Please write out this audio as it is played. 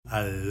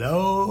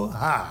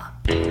Aloha.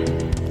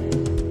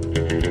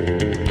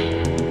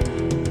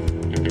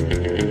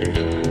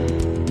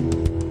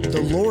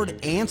 The Lord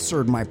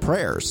answered my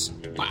prayers.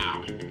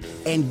 Wow.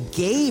 And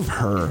gave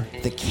her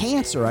the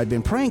cancer I'd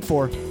been praying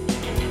for.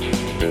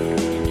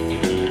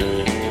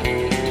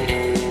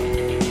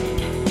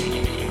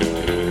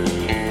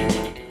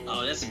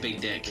 Oh, that's a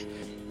big dick.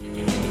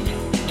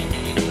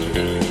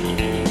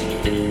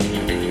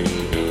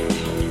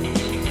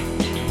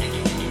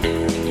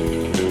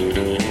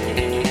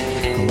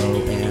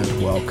 Hello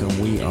and welcome.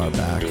 We are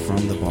back from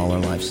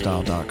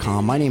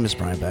theballerlifestyle.com. My name is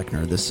Brian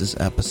Beckner. This is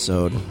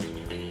episode...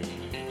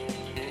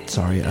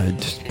 Sorry, I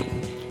just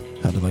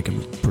had like a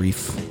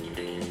brief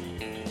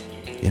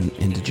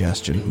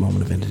indigestion,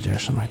 moment of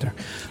indigestion right there.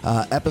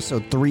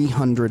 Episode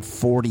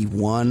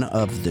 341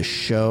 of the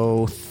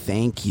show.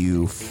 Thank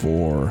you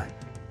for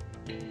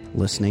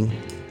listening.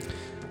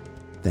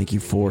 Thank you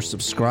for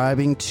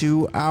subscribing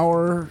to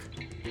our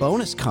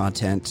bonus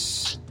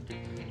content.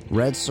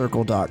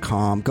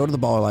 RedCircle.com. Go to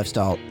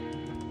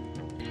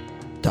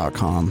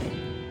theballerlifestyle.com.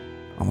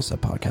 Almost said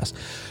podcast.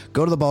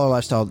 Go to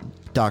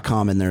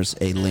theballerlifestyle.com and there's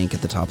a link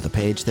at the top of the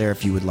page there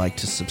if you would like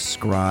to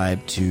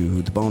subscribe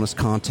to the bonus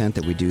content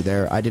that we do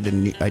there. I think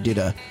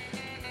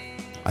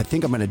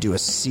I'm going to do a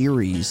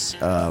series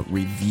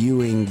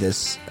reviewing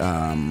this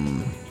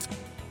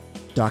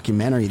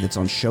documentary that's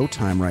on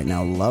Showtime right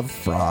now, Love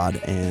Fraud,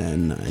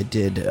 and I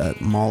did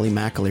Molly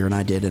McAleer and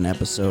I did an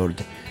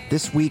episode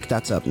this week.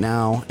 That's up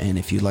now, and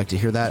if you'd like to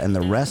hear that and the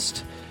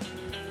rest,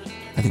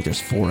 I think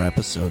there's 4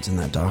 episodes in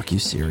that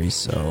docu-series,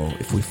 so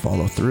if we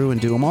follow through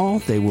and do them all,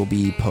 they will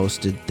be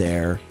posted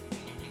there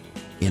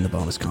in the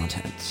bonus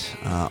content.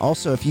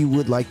 Also, if you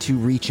would like to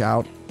reach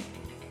out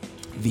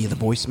via the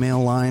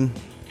voicemail line,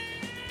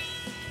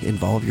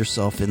 involve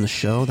yourself in the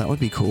show, that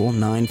would be cool.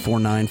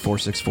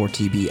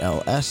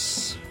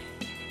 949-464-TBLS.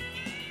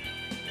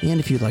 And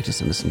if you'd like to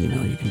send us an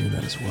email, you can do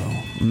that as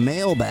well.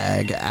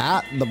 Mailbag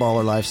at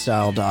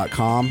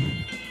theballerlifestyle.com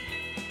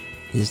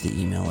is the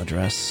email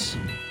address.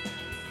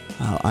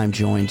 I'm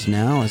joined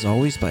now, as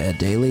always, by Ed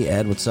Daly.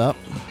 Ed, what's up?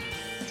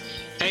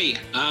 Hey,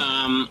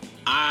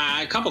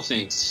 a couple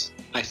things.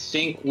 I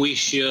think we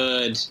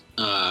should,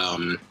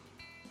 in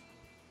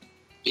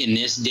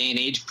this day and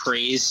age,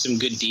 praise some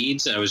good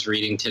deeds. I was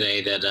reading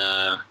today that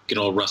good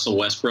old Russell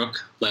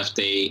Westbrook left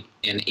an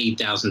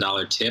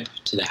 $8,000 tip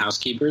to the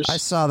housekeepers. I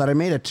saw that. I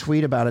made a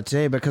tweet about it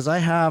today because I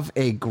have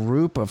a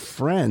group of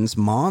friends,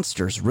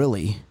 monsters,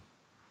 really.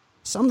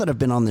 Some that have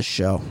been on this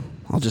show.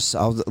 I'll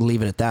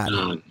leave it at that.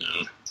 Oh, no.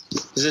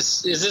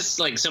 Is this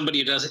like somebody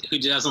who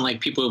doesn't like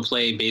people who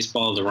play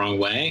baseball the wrong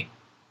way?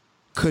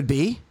 Could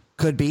be.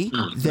 Oh,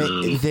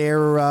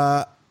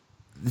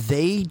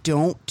 They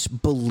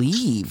don't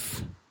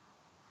believe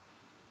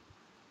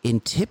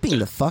in tipping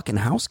the fucking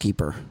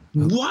housekeeper.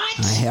 What?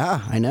 Yeah,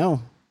 I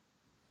know.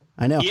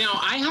 You know,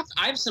 I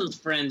have some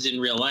friends in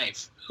real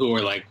life who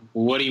are like,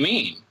 "What do you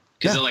mean?"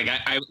 Because like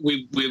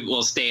we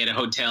will stay at a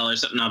hotel or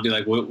something. I'll be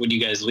like, "What would you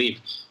guys leave?"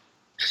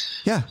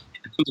 Yeah.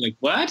 I'm like,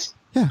 "What?"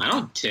 Yeah. I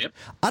don't tip.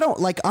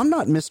 I'm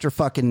not Mr.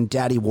 fucking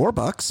Daddy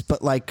Warbucks,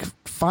 but like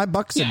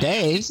 $5 a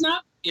day.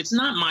 It's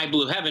not my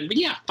blue heaven, but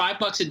yeah,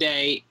 $5 a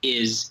day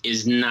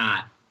is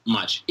not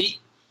much.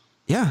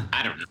 Yeah.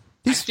 I don't know.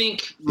 I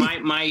think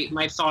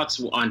my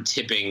thoughts on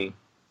tipping,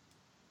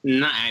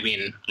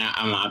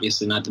 I'm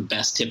obviously not the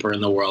best tipper in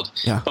the world,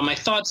 but my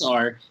thoughts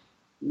are,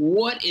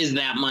 what is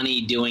that money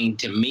doing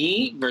to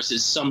me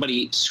versus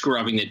somebody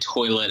scrubbing the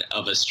toilet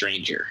of a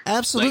stranger?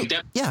 Absolutely.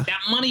 Like that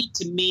money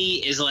to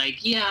me is like,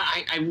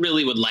 I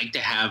really would like to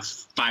have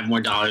 $5 more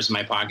in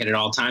my pocket at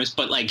all times,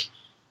 but like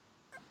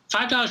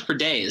 $5 per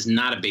day is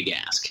not a big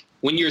ask.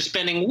 When you're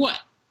spending what?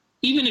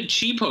 Even a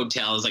cheap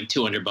hotel is like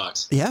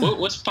 $200. Yeah.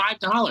 What's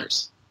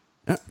 $5?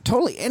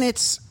 Totally. And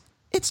it's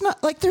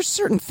not like there's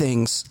certain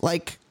things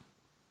like,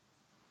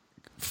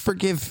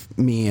 forgive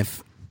me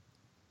if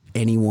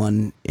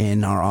anyone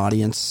in our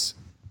audience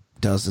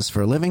does this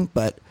for a living,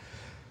 but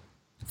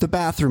the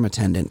bathroom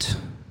attendant,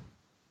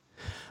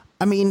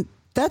 I mean,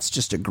 that's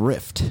just a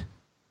grift.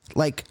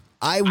 Like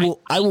I'm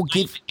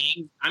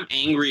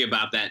angry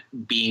about that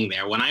being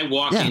there. When I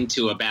walk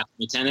into a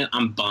bathroom attendant,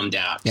 I'm bummed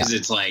out because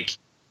it's like,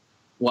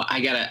 well,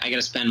 I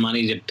gotta spend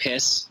money to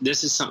piss.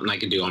 This is something I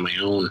could do on my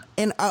own.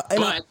 And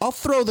I'll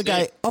throw the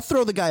guy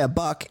a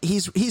buck.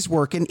 He's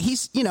working. He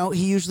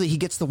usually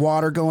gets the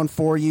water going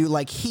for you.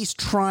 Like he's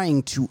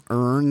trying to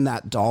earn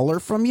that dollar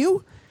from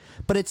you,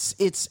 but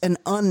it's an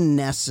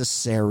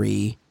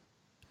unnecessary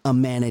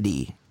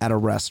amenity at a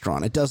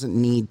restaurant. It doesn't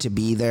need to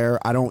be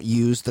there. I don't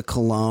use the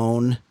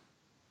cologne.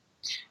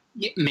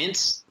 Yeah,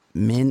 mints.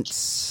 I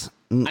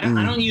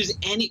don't use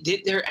any.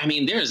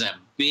 There's a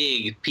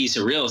big piece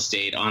of real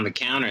estate on the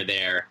counter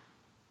there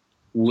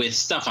with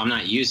stuff I'm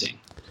not using.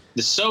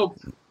 The soap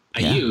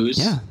I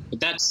use,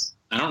 but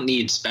I don't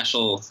need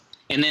special.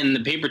 And then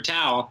the paper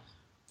towel,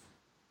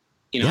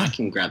 I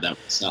can grab that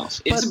myself.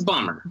 It's a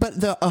bummer. But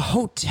a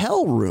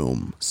hotel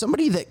room,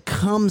 somebody that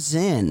comes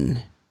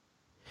in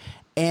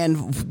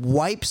and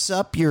wipes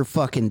up your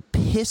fucking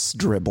piss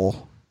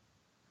dribble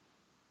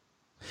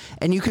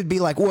And you could be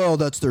like, well,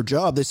 that's their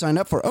job. They signed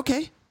up for it.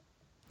 Okay.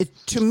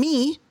 To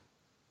me,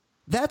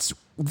 that's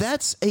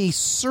a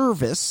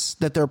service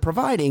that they're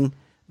providing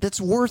that's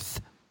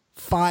worth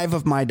 $5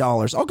 of my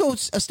dollars. I'll go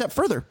a step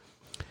further.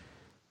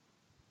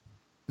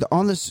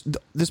 On this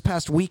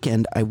past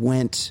weekend, I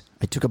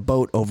took a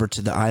boat over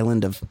to the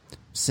island of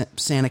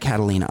Santa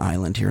Catalina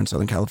Island here in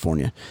Southern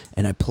California,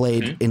 and I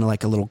played in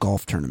like a little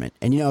golf tournament.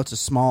 And it's a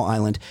small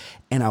island,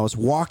 and I was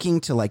walking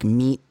to like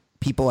meet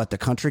people at the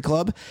country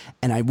club,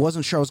 and I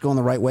wasn't sure I was going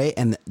the right way,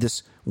 and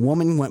this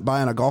woman went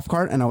by on a golf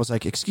cart, and I was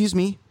like, excuse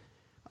me.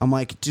 I'm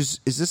like,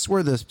 is this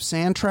where the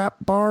sand trap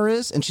bar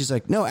is? And she's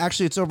like, no,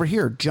 actually it's over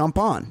here. Jump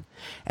on.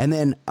 And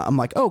then I'm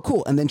like, oh,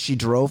 cool. And then she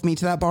drove me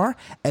to that bar.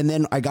 And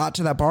then I got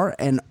to that bar,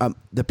 and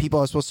the people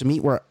I was supposed to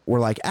meet were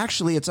like,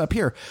 actually, it's up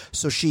here.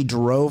 So she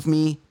drove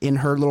me in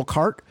her little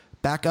cart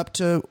back up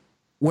to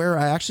where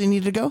I actually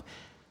needed to go.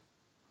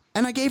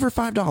 And I gave her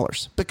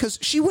 $5 because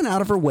she went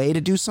out of her way to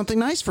do something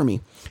nice for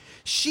me.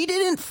 She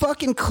didn't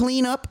fucking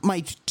clean up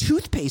my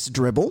toothpaste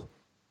dribble.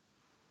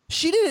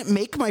 She didn't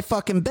make my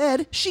fucking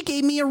bed. She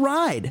gave me a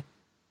ride,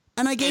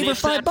 and I gave her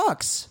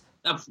 $5.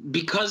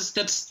 Because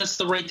that's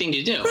the right thing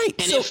to do. Right.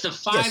 And if the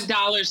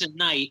 $5 a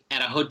night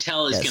at a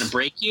hotel is going to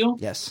break you,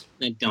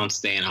 then don't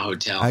stay in a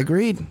hotel.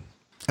 Agreed.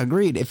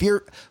 If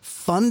you're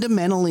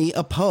fundamentally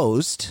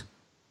opposed,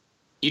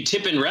 you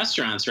tip in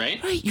restaurants,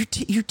 right? Right.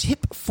 You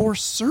tip for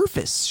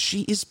service.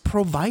 She is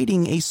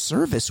providing a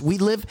service. We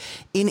live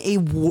in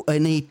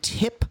a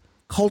tip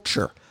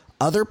culture.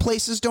 Other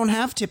places don't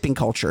have tipping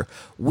culture.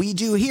 We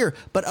do here,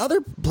 but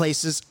other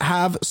places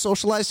have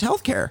socialized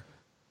healthcare.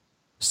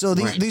 So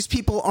these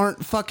people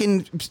aren't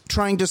fucking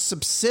trying to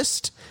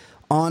subsist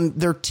on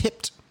their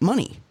tipped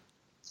money.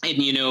 And,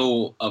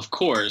 of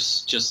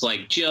course, just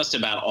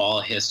about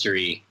all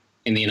history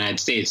in the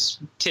United States,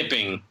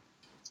 tipping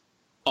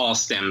all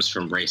stems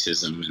from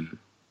racism and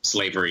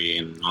slavery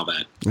and all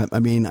that.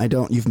 I mean,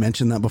 you've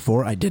mentioned that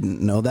before. I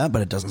didn't know that,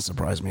 but it doesn't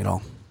surprise me at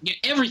all. Yeah,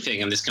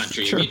 everything in this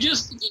country. Sure. You do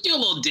a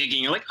little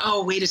digging. You're like,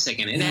 oh, wait a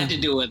second. It had to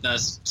do with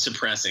us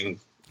suppressing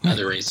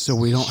other races. So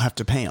we don't have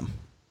to pay them.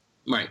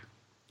 Right.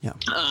 Yeah.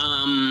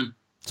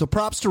 So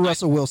props to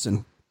Russell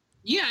Wilson.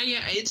 Yeah.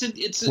 It's a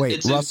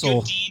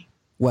Russell good deed.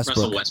 Westbrook.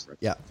 Russell Westbrook.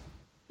 Yeah.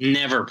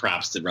 Never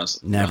props to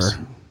Russell. Never.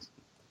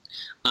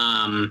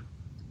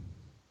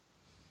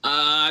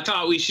 I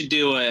thought we should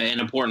do an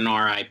important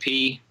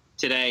RIP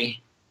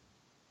today.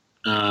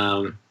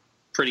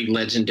 Pretty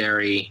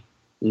legendary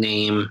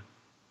name.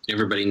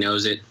 Everybody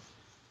knows it.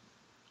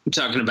 I'm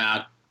talking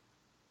about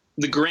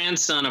the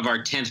grandson of our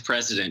 10th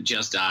president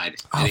just died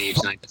at age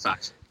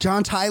 95.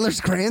 John Tyler's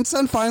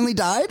grandson finally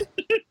died?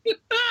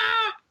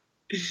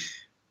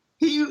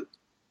 John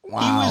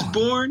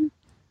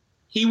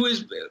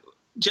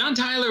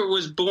Tyler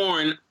was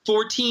born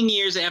 14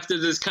 years after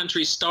this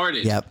country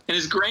started. Yep. And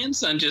his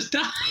grandson just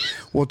died.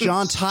 Well,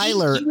 John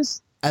Tyler...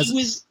 He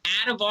was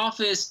out of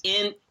office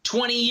in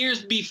 20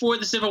 years before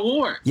the Civil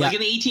War, like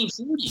in the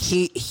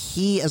 1840s.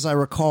 He, as I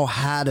recall,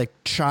 had a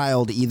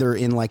child either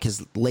in like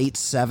his late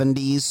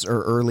 70s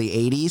or early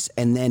 80s,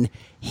 and then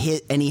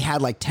he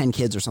had like 10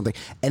 kids or something.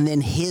 And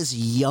then his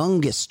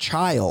youngest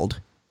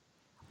child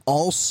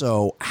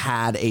also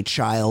had a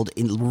child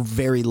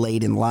very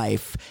late in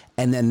life,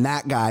 and then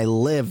that guy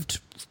lived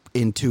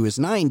into his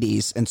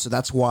 90s, and so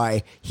that's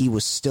why he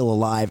was still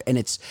alive. And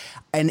it's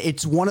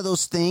one of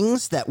those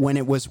things that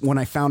when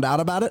I found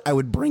out about it, I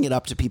would bring it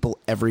up to people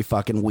every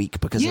fucking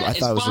week because I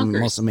thought it was the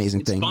most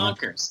amazing thing. It's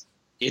bonkers.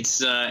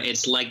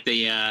 It's like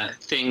the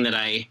thing that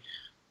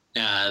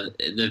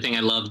the thing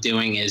I love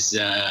doing is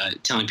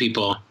telling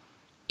people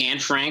Anne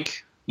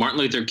Frank, Martin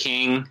Luther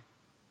King,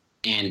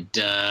 and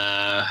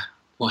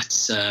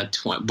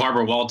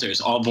Barbara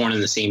Walters, all born in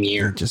the same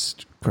year. They're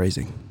just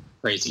crazy.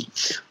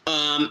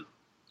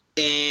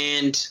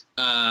 And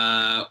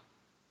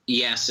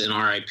yes, an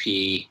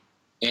RIP,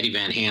 Eddie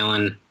Van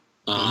Halen,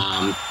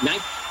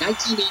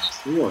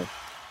 1984.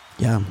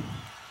 Yeah.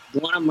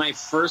 One of my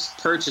first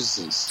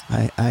purchases.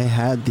 I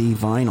had the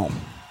vinyl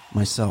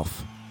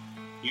myself.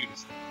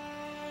 Beautiful.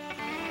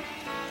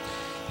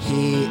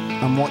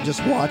 I'm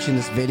just watching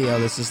this video.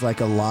 This is like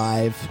a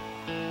live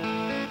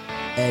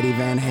Eddie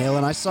Van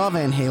Halen. I saw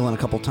Van Halen a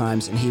couple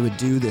times, and he would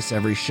do this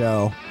every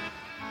show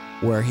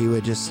where he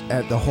would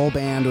the whole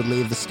band would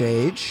leave the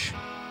stage,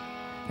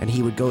 and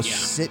he would go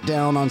sit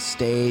down on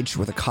stage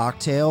with a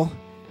cocktail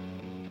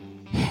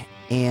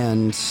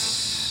and,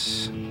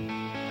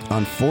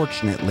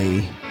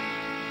 unfortunately,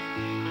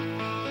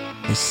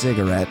 a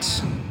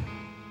cigarette.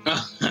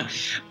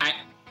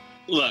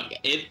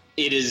 It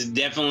is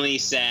definitely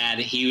sad.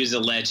 He was a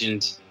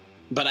legend,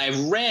 but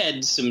I've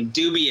read some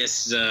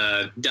dubious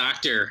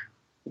doctor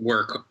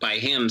work by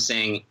him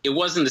saying it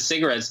wasn't the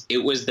cigarettes, it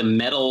was the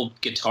metal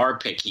guitar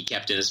pick he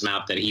kept in his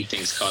mouth that he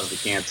thinks caused the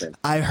cancer.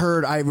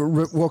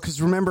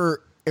 Because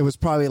remember, it was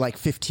probably like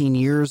 15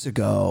 years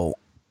ago,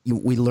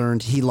 we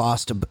learned he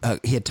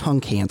had tongue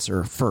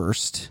cancer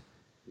first.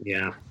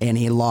 Yeah. And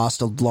he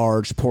lost a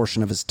large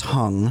portion of his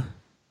tongue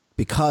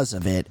because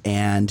of it.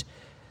 And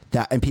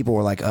That, and people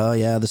were like, "Oh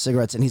yeah, the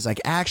cigarettes," and he's like,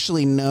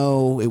 "Actually,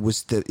 no, it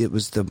was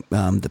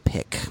the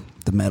pick,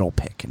 the metal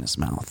pick in his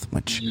mouth."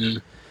 Which,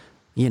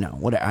 you know,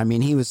 what I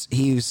mean, he was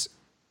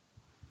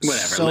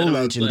whatever, so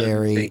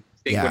legendary.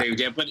 Yeah. Whatever,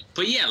 yeah,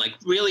 but yeah, like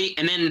really,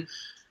 and then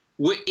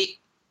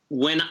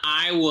when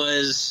I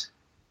was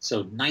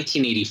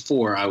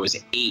 1984, I was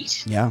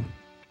 8. Yeah.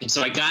 And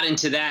so I got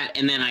into that,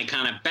 and then I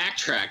kind of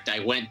backtracked. I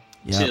went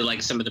to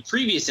like some of the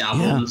previous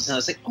albums, and I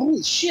was like,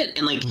 "Holy shit!"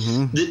 And like a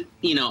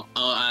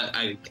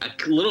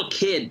little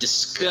kid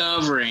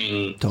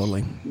discovering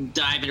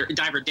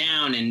Diver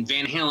Down and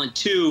Van Halen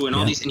 2 and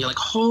all these, and you're like,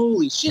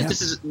 "Holy shit!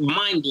 This is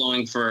mind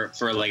blowing for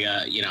like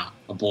a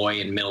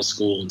boy in middle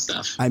school and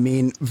stuff." I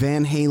mean,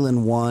 Van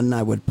Halen 1,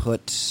 I would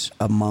put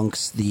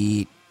amongst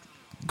the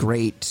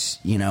great,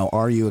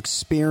 Are You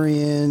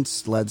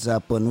Experienced, Led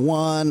Zeppelin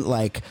 1,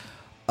 like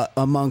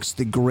amongst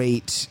the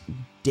great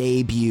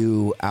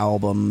debut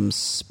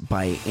albums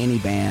by any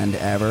band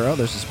ever. Oh,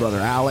 there's his brother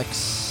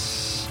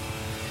Alex.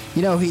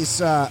 He's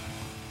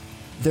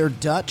they're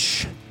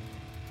Dutch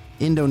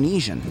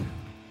Indonesian,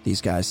 these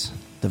guys,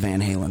 the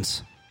Van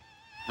Halens.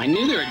 I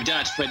knew they were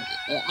Dutch, but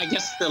I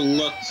guess the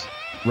look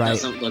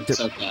doesn't look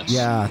so Dutch.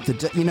 Yeah,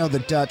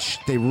 the Dutch,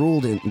 they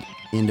ruled in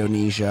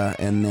Indonesia,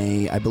 and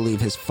I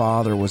believe his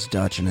father was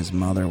Dutch and his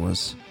mother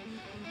was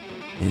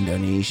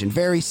Indonesian.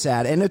 Very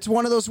sad. And it's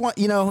one of those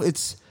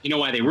it's... You know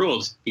why they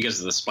ruled? Because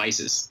of the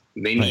spices.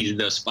 They needed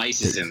those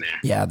spices in there.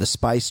 Yeah, the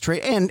spice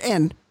trade.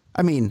 And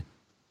I mean,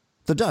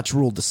 the Dutch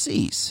ruled the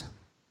seas.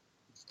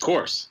 Of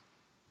course.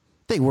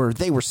 They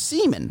were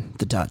seamen,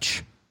 the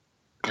Dutch.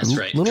 That's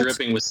right.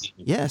 Dripping with seamen.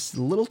 Yes,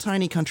 little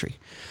tiny country.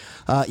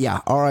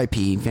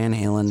 R.I.P. Van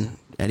Halen,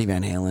 Eddie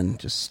Van Halen,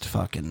 just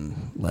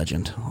fucking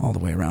legend all the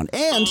way around.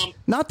 And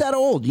not that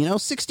old,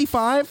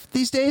 65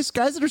 these days.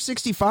 Guys that are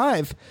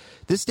 65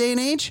 this day and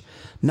age,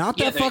 not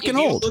that fucking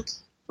old.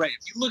 Right.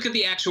 If you look at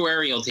the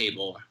actuarial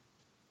table,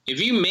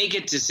 if you make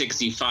it to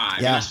 65,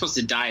 you're not supposed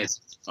to die at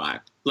 65.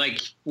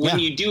 Like when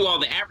you do all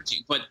the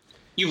averaging, but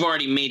you've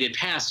already made it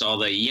past all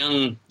the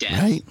young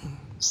death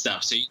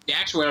stuff. So the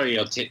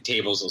actuarial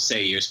tables will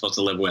say you're supposed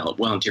to live well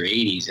into your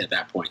 80s at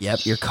that point.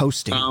 Yep, you're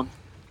coasting.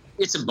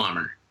 It's a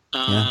bummer.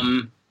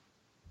 And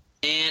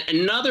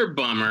another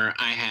bummer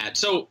I had.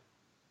 So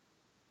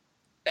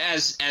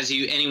as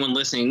anyone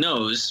listening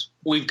knows,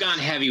 we've gone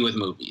heavy with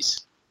movies.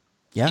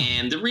 Yeah.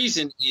 And the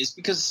reason is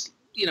because,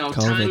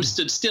 time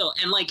stood still.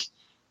 And,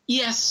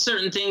 yes,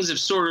 certain things have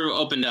sort of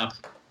opened up.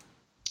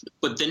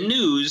 But the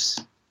news,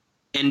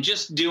 and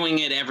just doing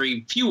it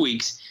every few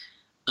weeks,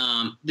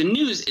 the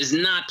news is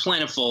not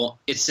plentiful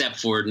except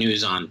for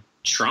news on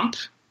Trump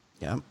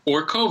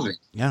or COVID.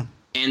 Yeah.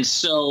 And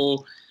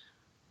so,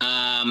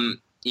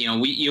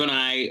 you and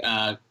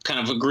I kind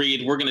of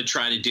agreed we're going to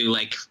try to do,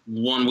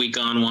 1 week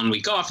on, 1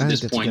 week off at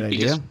this point.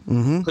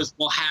 Because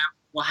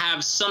we'll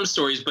have some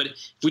stories, but if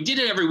we did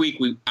it every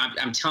week,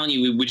 I'm telling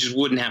you, we just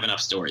wouldn't have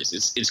enough stories.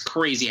 It's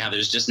crazy how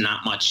there's just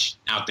not much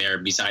out there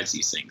besides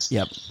these things.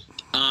 Yep.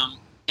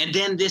 And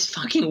then this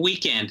fucking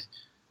weekend,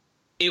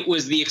 it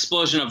was the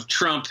explosion of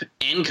Trump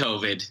and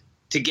COVID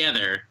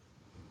together.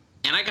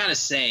 And I gotta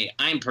say,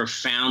 I'm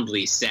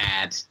profoundly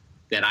sad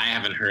that I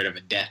haven't heard of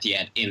a death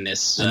yet in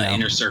this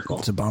inner circle.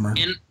 It's a bummer.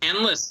 And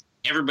listen,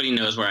 everybody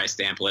knows where I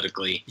stand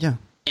politically. Yeah.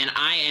 And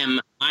I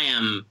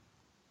am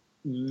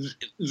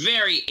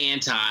very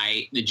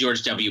anti the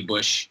George W.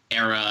 Bush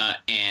era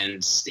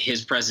and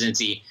his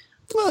presidency.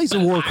 Well, he's a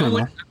war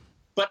criminal.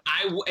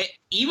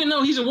 Even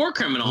though he's a war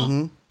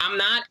criminal, I'm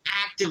not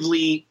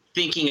actively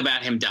thinking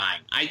about him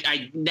dying.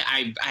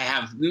 I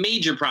have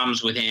major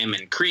problems with him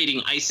and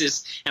creating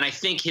ISIS, and I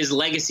think his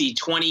legacy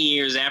 20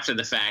 years after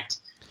the fact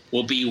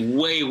will be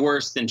way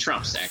worse than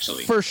Trump's,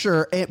 actually. For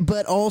sure,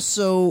 but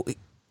also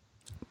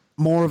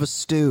more of a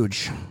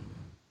stooge.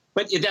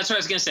 But that's what I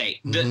was going to say.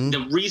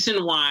 The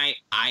reason why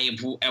I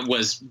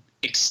was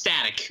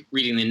ecstatic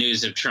reading the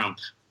news of Trump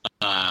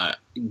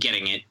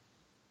getting it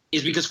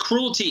is because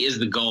cruelty is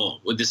the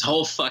goal with this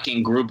whole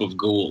fucking group of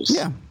ghouls.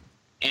 Yeah.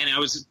 And I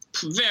was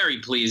very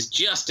pleased,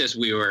 just as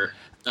we were,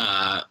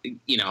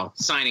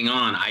 signing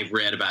on, I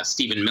read about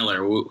Stephen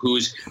Miller,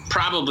 who's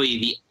probably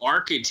the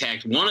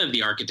architect, one of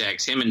the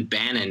architects, him and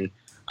Bannon,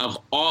 of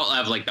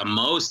the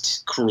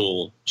most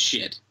cruel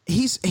shit.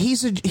 He's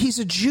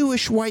a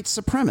Jewish white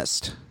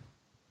supremacist.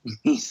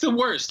 He's the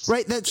worst,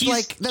 right? That's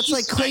like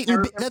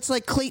Clayton. That's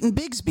like Clayton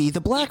Bigsby, the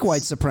black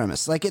white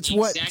supremacist. Like it's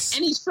what,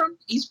 and he's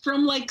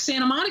from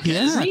Santa Monica.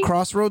 Yeah, isn't he?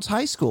 Crossroads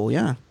High School.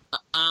 Yeah.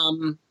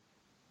 Oh,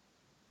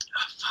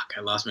 fuck!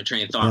 I lost my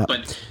train of thought.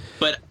 Yeah.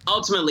 But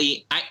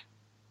ultimately,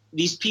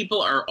 these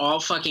people are all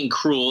fucking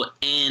cruel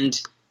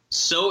and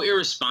so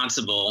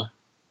irresponsible.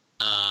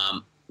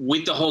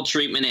 With the whole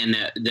treatment and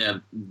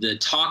the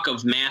talk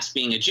of masks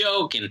being a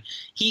joke, and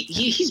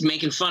he's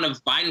making fun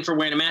of Biden for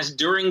wearing a mask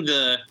during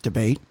the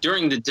debate.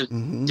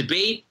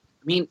 Debate,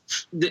 I mean,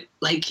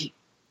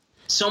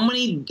 so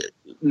many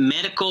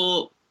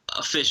medical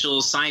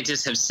officials,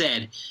 scientists have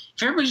said,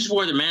 if everybody just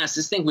wore their masks,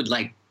 this thing would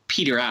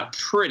peter out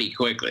pretty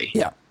quickly.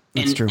 Yeah,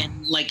 that's true.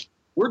 And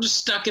we're just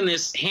stuck in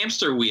this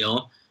hamster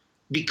wheel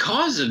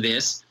because of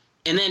this.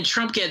 And then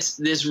Trump gets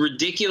this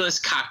ridiculous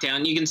cocktail,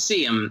 and you can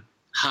see him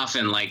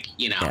huffing like,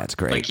 Yeah, it's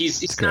great. Like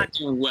he's not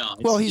doing well.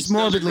 Well, he's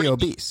morbidly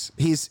obese.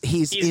 He's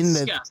in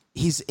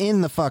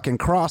the fucking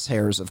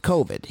crosshairs of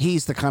COVID.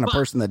 He's the kind of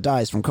person that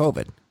dies from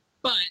COVID.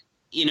 But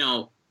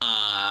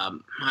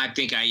I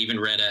think I even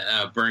read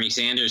a Bernie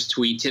Sanders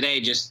tweet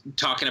today, just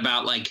talking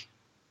about like,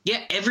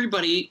 yeah,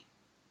 everybody.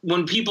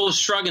 When people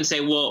shrug and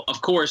say, well,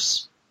 of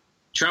course,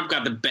 Trump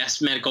got the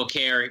best medical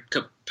care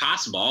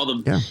possible, all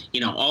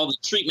the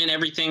treatment,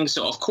 everything.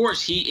 So, of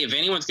course, if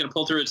anyone's going to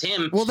pull through, it's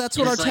him. Well, that's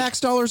what our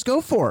tax dollars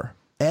go for,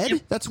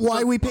 Ed. That's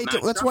why we pay.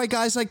 That's why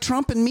guys like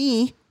Trump and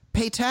me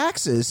pay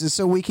taxes, is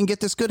so we can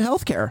get this good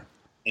health care.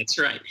 That's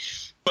right.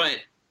 But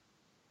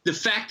the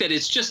fact that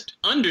it's just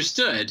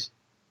understood,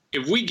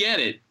 if we get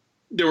it,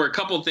 there were a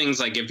couple of things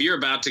like if you're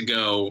about to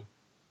go,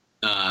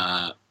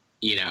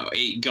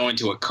 go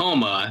into a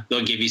coma,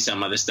 they'll give you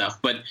some other stuff.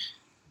 But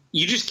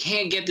you just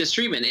can't get this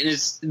treatment. And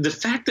it's the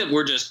fact that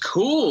we're just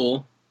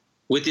cool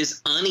with this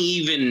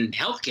uneven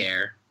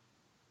healthcare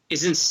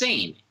is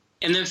insane.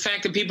 And the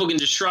fact that people can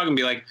just shrug and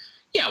be like,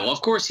 yeah, well,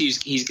 of course he's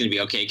going to be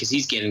okay because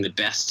he's getting the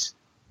best.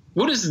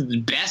 What is the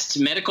best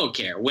medical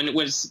care? When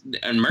it's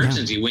an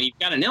emergency, when you've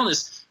got an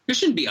illness, there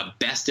shouldn't be a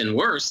best and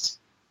worst.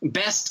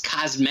 Best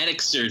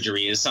cosmetic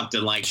surgery is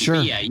something like,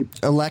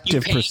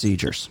 elective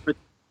procedures.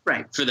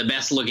 For the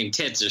best looking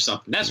tits or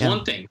something. That's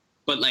one thing.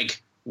 But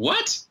like,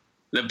 what?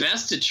 The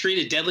best to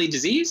treat a deadly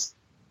disease?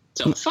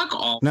 So fuck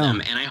all of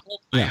them. And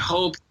I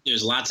hope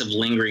there's lots of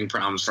lingering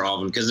problems for all of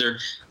them because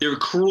they're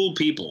cruel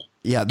people.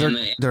 Yeah,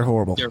 they're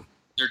horrible.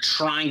 They're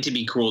trying to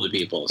be cruel to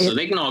people. So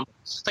they can all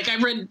like I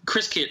read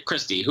Chris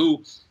Christie,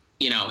 who,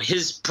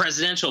 his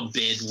presidential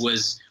bid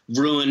was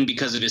ruined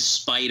because of his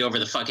spite over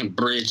the fucking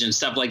bridge and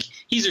stuff. Like,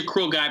 he's a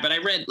cruel guy, but I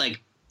read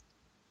like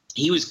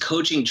he was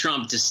coaching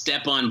Trump to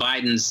step on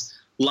Biden's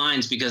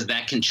lines because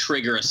that can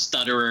trigger a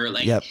stutterer.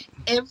 Like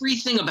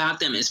everything about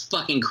them is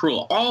fucking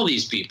cruel. All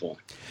these people.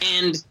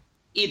 And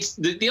it's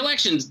the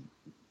elections,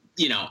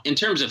 in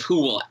terms of who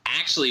will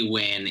actually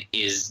win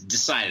is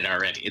decided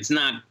already. It's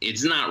not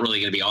really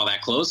going to be all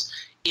that close.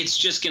 It's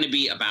just going to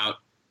be about,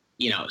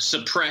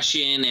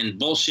 suppression and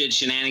bullshit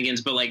shenanigans.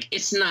 But like,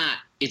 it's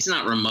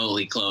not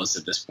remotely close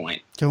at this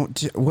point.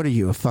 What are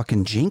you, a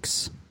fucking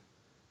jinx?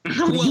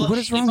 What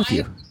is wrong with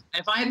you?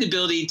 If I had the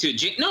ability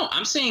to, no,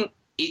 I'm saying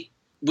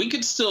we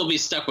could still be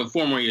stuck with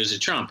 4 more years of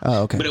Trump.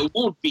 Oh, okay. But it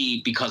won't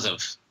be because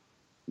of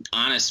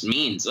honest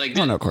means. Like,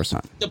 no, of course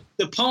not.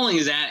 The polling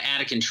is out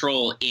of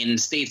control in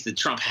states that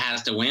Trump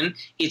has to win.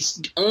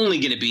 It's only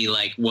going to be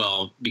like,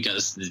 well,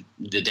 because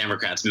the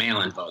Democrats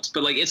mail-in votes.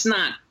 But like, it's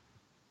not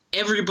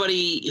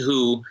everybody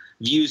who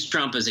views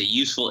Trump as a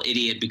useful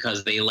idiot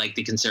because they like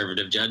the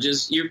conservative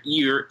judges.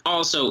 You're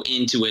also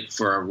into it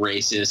for a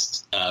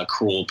racist,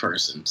 cruel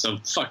person. So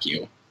fuck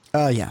you.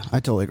 Yeah, I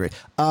totally agree.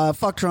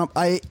 Fuck Trump.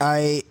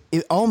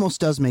 It almost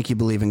does make you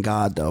believe in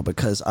God, though,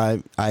 because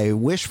I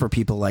wish for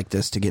people like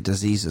this to get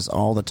diseases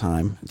all the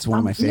time. It's one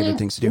of my favorite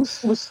things to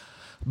do.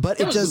 But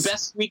it does. The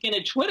best weekend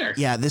at Twitter.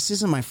 Yeah, this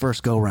isn't my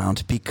first go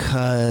round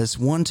because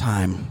one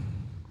time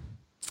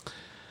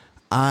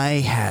I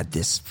had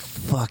this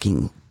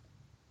fucking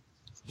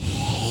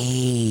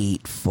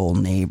hateful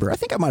neighbor. I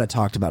think I might have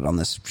talked about it on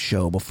this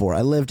show before.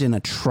 I lived in a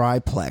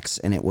triplex,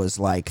 and it was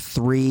like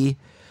 3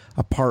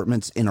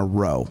 apartments in a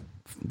row,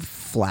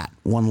 flat,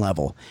 one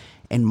level,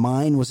 and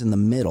mine was in the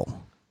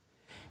middle.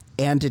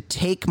 And to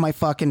take my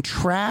fucking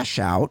trash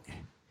out,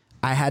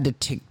 I had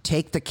to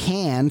take the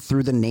can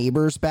through the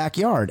neighbor's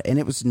backyard, and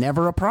it was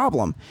never a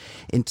problem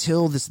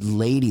until this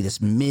lady,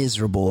 this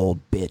miserable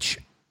old bitch,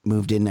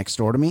 moved in next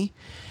door to me,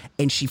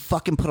 and she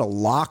fucking put a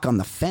lock on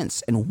the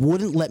fence and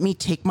wouldn't let me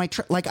take my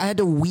like I had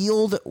to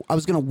I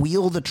was going to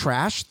wheel the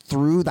trash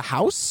through the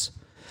house.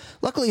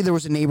 Luckily, there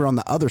was a neighbor on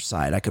the other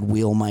side. I could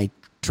wheel my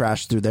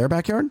trash through their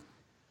backyard.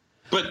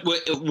 But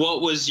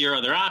what was your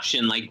other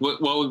option? Like,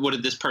 what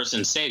did this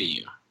person say to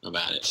you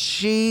about it?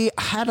 She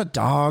had a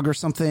dog or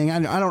something.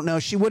 I don't know.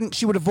 She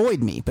would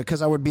avoid me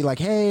because I would be like,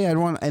 hey, I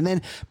don't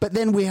want, but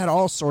then we had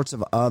all sorts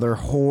of other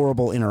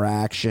horrible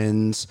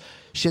interactions.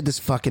 She had this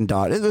fucking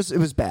dog. It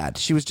was bad.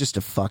 She was just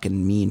a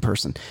fucking mean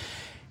person.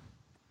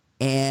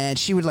 And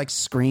she would like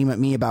scream at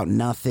me about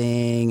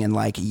nothing and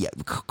like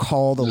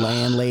call the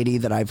landlady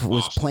that I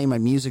was playing my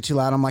music too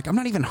loud. I'm like, I'm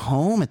not even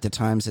home at the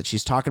times that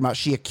she's talking about.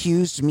 She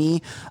accused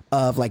me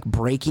of like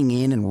breaking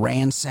in and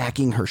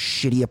ransacking her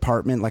shitty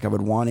apartment. Like I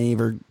would want any of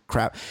her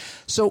crap.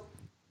 So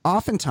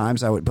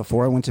oftentimes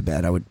before I went to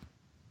bed, I would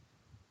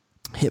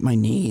hit my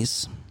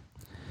knees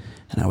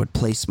and I would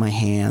place my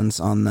hands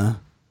on the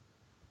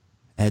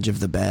edge of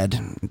the bed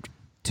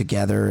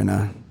together in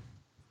a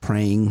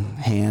praying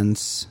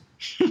hands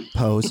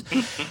pose.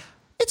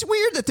 It's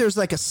weird that there's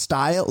like a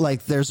style,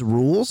 like there's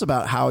rules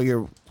about how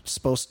you're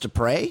supposed to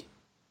pray.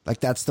 Like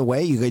that's the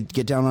way you could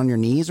get down on your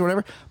knees or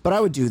whatever. But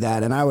I would do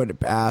that, and I would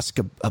ask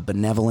a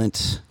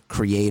benevolent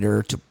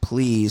creator to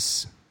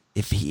please,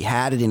 if he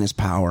had it in his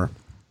power,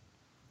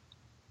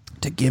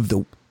 to give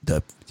the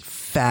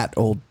fat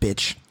old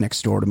bitch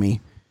next door to me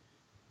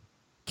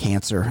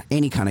cancer,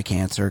 any kind of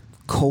cancer,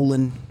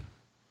 colon,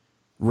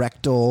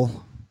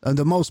 rectal,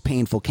 the most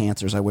painful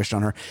cancers I wished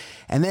on her.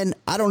 And then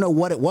I don't know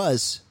what it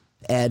was,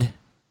 Ed.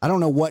 I don't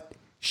know what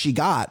she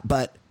got,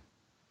 but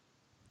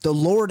the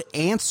Lord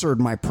answered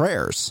my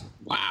prayers.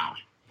 Wow.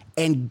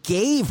 And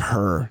gave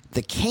her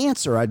the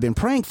cancer I'd been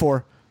praying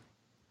for.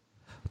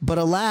 But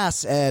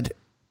alas, Ed,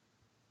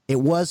 it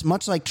was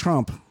much like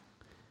Trump.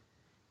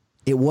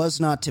 It was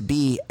not to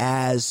be,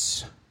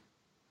 as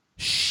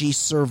she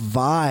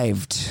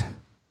survived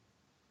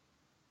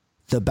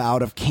the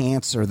bout of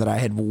cancer that I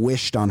had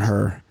wished on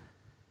her.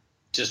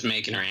 Just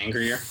making her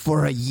angrier?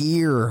 For a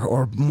year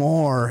or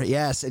more,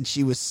 yes. And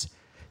she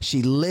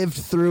lived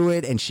through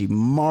it, and she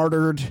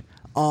martyred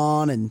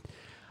on, and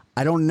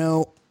I don't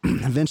know.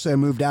 Eventually I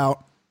moved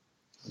out,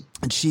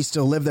 and she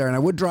still lived there, and I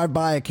would drive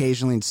by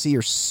occasionally and see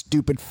her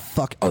stupid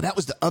fuck. Oh, that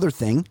was the other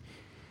thing,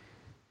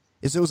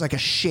 is it was like a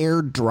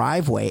shared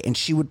driveway, and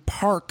she would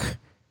park.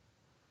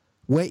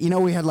 Wait,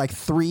 we had like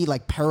 3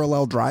 like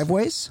parallel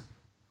driveways,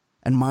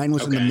 and mine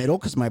was in the middle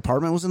because my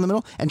apartment was in the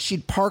middle, and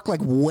she'd park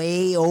like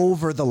way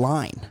over the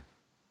line.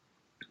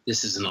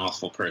 This is an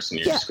awful person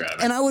you're describing.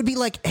 And I would be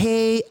like,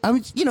 hey, I'm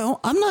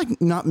not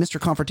Mr.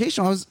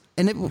 Confrontational.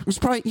 And it was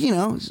probably,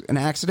 an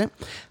accident.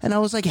 And I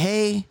was like,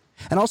 hey,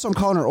 and also I'm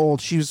calling her old.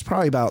 She was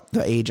probably about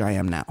the age I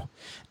am now.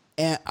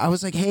 And I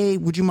was like, hey,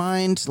 would you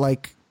mind,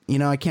 like,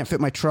 I can't fit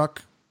my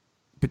truck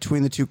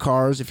between the 2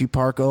 cars if you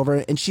park over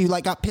it. And she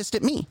like got pissed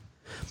at me.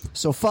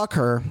 So fuck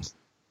her.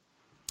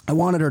 I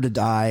wanted her to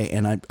die.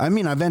 And I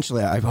mean,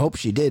 eventually, I hope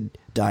she did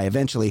die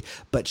eventually,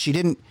 but she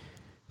didn't.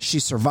 She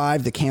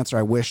survived the cancer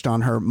I wished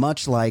on her,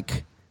 much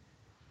like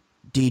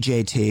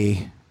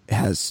DJT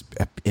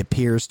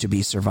appears to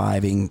be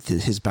surviving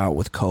his bout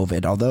with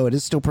COVID, although it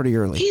is still pretty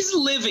early. He's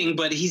living,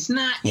 but he's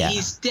not. Yeah.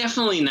 He's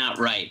definitely not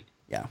right.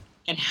 Yeah.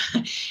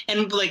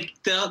 And like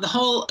the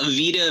whole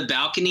Evita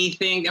balcony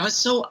thing, that was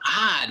so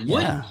odd.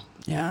 What?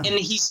 Yeah.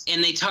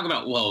 And they talk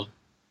about,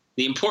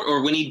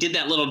 or when he did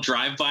that little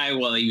drive-by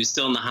while he was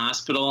still in the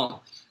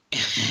hospital,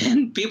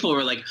 and people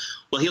were like,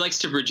 well, he likes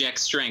to project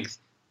strength.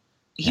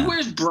 He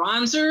wears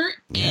bronzer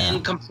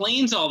and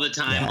complains all the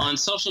time on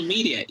social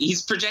media.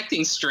 He's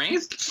projecting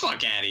strength? Get the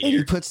fuck out of here. And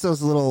he puts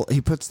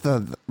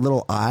the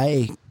little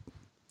eye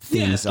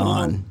things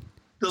on.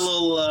 The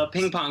little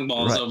ping pong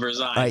balls over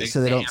his eyes. Right, so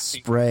they don't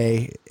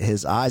spray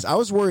his eyes. I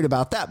was worried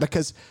about that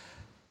because,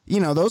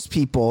 those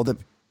people,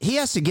 he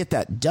has to get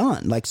that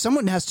done. Like,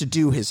 someone has to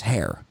do his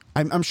hair.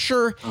 I'm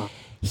sure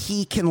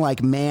he can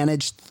like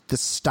manage the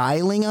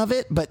styling of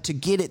it, but to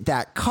get it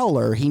that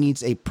color, he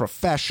needs a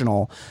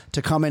professional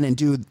to come in and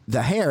do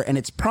the hair. And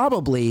it's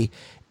probably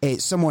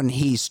someone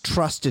he's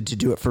trusted to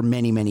do it for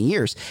many, many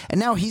years.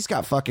 And now he's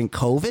got fucking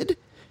COVID,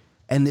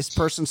 and this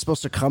person's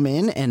supposed to come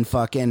in and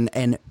fucking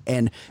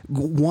and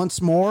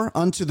once more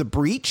unto the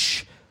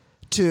breach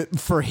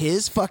for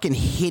his fucking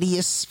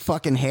hideous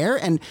fucking hair.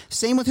 And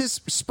same with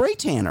his spray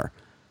tanner.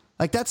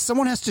 Like,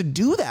 someone has to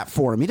do that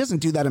for him. He doesn't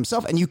do that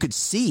himself. And you could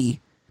see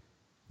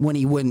when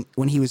he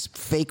was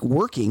fake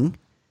working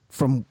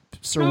from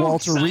Sir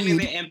Walter Reed. Signing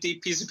the empty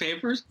piece of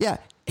papers? Yeah.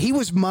 He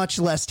was much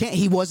less tan.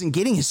 He wasn't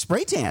getting his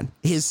spray tan.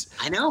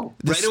 I know.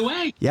 Right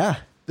away. Yeah.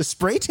 The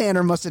spray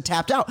tanner must have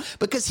tapped out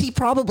because he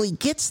probably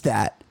gets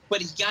that.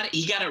 But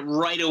he got it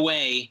right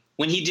away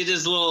when he did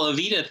his little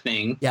Evita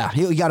thing. Yeah.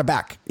 He got it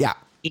back. Yeah.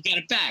 He got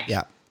it back.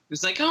 Yeah. It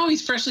was like, oh,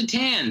 he's freshly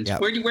tanned. Yeah.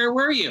 Where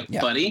were you,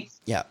 buddy?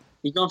 Yeah.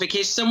 You go on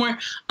vacation somewhere?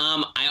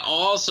 I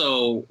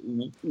also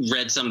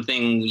read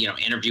something,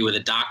 interview with a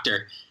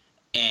doctor,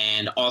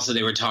 and also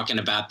they were talking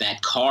about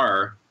that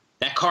car.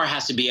 That car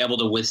has to be able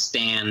to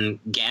withstand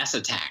gas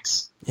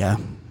attacks. Yeah.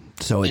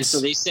 So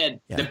they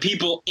said the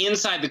people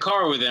inside the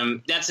car with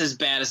him, that's as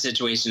bad a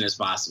situation as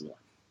possible.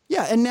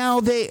 Yeah, and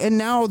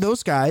now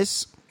those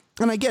guys,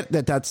 and I get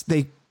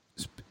that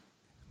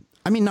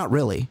I mean, not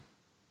really.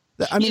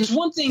 I mean, it's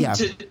one thing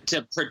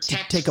to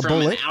protect take a from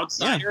bullet. An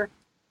outsider.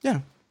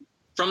 Yeah.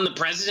 From the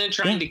president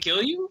trying to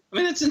kill you? I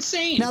mean, that's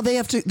insane. Now they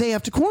have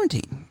to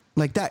quarantine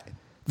like that.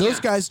 Those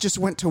guys just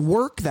went to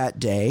work that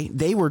day.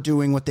 They were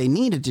doing what they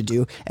needed to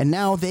do, and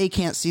now they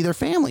can't see their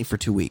family for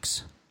 2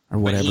 weeks or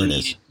whatever it is.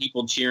 He needed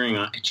people cheering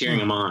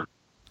him on.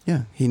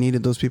 Yeah, he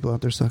needed those people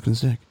out there sucking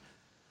sick.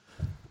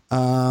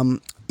 I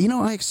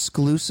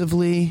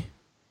exclusively,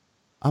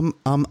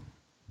 I'm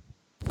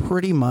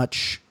pretty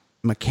much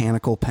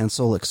mechanical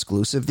pencil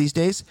exclusive these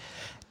days.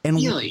 And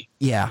really?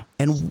 Yeah.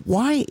 And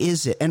why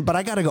is it? But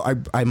I got to go.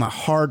 I'm a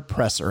hard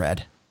presser,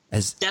 Ed.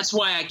 That's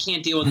why I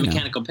can't deal with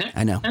mechanical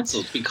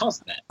pencils, because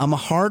of that. I'm a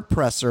hard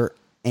presser,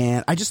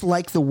 and I just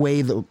like the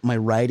way that my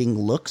writing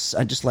looks.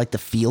 I just like the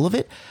feel of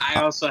it.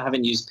 I also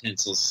haven't used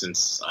pencils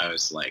since I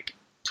was like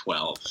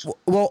 12.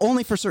 Well,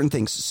 only for certain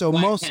things. So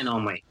Black pen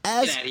only.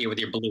 Get out of here with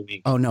your blue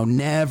ink. Oh, no,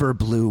 never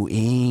blue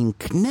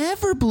ink.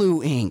 Never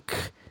blue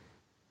ink.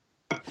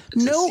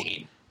 No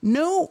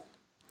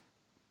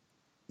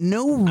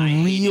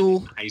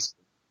real.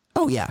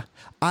 Oh yeah,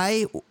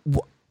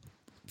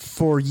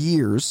 for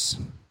years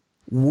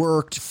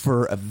worked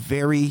for a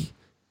very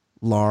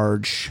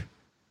large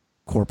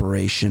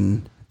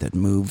corporation that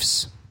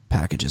moves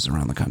packages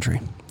around the country.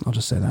 I'll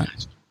just say that.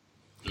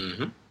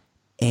 Mm-hmm.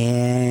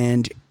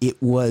 and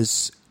it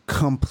was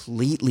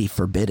completely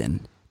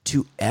forbidden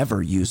to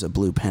ever use a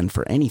blue pen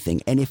for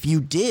anything. And if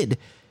you did,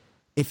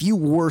 if you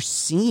were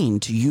seen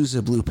to use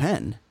a blue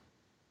pen,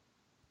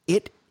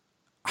 it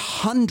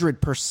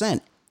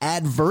 100%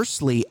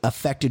 adversely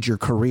affected your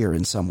career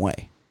in some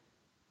way.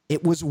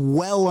 It was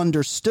well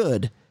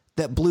understood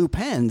that blue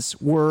pens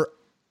were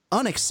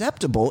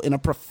unacceptable in a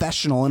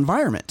professional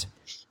environment.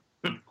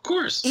 Of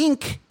course.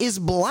 Ink is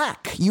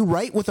black. You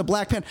write with a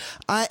black pen.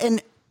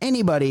 And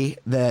anybody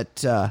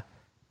that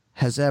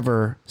has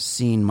ever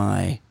seen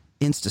my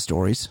Insta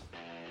stories.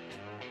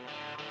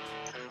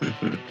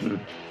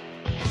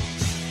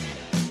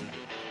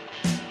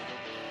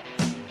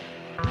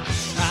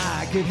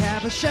 I could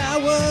have a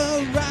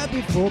shower right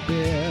before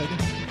bed,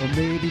 or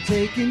maybe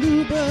take an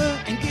Uber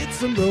and get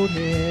some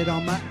roadhead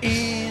on my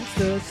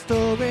Insta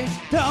story.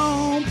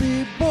 Don't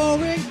be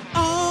boring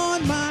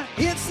on my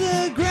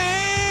Instagram.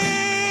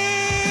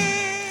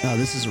 Oh,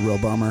 this is a real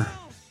bummer.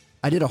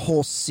 I did a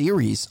whole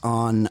series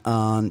on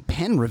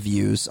pen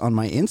reviews on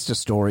my Insta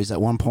stories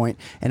at one point,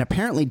 and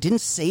apparently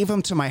didn't save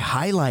them to my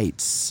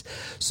highlights.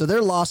 So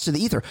they're lost to the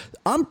ether.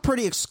 I'm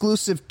pretty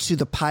exclusive to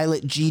the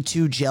Pilot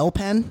G2 gel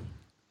pen.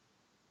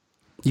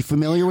 You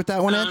familiar with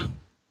that one, Ed?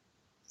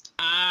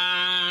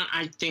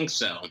 I think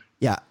so.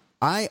 Yeah,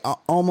 I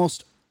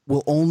almost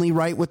will only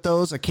write with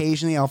those.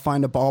 Occasionally, I'll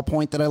find a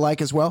ballpoint that I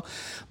like as well.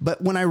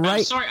 But when I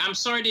write, I'm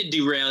sorry to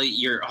derail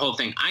your whole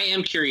thing. I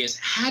am curious.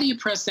 How do you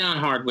press down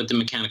hard with the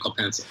mechanical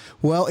pencil?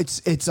 Well,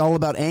 it's all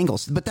about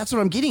angles. But that's what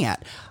I'm getting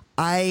at.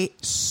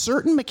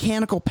 Certain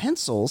mechanical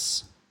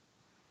pencils,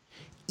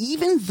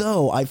 even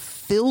though I've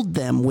filled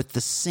them with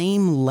the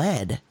same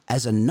lead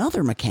as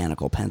another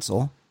mechanical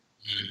pencil,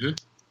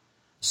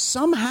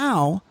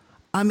 somehow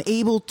I'm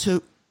able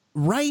to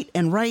write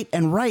and write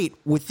and write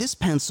with this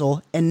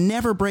pencil and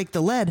never break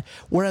the lead,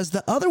 whereas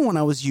the other one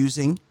I was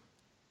using,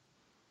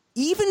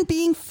 even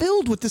being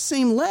filled with the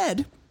same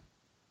lead,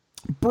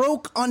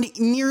 broke on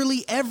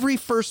nearly every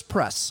first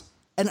press.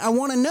 And I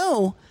want to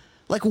know,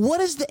 like,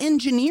 what is the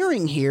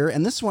engineering here?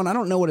 And this one, I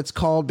don't know what it's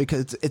called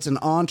because it's an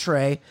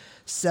Entree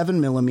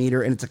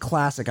 7mm, and it's a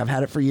classic. I've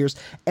had it for years,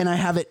 and I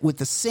have it with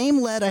the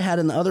same lead I had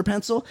in the other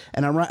pencil.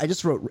 And I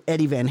just wrote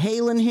Eddie Van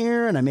Halen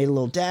here, and I made a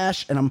little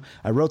dash, and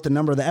I wrote the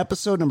number of the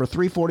episode, number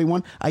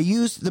 341. I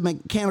used the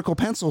mechanical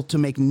pencil to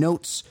make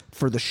notes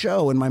for the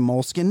show in my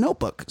Moleskine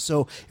notebook.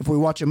 So if we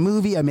watch a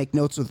movie, I make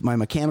notes with my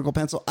mechanical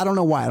pencil. I don't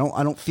know why.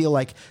 I don't feel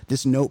like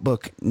this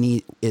notebook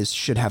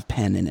should have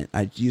pen in it.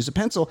 I use a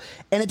pencil,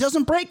 and it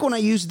doesn't break when I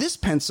use this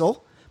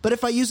pencil. But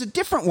if I use a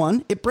different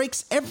one, it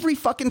breaks every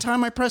fucking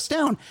time I press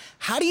down.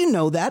 How do you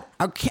know that?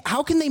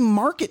 How can they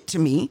market to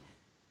me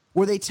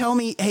where they tell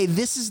me, hey,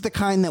 this is the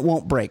kind that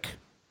won't break?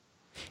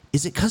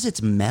 Is it because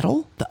it's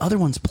metal? The other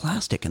one's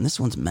plastic and this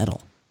one's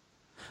metal.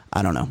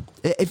 I don't know.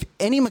 If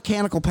any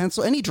mechanical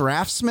pencil, any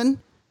draftsman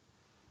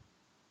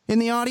in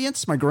the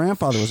audience? My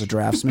grandfather was a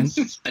draftsman.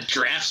 A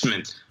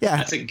draftsman? Yeah.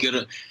 That's a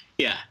good...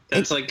 Yeah,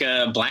 that's like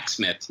a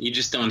blacksmith. You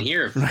just don't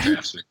hear of right?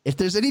 Draftsman. If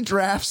there's any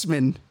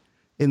draftsman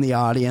in the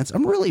audience,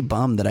 I'm really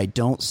bummed that I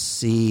don't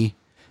see...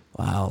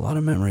 Wow, a lot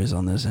of memories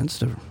on this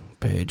Insta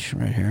page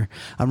right here.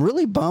 I'm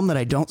really bummed that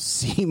I don't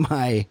see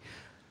my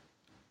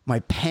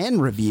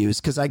pen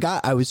reviews, because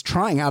I was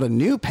trying out a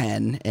new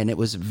pen, and it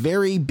was a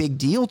very big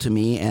deal to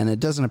me, and it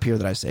doesn't appear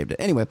that I saved it.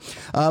 Anyway,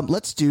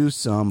 let's do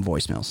some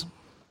voicemails.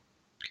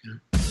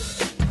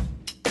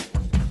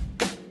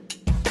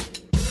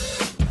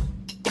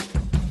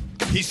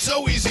 He's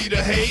so easy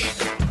to hate.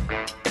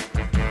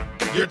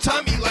 Your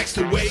time he likes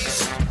to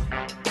waste.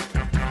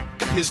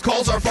 His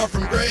calls are far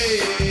from great.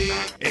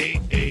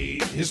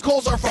 His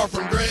calls are far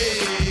from great.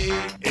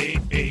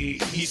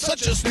 He's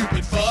such a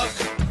stupid fuck.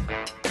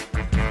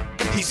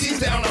 He seems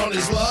down on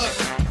his luck.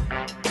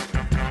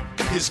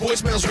 His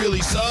voicemails really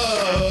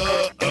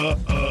suck.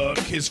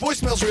 His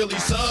voicemails really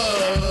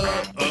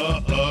suck.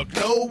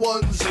 No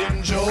one's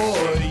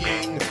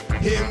enjoying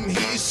him.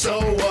 He's so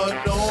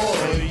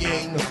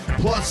annoying.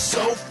 Plus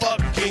so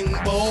fucking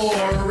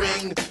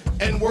boring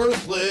and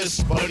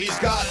worthless, but he's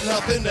got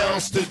nothing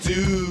else to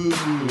do.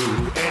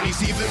 And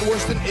he's even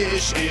worse than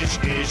ish.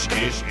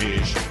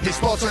 His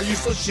thoughts are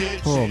useless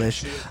shit. Hold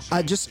ish.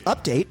 Just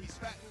update.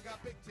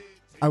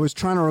 I was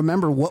trying to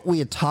remember what we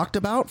had talked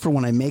about for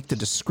when I make the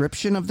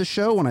description of the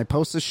show, when I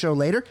post this show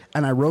later,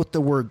 and I wrote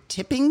the word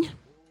tipping.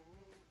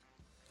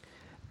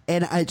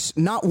 And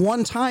not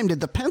one time did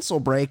the pencil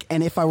break,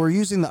 and if I were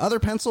using the other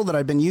pencil that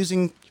I've been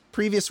using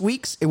previous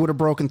weeks, it would have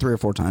broken 3 or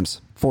 4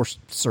 times. For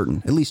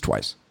certain. At least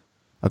twice.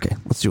 Okay,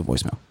 let's do a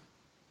voicemail.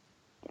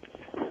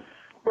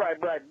 Right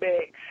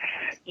back.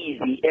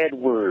 Easy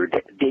Edward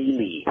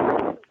Daily.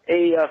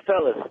 Hey,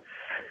 fellas.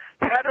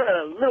 Had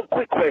a little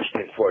quick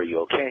question for you,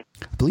 okay?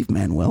 I believe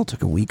Manuel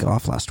took a week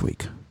off last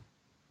week.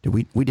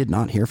 We did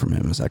not hear from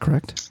him, is that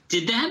correct?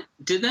 Did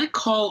that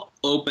call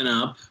open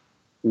up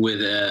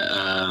with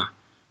a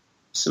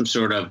some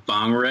sort of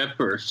bong rip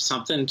or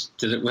something?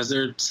 Was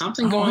there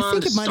something going on? I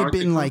think it might have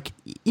been like,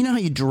 you know how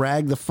you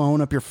drag the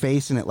phone up your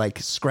face and it like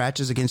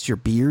scratches against your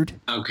beard?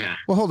 Okay.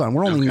 Well, hold on.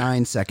 We're only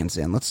 9 seconds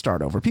in. Let's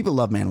start over. People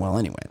love Manuel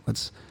anyway.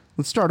 Let's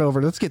start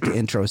over. Let's get the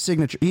intro.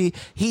 Signature.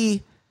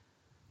 He,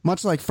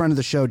 much like friend of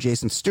the show,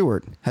 Jason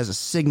Stewart, has a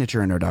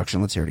signature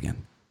introduction. Let's hear it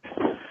again.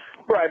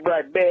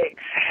 Right back.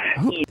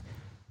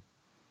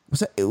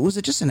 Was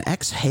it just an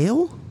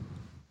exhale?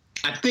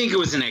 I think it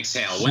was an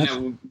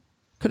exhale.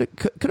 Could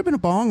have been a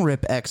bong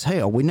rip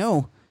exhale. We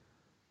know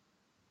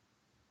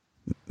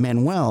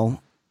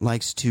Manuel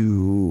likes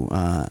to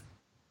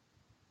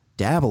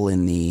dabble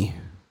in the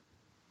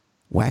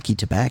wacky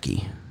tobacco.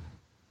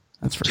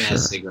 That's for sure.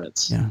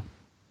 Cigarettes. Yeah.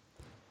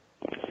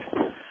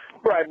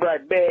 Right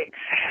back.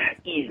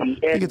 Easy.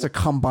 I think it's a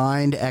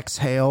combined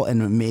exhale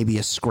and maybe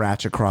a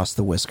scratch across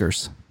the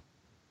whiskers.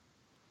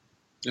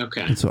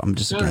 Okay. That's what I'm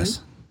just a All guess.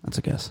 right. That's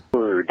a guess.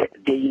 Word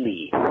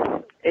daily.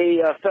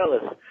 Hey,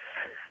 fellas,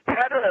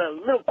 had a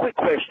little quick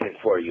question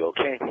for you,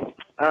 okay?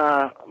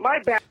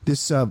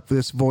 This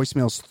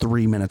voicemail's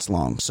 3 minutes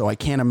long, so I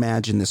can't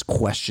imagine this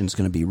question's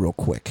going to be real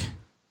quick.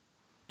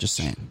 Just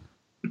saying.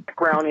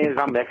 Background is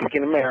I'm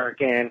Mexican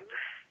American,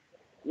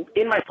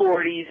 in my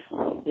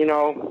 40s. You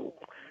know,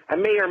 I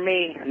may or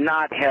may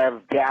not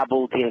have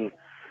dabbled in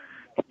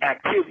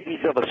activities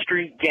of a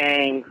street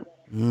gang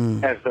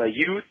as a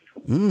youth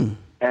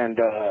and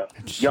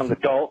young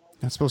adult.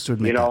 I'm supposed to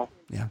admit, you know,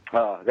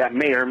 that. that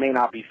may or may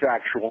not be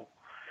factual.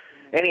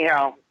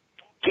 Anyhow,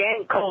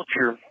 gang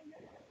culture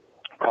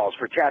calls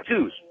for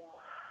tattoos.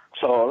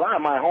 So a lot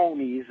of my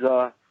homies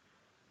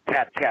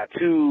had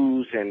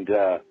tattoos, and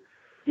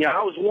you know,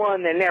 I was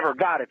one that never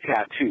got a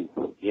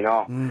tattoo, you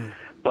know,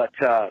 but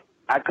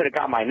I could have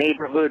got my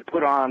neighborhood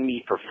put on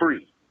me for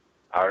free.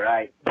 All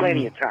right,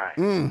 plenty of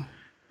time.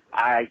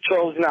 I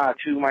chose not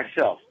to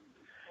myself.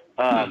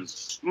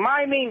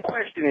 My main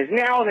question is,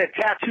 now that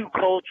tattoo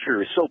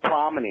culture is so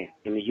prominent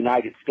in the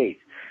United States,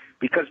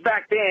 because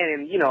back then,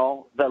 in, you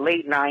know, the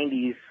late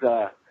 90s,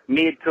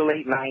 mid to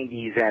late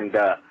 90s and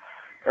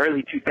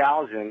early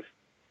 2000s,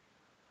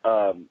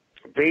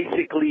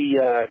 basically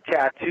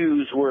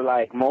tattoos were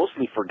like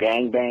mostly for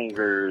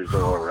gangbangers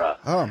or,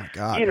 Oh my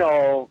God. you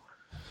know,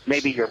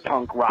 maybe your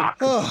punk rock.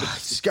 Oh,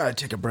 just got to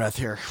take a breath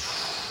here.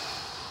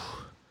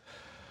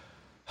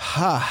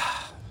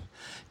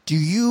 Do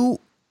you...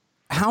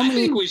 How many? I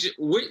think we should.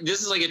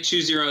 This is like a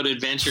choose your own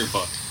adventure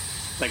book,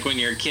 like when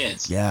you're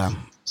kids. Yeah.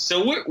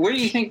 So where do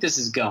you think this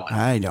is going?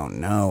 I don't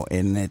know,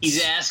 and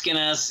He's asking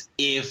us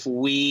if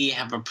we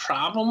have a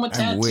problem with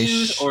tattoos,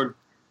 wish- or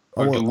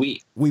well, do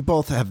we? We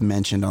both have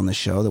mentioned on the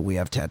show that we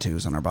have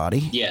tattoos on our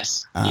body.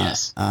 Yes.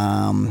 Yes.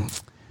 I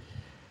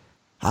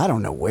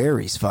don't know where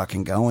he's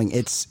fucking going.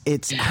 It's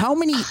how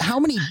many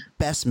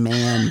best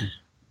man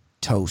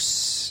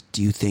toasts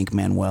do you think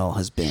Manuel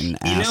has been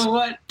asked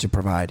to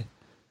provide?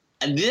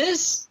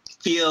 This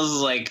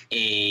feels like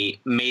a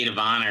maid of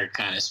honor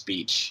kind of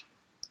speech.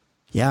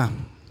 Yeah.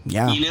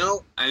 You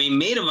know, I mean,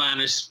 maid of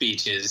honor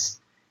speeches,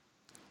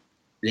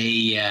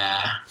 they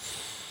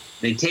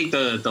take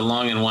the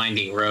long and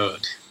winding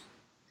road.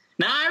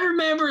 Now, I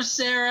remember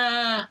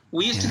Sarah.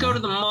 We used to go to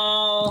the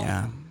mall.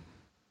 Yeah.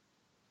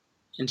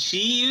 And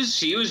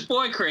she was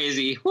boy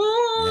crazy. Woo!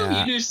 Yeah.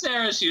 You knew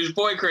Sarah. She was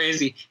boy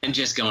crazy, and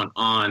just going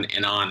on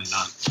and on and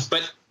on.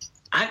 But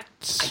I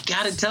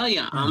gotta tell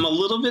you, I'm a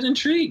little bit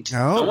intrigued.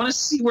 Oh. I want to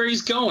see where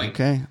he's going.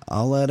 Okay,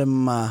 I'll let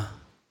him.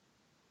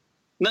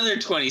 Another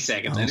 20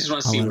 seconds. I just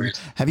want to see where.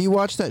 Have you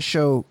watched that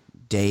show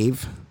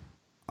Dave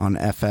on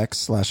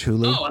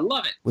FX/Hulu? Oh, I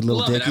love it. With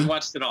Lil Dicky? I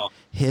watched it all.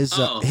 His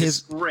it's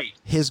great.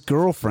 His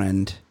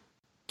girlfriend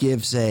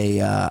gives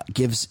a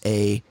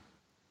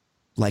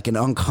like an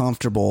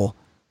uncomfortable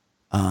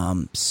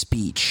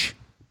speech,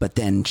 but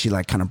then she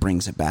like kind of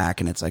brings it back,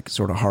 and it's like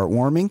sort of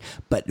heartwarming.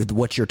 But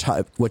what you're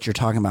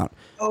talking about?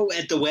 Oh,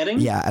 at the wedding?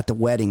 Yeah, at the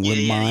wedding.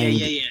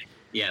 Yeah.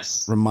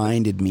 Yes.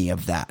 Reminded me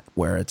of that,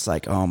 where it's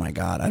like, oh my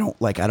God, I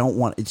don't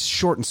want. It's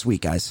short and sweet,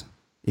 guys.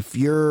 If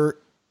you're,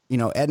 you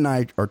know, Ed and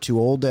I are too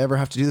old to ever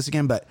have to do this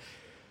again, but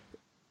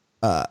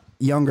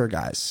younger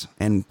guys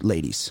and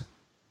ladies,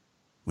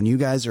 when you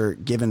guys are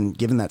given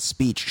that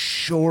speech,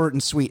 short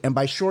and sweet, and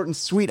by short and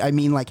sweet, I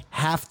mean like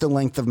half the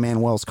length of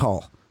Manuel's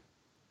call.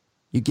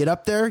 You get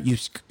up there, you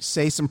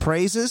say some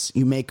praises,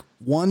 you make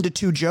 1 to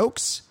 2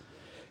 jokes,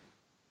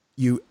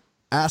 you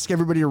ask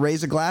everybody to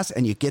raise a glass,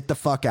 and you get the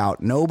fuck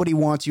out. Nobody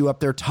wants you up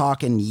there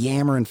talking,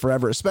 yammering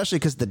forever, especially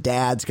because the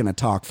dad's going to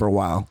talk for a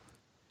while.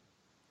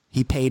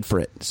 He paid for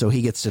it, so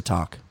he gets to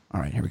talk.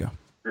 All right, here we go.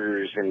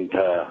 And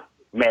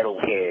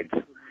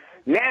metalheads.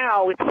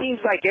 Now it seems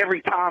like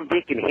every Tom,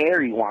 Dick, and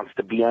Harry wants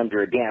to be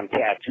under a damn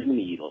tattoo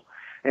needle.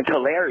 It's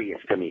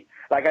hilarious to me.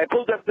 Like, I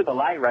pulled up to the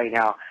light right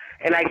now,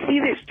 and I see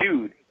this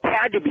dude.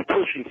 Had to be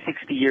pushing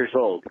 60 years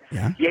old.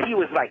 Yeah. Yet he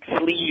was like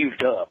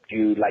sleeved up,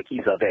 dude, like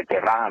he's a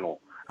veterano.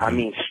 I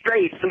mean,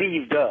 straight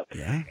sleeved up.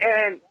 Yeah.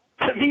 And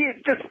to me,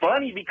 it's just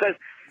funny because,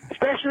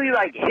 especially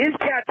like his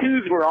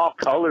tattoos were all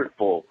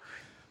colorful.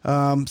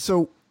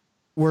 So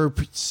we're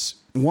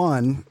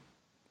one.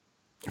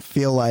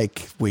 feel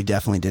like we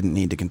definitely didn't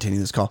need to continue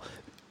this call.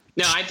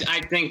 No,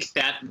 I think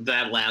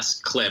that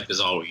last clip is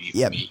all we need.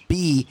 Yeah.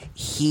 B,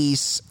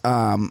 he's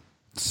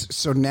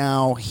so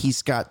now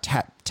he's got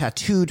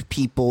tattooed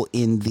people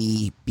in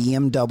the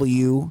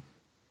BMW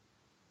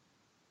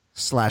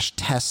 /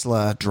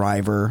 Tesla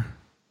driver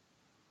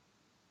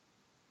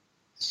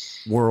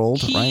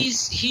world, right?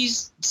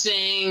 He's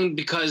saying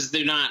because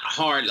they're not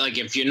hard. Like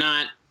if you're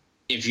not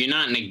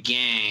in a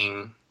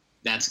gang,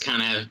 that's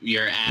kind of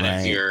you're out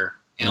of your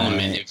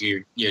element if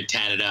you're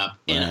tatted up.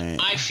 And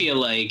I feel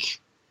like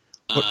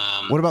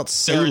what about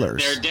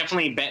sailors? There are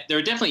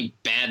definitely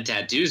bad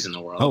tattoos in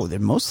the world. Oh,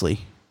 there's mostly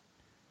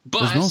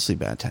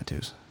bad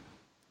tattoos.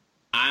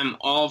 I'm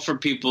all for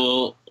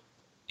people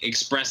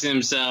expressing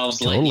themselves,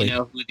 letting you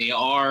know who they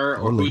are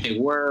or who they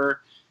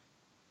were.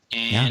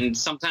 And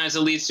sometimes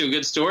it leads to a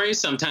good story.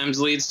 Sometimes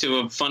it leads to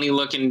a funny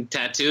looking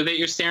tattoo that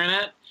you're staring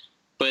at.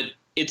 But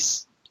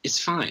it's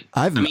fine.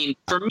 I mean,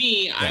 for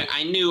me,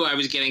 I knew I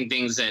was getting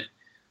things that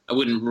I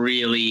wouldn't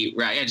really.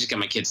 I just got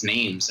my kids'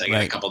 names. I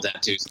got a couple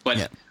tattoos,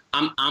 but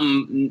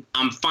I'm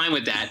fine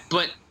with that.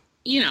 But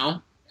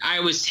I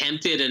was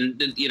tempted,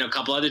 and a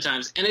couple other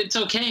times, and it's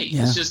okay.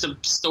 Yeah. It's just a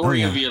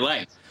story of your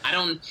life. I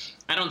don't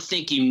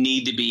think you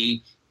need to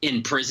be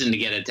in prison to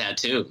get a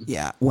tattoo.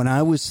 Yeah, when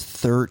I was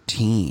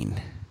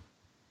 13,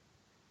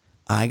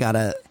 I got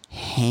a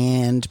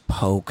hand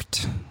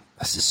poked.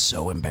 This is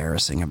so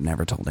embarrassing. I've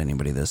never told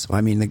anybody this.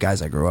 I mean, the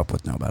guys I grew up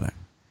with know about it.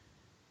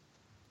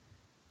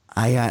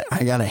 I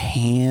got a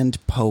hand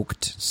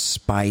poked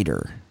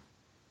spider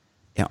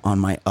on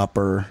my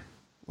upper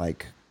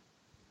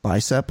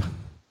bicep,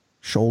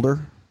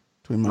 shoulder,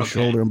 between my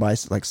shoulder and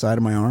bicep, side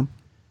of my arm.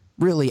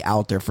 Really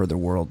out there for the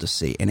world to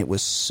see. And it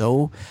was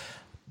so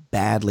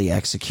badly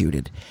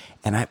executed.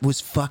 And I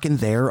was fucking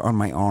there on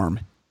my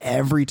arm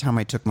every time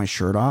I took my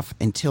shirt off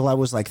until I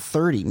was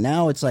 30.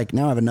 Now it's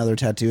now I have another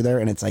tattoo there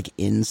and it's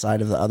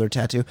inside of the other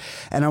tattoo.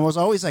 And I was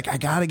always I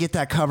got to get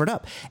that covered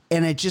up.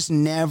 And it just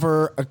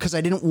never, because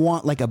I didn't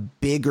want a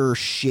bigger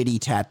shitty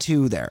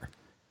tattoo there.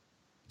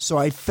 So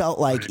I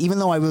felt even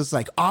though I was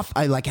off,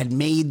 I had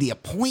made the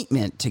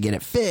appointment to get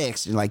it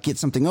fixed and get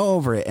something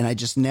over it. And it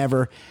just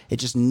never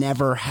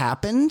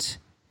happened.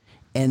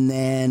 And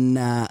then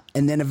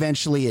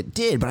eventually it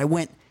did. But I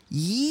went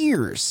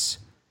years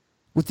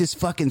with this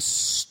fucking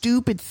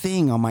stupid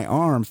thing on my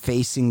arm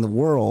facing the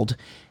world.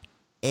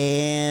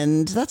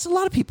 And that's a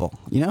lot of people,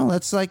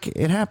 that's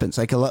it happens.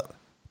 How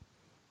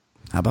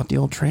about the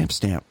old tramp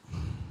stamp?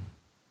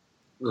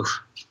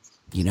 Oof.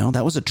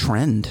 That was a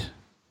trend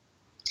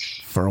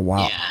for a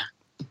while. Yeah.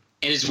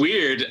 And it's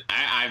weird.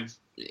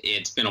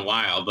 It's been a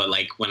while, but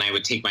when I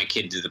would take my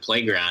kid to the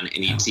playground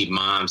and you'd see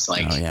moms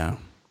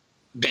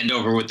bend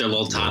over with their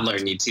little toddler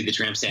and you'd see the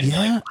tramp stamp.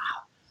 Yeah. Wow.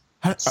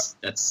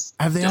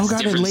 Have they all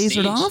got it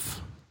lasered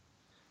off?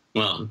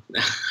 Well,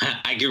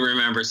 I can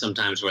remember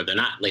sometimes where they're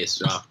not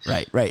lasered off.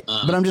 Right.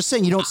 But I'm just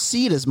saying you don't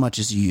see it as much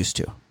as you used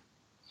to.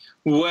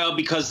 Well,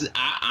 because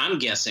I'm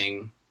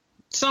guessing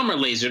some are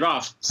lasered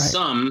off. Right.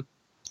 Some,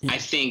 I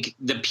think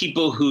the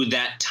people who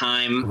that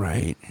time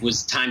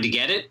was time to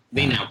get it,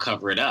 they now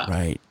cover it up.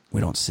 Right. We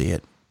don't see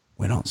it.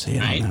 Right? On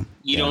them.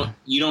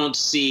 You don't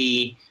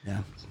see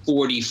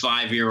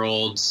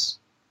 45-year-olds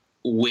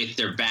with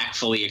their back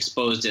fully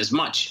exposed as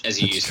much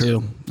as you used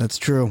to. That's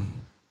true.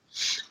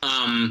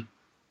 I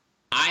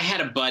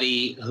had a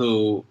buddy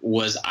who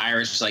was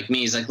Irish like me.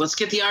 He's like, let's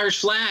get the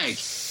Irish flag.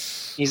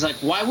 He's like,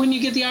 why wouldn't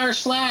you get the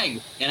Irish flag?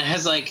 And I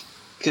was like,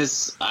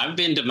 because I've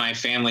been to my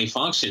family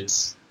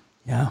functions.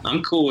 Yeah.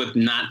 I'm cool with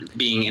not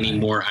being any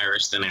more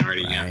Irish than I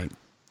already am.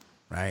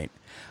 Right.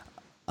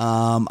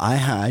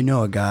 I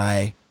know a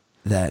guy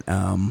that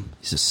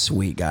he's a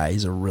sweet guy.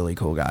 He's a really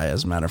cool guy,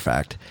 as a matter of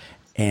fact.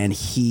 And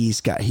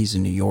he's a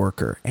New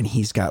Yorker, and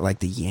he's got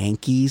the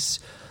Yankees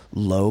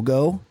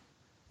logo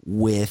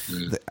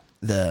with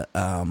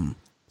the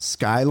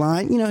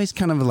skyline. He's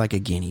kind of like a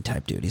Guinea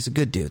type dude. He's a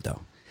good dude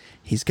though.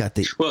 He's got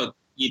the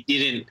you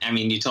didn't. I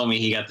mean, you told me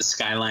he got the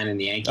skyline in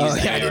the Yankees.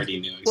 I already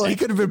knew. Exactly. Well, he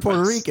could have been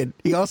Puerto Rican.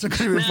 He also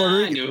could have been Puerto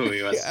Rican. I knew who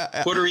he was.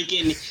 Puerto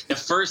Rican. The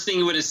first thing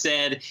he would have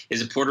said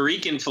is a Puerto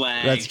Rican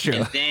flag. That's true.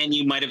 And then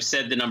you might have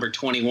said the number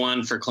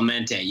 21 for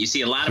Clemente. You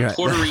see a lot of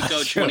Puerto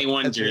Rico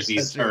 21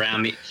 jerseys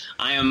around me.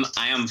 I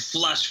am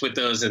flush with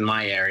those in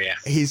my area.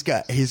 He's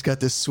got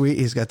this sweet.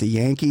 He's got the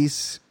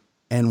Yankees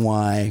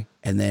NY,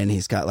 and then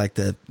he's got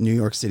the New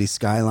York City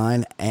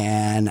skyline.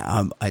 And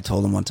I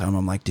told him one time,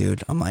 I'm like,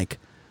 dude,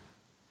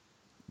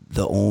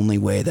 the only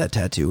way that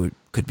tattoo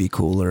could be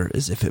cooler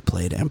is if it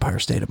played Empire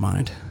State of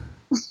Mind.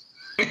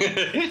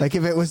 if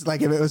it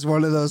was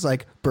one of those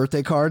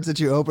birthday cards that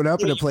you open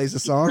up and it plays a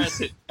song.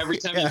 Every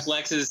time he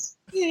flexes.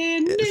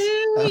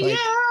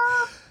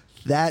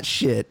 That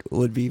shit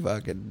would be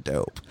fucking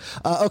dope.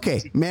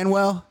 Okay,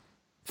 Manuel,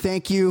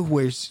 thank you.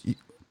 We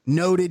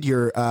noted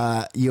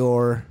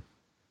your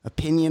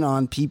opinion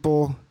on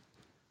people.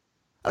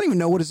 I don't even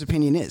know what his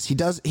opinion is.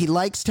 He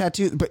likes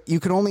tattoos, but you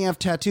can only have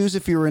tattoos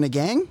if you were in a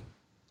gang?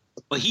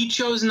 Well, he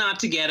chose not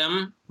to get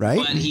them, right?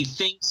 But he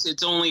thinks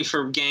it's only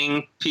for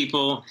gang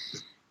people.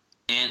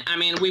 And I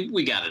mean,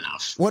 we got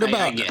enough. What I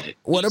about get it.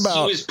 What He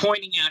about? was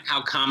pointing out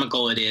how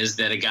comical it is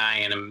that a guy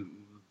in a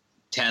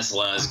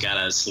Tesla's got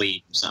a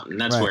sleeve or something.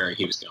 That's Right. where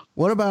he was going.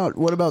 What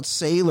about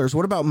sailors?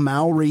 What about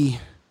Maori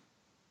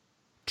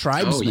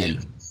tribesmen? yeah.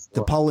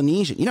 The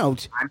Polynesian. You know,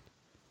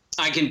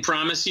 I can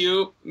promise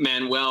you,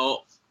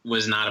 Manuel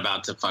was not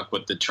about to fuck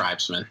with the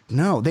tribesmen.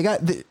 no,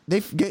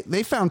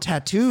 they found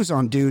tattoos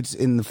on dudes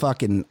in the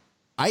fucking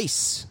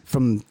ice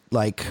from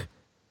like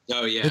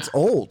Oh yeah, it's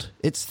old.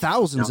 It's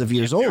thousands of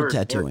years old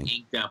tattooing. They're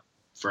inked up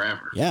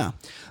forever. Yeah.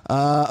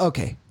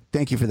 Okay.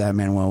 Thank you for that,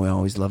 Manuel. We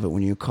always love it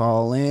when you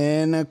call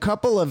in. A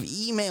couple of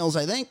emails,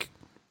 I think.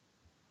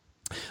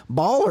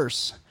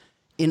 Ballers.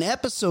 In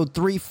episode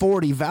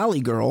 340,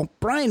 Valley Girl,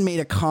 Brian made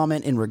a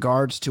comment in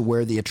regards to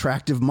where the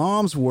attractive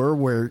moms were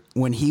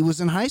when he was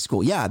in high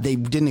school. Yeah, they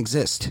didn't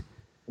exist.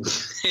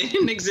 It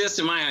didn't exist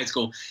in my high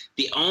school.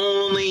 The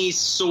only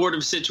sort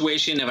of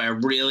situation, if I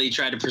really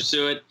tried to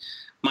pursue it,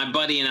 my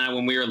buddy and I,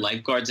 when we were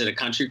lifeguards at a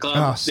country club,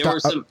 Oh, there were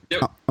some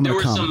there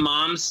were come. some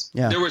moms.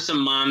 Yeah. There were some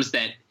moms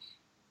that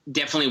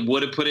definitely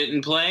would have put it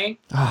in play.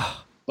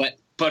 Ah.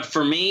 But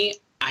for me,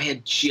 I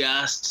had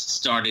just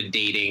started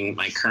dating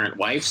my current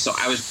wife, so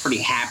I was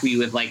pretty happy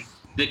with like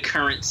the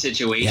current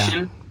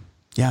situation.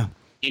 Yeah.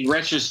 In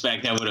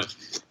retrospect, I would have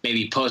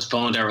maybe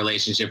postponed our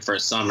relationship for a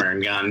summer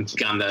and gone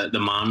the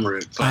mom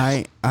route.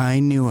 But I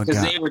knew a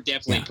because guy they were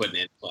definitely putting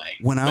it in play.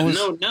 When I But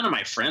was- none of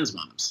my friends'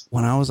 moms.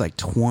 When I was like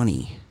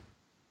 20,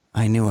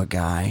 I knew a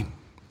guy.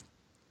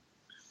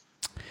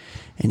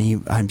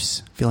 And I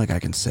feel like I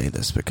can say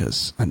this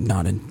because I'm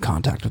not in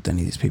contact with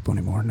any of these people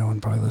anymore. No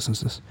one probably listens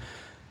to this.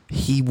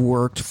 He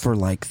worked for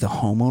like the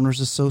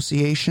homeowners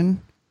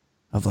association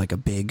of like a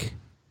big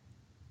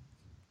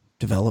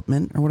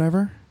development or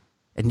whatever.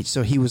 And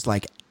so he was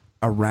like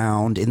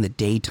around in the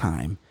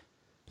daytime,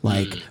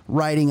 like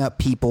writing up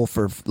people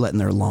for letting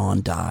their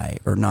lawn die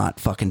or not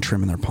fucking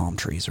trimming their palm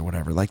trees or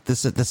whatever. Like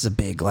this is a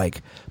big,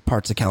 like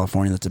parts of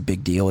California. That's a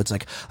big deal. It's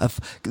like,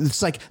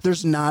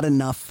 there's not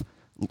enough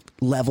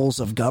levels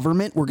of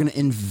government. We're going to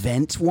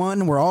invent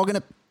one. We're all going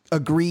to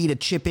agree to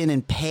chip in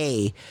and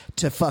pay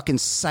to fucking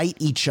cite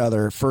each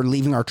other for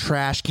leaving our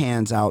trash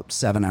cans out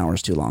 7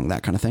 hours too long,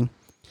 that kind of thing.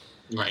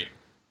 Right.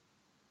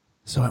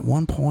 So at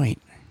one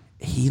point,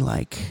 he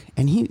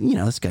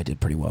this guy did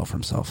pretty well for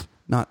himself.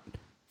 Not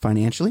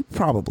financially,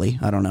 probably.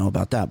 I don't know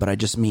about that, but I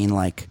just mean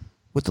like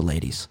with the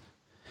ladies.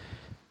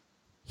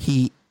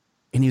 He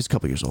was a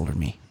couple years older than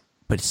me,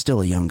 but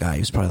still a young guy. He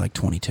was probably like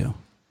 22.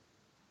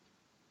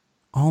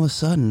 All of a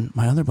sudden,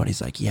 my other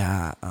buddy's like,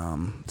 yeah,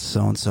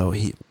 so-and-so,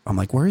 I'm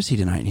like, where is he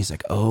tonight? And he's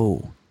like,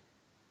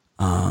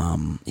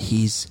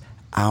 he's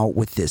out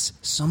with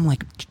some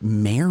like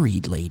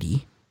married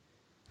lady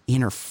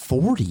in her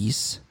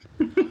 40s.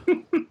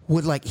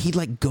 He'd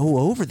like go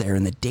over there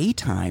in the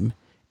daytime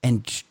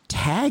and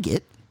tag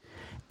it.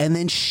 And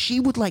then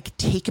she would like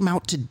take him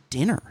out to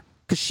dinner.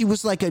 Because she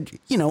was like an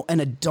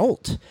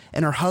adult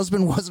and her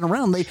husband wasn't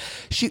around.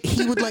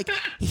 He would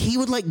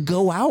like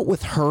go out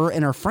with her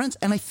and her friends,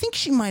 and I think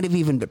she might have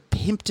even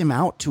pimped him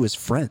out to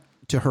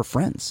her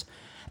friends.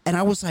 And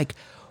I was like,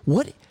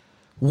 what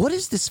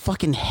is this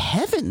fucking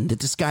heaven that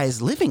this guy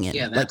is living in?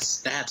 Yeah,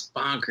 that's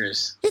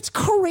bonkers. It's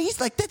crazy.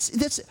 Like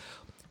that's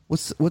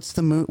what's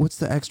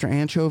the extra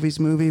anchovies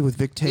movie with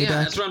Vic Tayback? Yeah,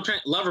 that's what I'm trying.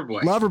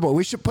 Loverboy. Loverboy.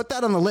 We should put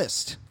that on the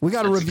list. We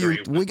got to review.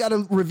 We got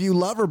to review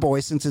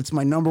Loverboy since it's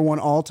my number one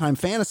all-time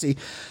fantasy.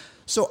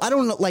 So I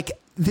don't know, like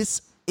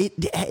this.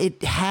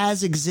 It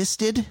has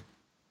existed,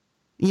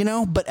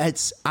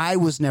 but I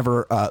was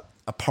never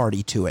a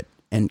party to it,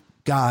 and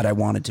God, I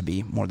wanted to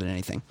be more than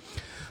anything.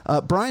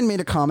 Brian made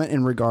a comment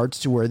in regards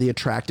to where the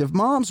attractive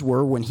moms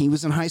were when he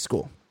was in high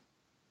school.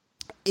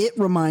 It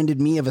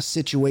reminded me of a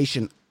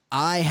situation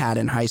I had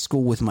in high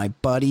school with my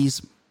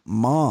buddy's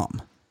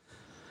mom.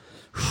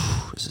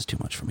 This is too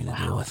much for me to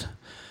deal with.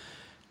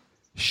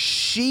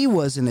 She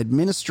was an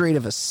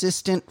administrative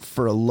assistant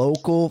for a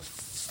local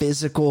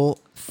physical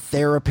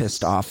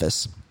therapist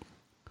office.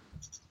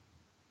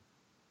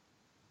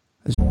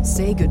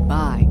 Say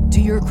goodbye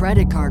to your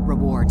credit card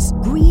rewards.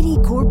 Greedy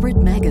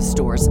corporate mega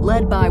stores,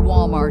 led by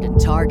Walmart and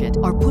Target,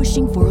 are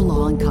pushing for a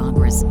law in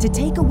Congress to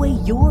take away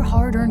your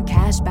hard-earned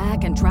cash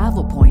back and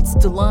travel points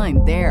to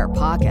line their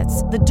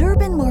pockets. The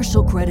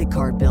Durbin-Marshall credit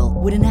card bill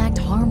would enact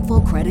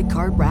harmful credit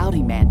card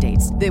routing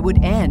mandates that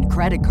would end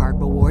credit card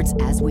rewards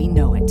as we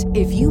know it.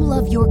 If you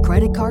love your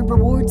credit card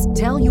rewards,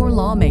 tell your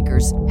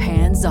lawmakers,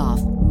 hands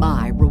off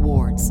my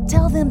rewards.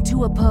 Tell them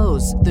to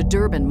oppose the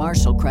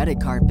Durbin-Marshall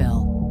credit card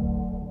bill.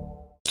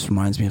 This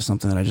reminds me of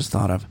something that I just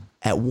thought of.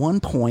 At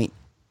one point,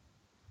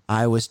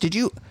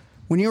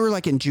 when you were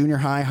like in junior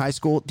high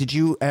school, were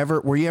you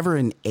ever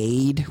an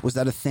aide? Was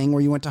that a thing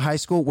where you went to high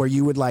school where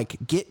you would like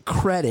get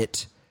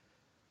credit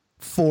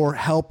for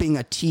helping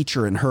a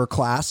teacher in her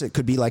class? It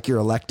could be like your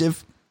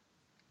elective.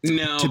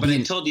 No, but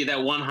I told you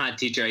that one hot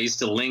teacher, I used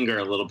to linger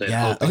a little bit.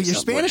 Yeah. Oh, your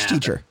Spanish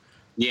teacher.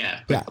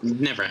 Yeah, but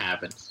it never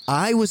happened.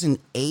 I was an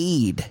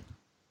aide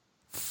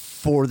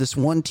for this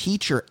one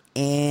teacher,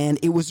 and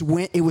it was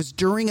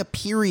during a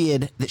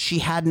period that she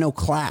had no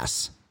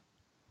class.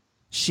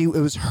 it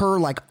was her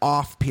like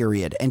off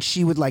period, and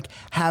she would like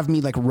have me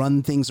like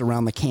run things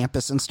around the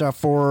campus and stuff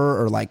for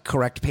her, or like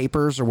correct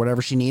papers or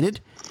whatever she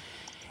needed.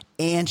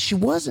 And she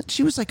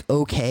was like,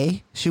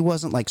 okay, she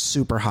wasn't like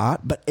super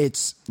hot, but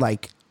it's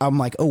like, I'm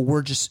like, oh,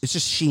 it's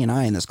just she and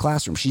I in this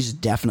classroom. She's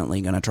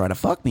definitely going to try to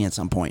fuck me at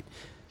some point.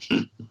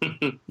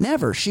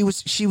 Never. She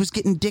was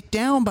getting dicked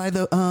down by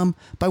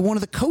by one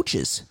of the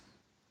coaches.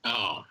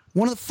 Oh.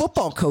 One of the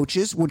football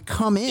coaches would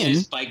come in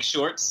his bike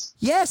shorts.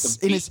 Yes,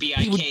 the in his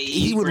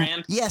BIKE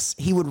brand. Yes,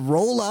 he would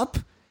roll up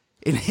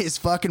in his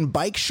fucking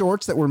bike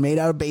shorts that were made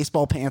out of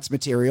baseball pants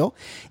material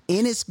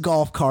in his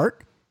golf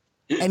cart,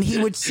 and he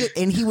would sit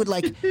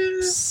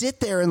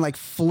there and like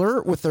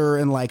flirt with her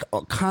and like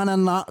kind of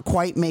not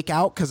quite make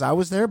out because I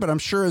was there, but I'm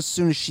sure as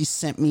soon as she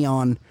sent me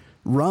on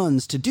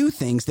runs to do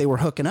things, they were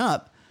hooking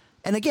up.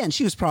 And again,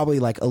 she was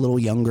probably like a little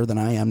younger than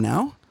I am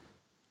now,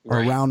 or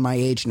around my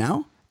age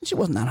now. She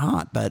wasn't that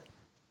hot, but,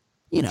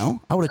 you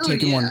know, I would have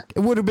taken one. It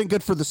would have been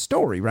good for the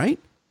story, right?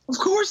 Of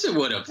course it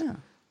would have. Yeah.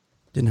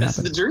 Didn't happen. That's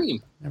the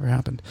dream. Never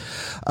happened.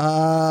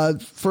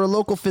 For a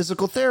local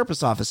physical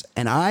therapist office,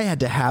 and I had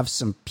to have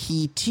some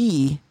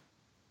PT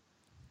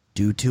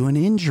due to an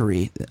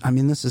injury. I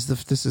mean, this is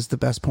the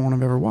best porn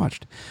I've ever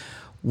watched.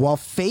 While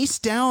face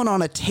down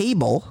on a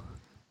table,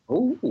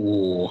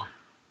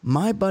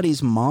 my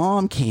buddy's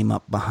mom came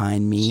up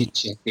behind me.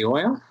 She checked the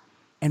oil?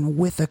 And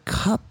with a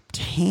cupped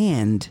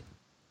hand,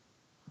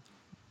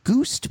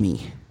 goosed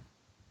me.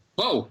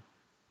 Whoa.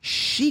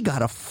 She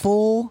got a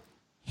full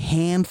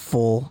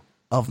handful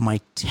of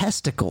my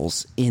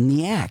testicles in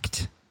the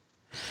act.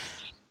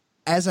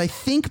 As I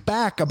think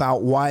back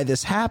about why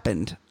this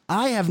happened,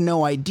 I have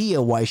no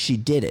idea why she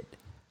did it.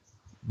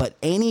 But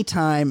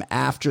anytime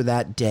after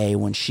that day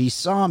when she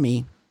saw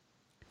me,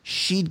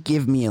 she'd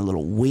give me a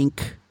little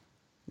wink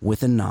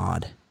with a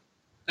nod.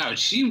 Oh,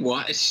 she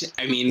was.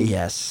 I mean,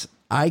 yes.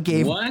 I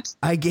gave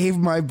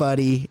my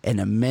buddy an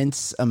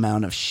immense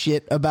amount of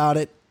shit about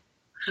it.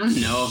 I don't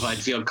know if I'd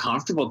feel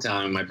comfortable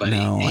telling my buddy,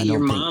 hey, your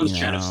mom's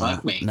trying to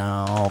fuck me.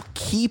 No,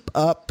 keep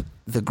up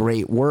the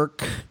great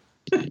work.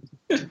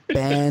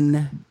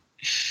 Ben,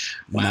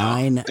 wow,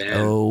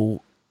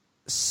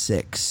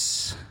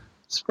 906.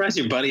 Surprised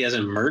your buddy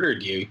hasn't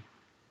murdered you.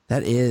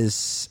 That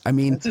is, I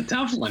mean, that's a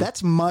tough one.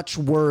 That's much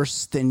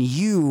worse than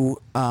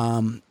you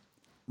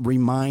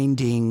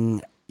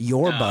reminding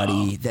your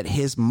buddy that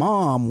his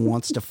mom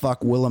wants to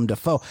fuck Willem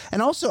Dafoe.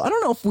 And also, I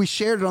don't know if we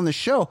shared it on the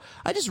show.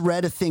 I just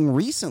read a thing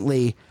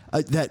recently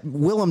that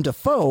Willem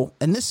Dafoe,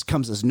 and this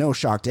comes as no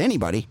shock to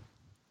anybody,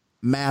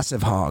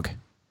 massive hog.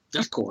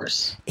 Of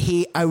course.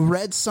 I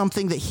read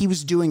something that he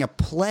was doing a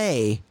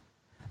play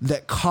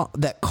that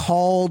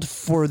called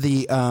for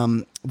the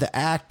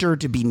actor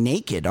to be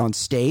naked on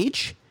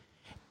stage.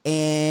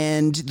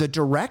 And the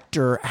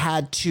director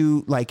had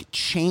to like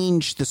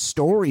change the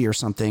story or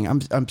something.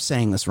 I'm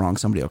saying this wrong.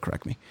 Somebody will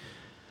correct me.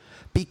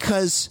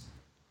 Because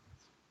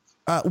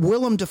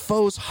Willem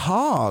Dafoe's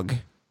hog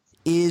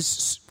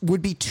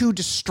would be too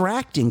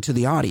distracting to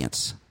the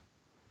audience.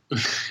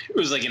 It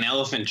was like an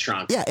elephant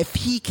trunk. Yeah, if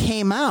he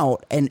came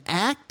out and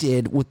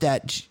acted with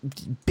that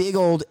big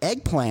old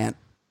eggplant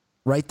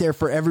right there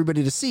for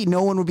everybody to see,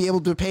 no one would be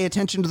able to pay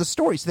attention to the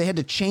story. So they had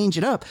to change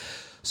it up.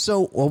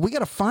 So, well, we got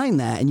to find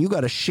that, and you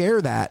got to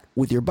share that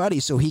with your buddy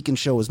so he can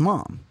show his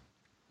mom.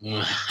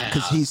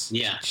 Because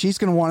she's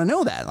going to want to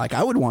know that. Like,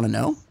 I would want to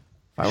know if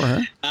I were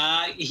her.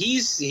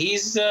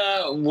 He's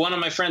one of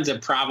my friends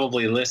that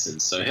probably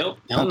listens, so he'll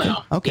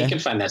know. Okay. He can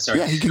find that story.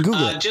 Yeah, he can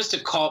Google it. Just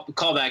to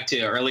call back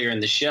to earlier in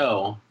the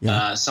show,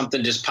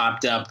 something just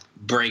popped up,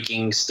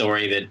 breaking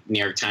story that New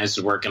York Times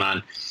was working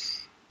on.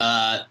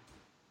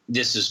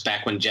 This was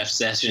back when Jeff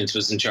Sessions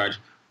was in charge.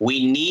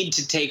 We need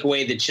to take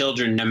away the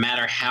children, no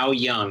matter how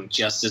young,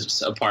 Justice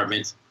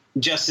Department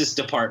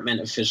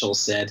officials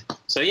said.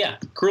 So, yeah,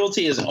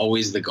 cruelty is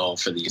always the goal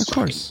for these. Of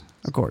course.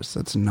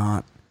 That's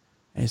not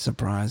a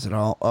surprise at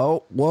all.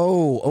 Oh,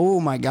 whoa. Oh,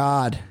 my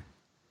God.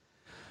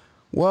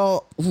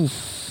 Well,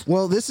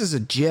 this is a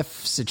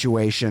GIF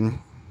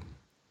situation.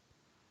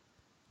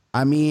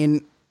 I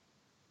mean,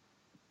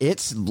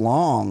 it's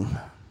long.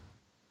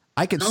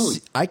 I could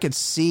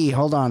see.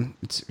 Hold on.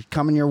 It's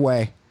coming your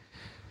way.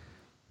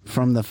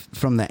 From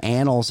the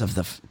annals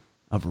of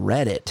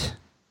Reddit,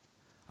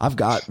 I've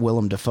got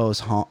Willem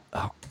Dafoe's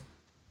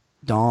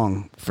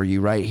dong for you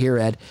right here,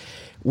 Ed.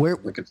 We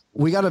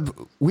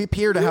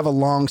appear to have a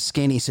long,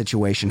 skinny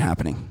situation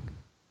happening.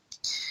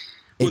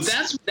 Well,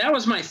 that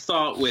was my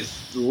thought with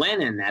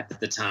Lennon at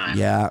the time.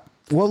 Yeah.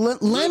 Well,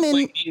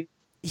 Lennon,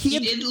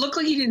 it looked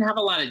like he didn't have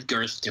a lot of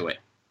girth to it.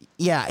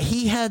 Yeah,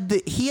 he had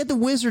the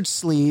wizard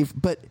sleeve,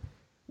 but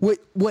what?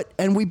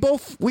 And we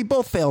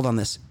both failed on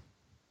this.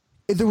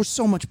 There was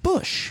so much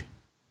bush.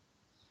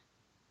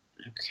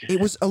 Okay.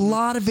 A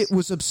lot of it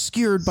was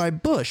obscured by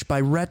bush,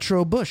 by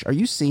retro bush. Are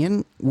you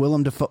seeing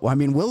Willem Dafoe? I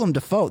mean, Willem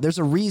Dafoe, there's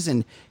a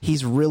reason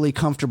he's really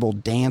comfortable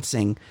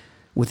dancing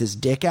with his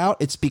dick out.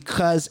 It's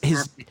because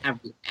his...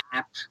 Have the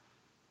app.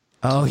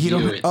 Oh, you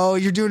don't... Oh,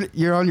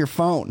 you're on your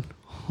phone.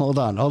 Hold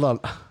on.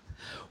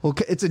 Well,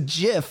 it's a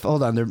GIF.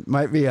 Hold on. There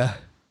might be a...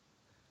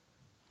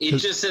 It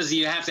just says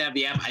you have to have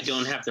the app. I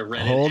don't have the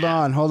Reddit. Hold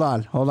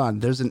app. on.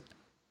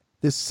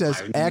 This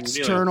says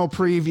external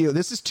preview.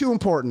 This is too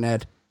important,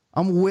 Ed.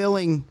 I'm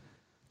willing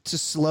to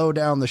slow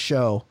down the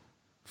show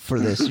for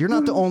this. You're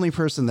not the only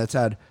person that's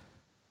had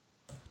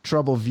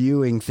trouble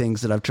viewing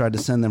things that I've tried to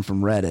send them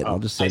from Reddit. I'll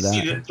just say that. I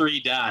see the 3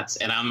 dots,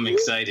 and I'm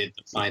excited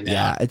to find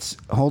out.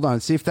 Yeah, hold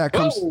on. See if that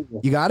comes. Whoa.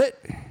 You got it?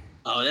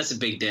 Oh, that's a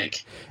big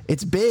dick.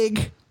 It's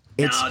big.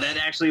 No, that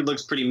actually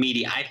looks pretty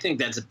meaty. I think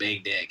that's a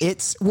big dick.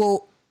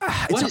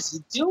 What is he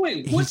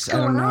doing? What's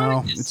going on? I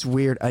don't know. It's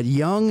weird. A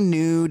young,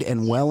 nude,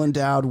 and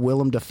well-endowed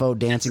Willem Dafoe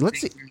dancing.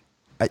 Let's see.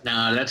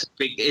 No, that's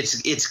big.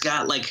 It's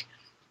got like,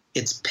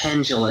 it's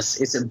pendulous.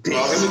 It's a big.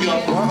 Here we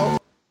go.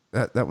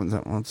 That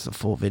one's the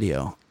full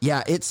video.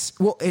 Yeah, it's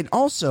what is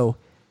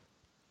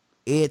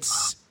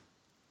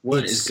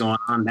going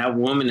on? That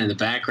woman in the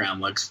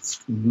background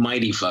looks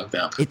mighty fucked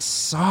up. It's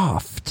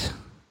soft.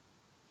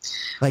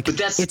 Like, but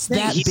that's it's the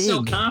thing. that He's big.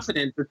 so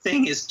confident. The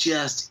thing is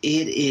just,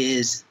 it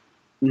is.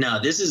 No,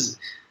 this is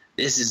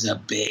a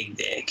big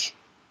dick.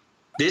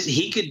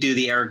 He could do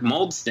the Eric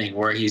Moulds thing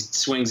where he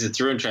swings it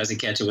through and tries to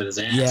catch it with his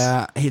ass.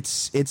 Yeah,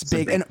 it's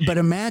big. But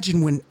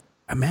imagine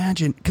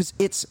because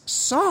it's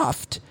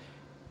soft.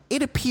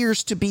 It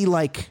appears to be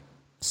like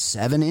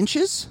 7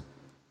 inches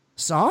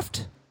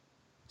soft,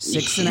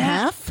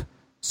 6.5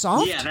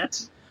 soft. Yeah,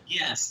 that's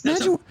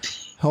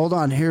hold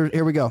on,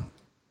 here we go.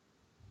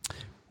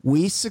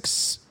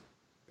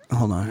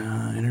 Hold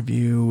on,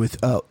 interview with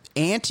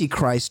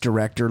Antichrist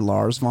director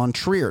Lars von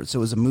Trier. So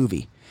it was a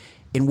movie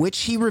in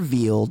which he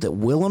revealed that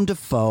Willem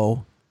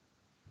Dafoe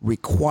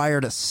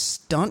required a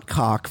stunt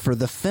cock for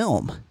the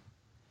film,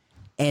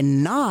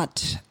 and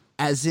not,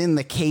 as in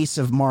the case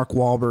of Mark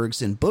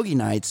Wahlberg's in Boogie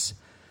Nights,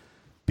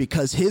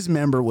 because his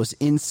member was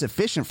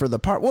insufficient for the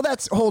part. Well,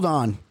 that's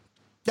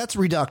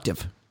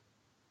reductive.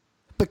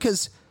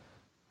 Because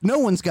no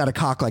one's got a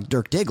cock like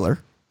Dirk Diggler.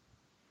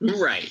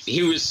 Right.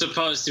 He was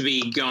supposed to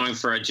be going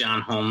for a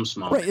John Holmes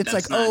moment. Right.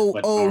 It's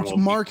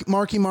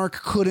Marky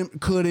Mark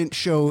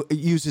couldn't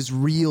use his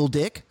real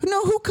dick.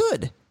 No, who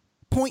could?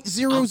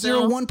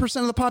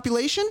 0.001% of the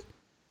population?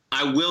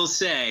 I will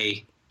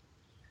say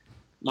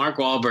Mark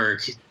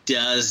Wahlberg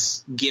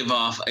does give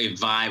off a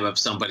vibe of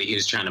somebody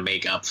who's trying to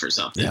make up for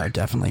something. Yeah,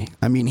 definitely.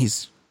 I mean,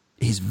 he's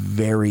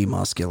very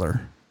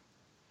muscular.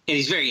 And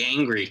he's very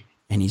angry.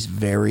 And he's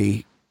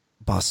very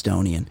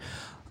Bostonian.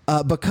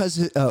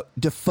 Because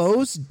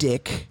Dafoe's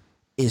dick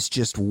is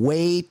just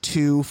way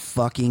too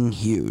fucking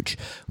huge.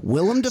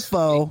 Willem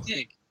Dafoe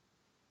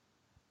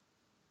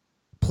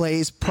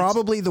plays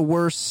probably the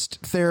worst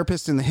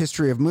therapist in the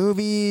history of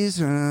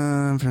movies.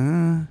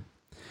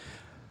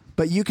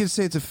 But you could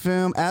say it's a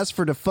film. As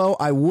for Dafoe,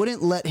 I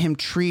wouldn't let him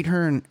treat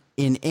her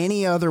in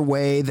any other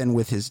way than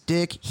with his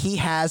dick. He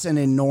has an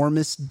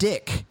enormous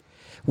dick.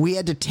 We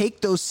had to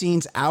take those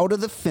scenes out of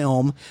the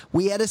film.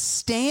 We had a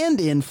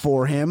stand-in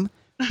for him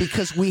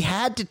because we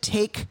had to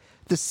take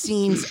the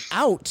scenes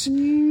out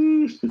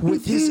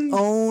with his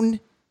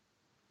own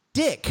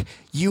dick.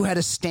 You had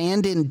a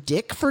stand-in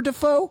dick for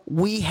Dafoe?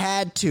 We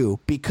had to,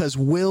 because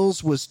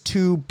Will's was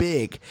too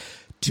big.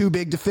 Too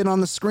big to fit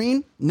on the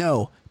screen?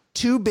 No.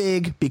 Too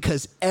big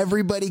because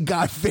everybody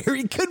got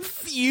very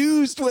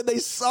confused when they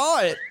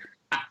saw it.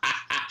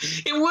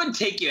 It would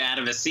take you out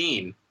of a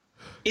scene.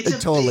 It's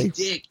a big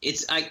dick.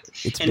 It's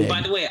big.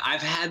 By the way,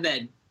 I've had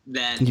that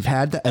you've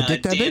had a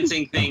dick that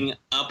dancing big? thing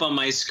up on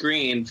my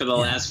screen for the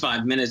last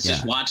 5 minutes,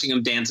 just watching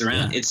him dance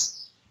around. Yeah.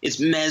 It's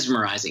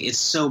mesmerizing. It's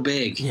so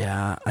big.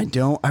 Yeah,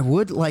 I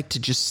would like to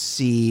just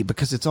see,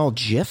 because it's all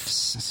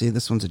GIFs. See,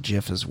 this one's a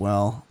GIF as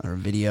well, or a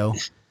video.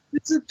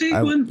 It's a big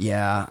one.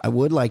 Yeah, I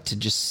would like to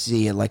just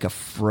see it like a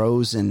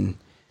frozen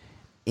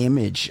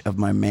image of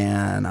my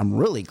man. I'm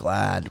really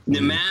glad.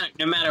 No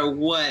matter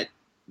what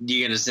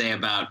you're gonna say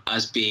about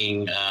us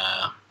being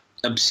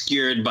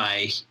obscured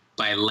by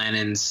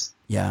Lennon's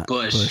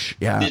Bush.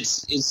 Yeah, it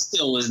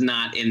still is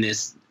not in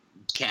this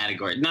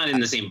category, not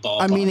in the same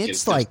ballpark. I mean,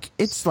 it's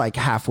like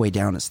halfway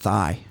down his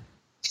thigh.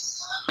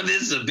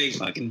 This is a big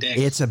fucking dick.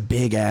 It's a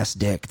big ass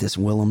dick, this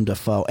Willem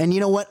Dafoe. And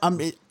you know what?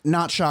 I'm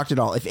not shocked at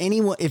all.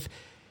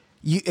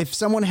 If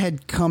someone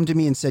had come to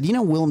me and said,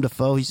 Willem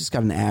Dafoe, he's just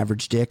got an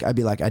average dick, I'd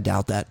be like, I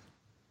doubt that.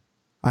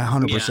 I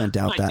 100%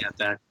 doubt that. Get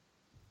that.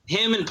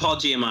 Him and Paul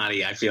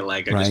Giamatti, I feel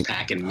like, are just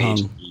packing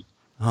major.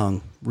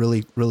 Hung.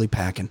 Really, really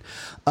packing.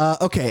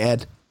 Okay,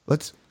 Ed.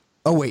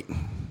 Oh, wait.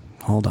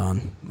 Hold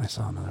on. I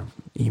saw another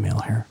email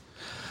here.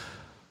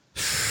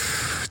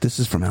 This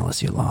is from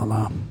LSU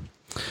Lala.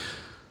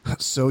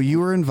 So you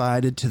were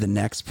invited to the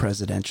next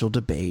presidential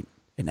debate,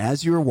 and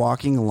as you were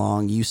walking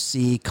along, you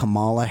see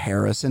Kamala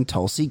Harris and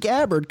Tulsi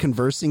Gabbard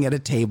conversing at a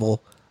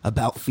table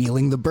about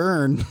feeling the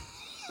burn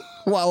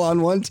while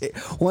on one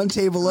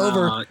table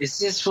over. It's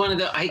just one of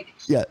the...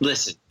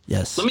 Listen.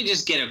 Yes. Let me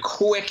just get a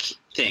quick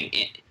thing.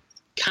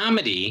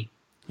 Comedy.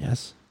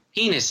 Yes.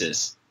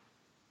 Penises.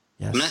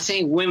 Yes. I'm not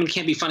saying women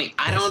can't be funny.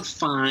 I don't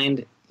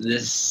find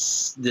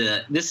this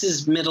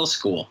is middle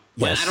school.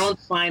 Yes. I don't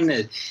find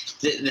the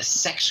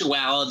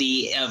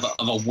sexuality of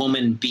a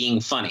woman being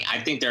funny. I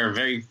think there are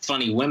very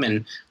funny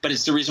women, but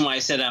it's the reason why I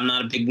said I'm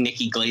not a big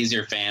Nikki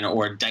Glaser fan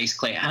or Dice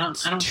Clay. I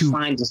don't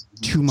find just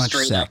too much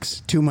straight sex.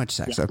 up. Too much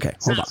sex. Yeah, Okay,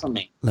 it's hold not on. for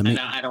me.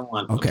 I don't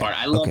want Okay, a part.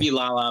 I love okay. you,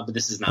 Lala, but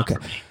this is not Okay.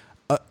 for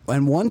me.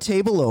 And one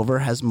table over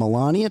has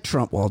Melania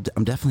Trump. Well,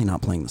 I'm definitely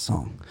not playing the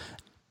song.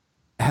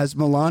 Has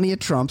Melania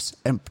Trump's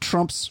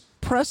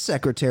press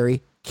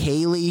secretary,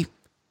 Kayleigh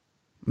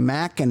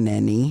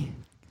McEnany.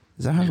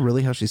 Is that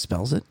really how she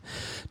spells it?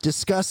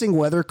 Discussing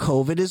whether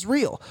COVID is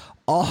real.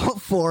 All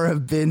four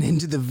have been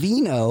into the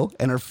vino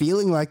and are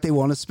feeling like they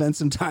want to spend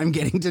some time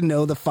getting to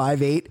know the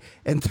 5'8"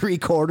 and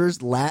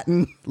 3/4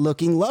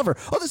 Latin-looking lover.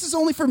 Oh, this is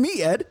only for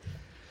me, Ed.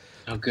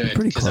 Oh, good,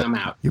 Pretty because close. I'm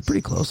out. You're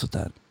pretty close with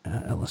that,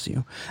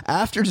 LSU.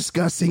 After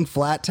discussing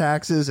flat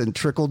taxes and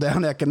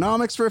trickle-down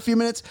economics for a few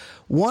minutes,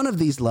 one of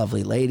these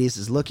lovely ladies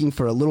is looking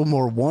for a little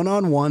more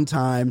one-on-one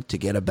time to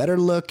get a better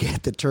look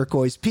at the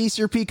turquoise piece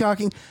you're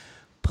peacocking.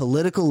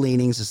 Political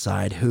leanings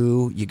aside,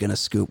 who you gonna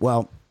scoop?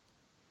 Well,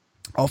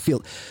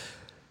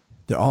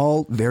 they're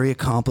all very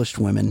accomplished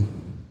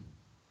women.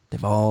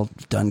 They've all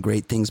done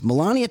great things.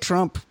 Melania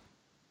Trump,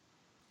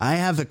 I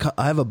have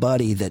a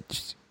buddy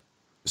that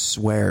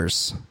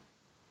swears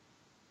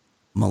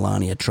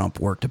Melania Trump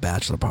worked a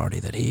bachelor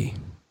party that he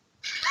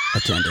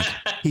attended.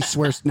 He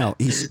swears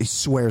he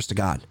swears to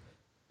God.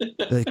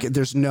 Like,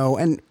 there's no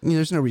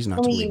reason not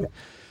to believe it.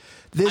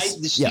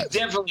 She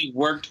definitely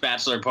worked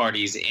bachelor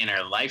parties in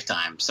her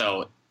lifetime,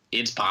 so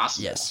it's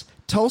possible. Yes.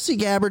 Tulsi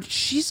Gabbard,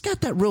 she's got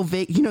that real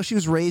she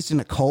was raised in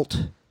a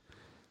cult,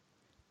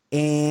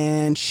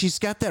 and she's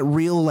got that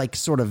real, like,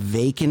 sort of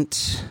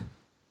vacant.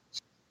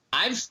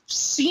 I've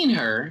seen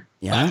her.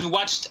 Yeah. I've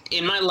watched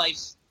in my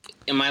life.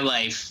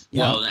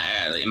 Yeah.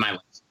 Well,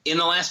 in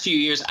the last few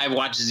years, I've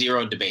watched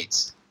zero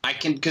debates.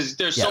 Because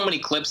there's so many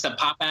clips that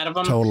pop out of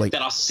them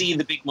that I'll see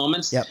the big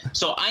moments. Yep.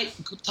 So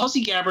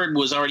Tulsi Gabbard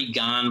was already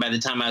gone by the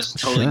time I was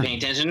totally paying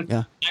attention.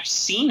 Yeah. I've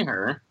seen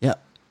her. Yeah.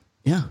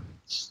 Yeah.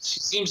 She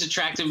seems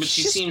attractive, but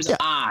she seems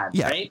odd,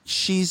 right?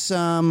 She's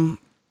from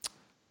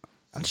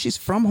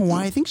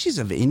Hawaii. I think she's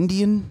of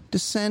Indian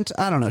descent.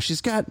 I don't know.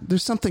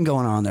 There's something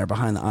going on there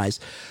behind the eyes.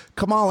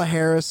 Kamala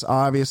Harris,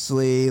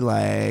 obviously,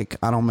 like,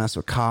 I don't mess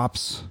with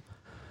cops.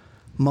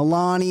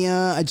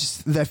 Melania, I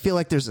feel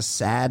like there's a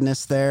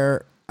sadness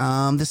there.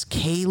 This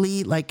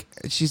Kayleigh, like,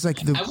 she's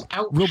like the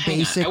real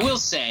basic. I will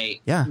say,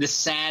 the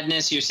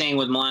sadness you're saying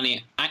with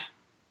Melania,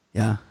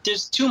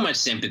 there's too much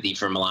sympathy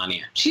for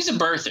Melania. She's a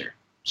birther.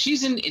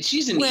 She's an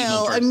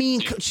evil person. I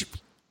mean,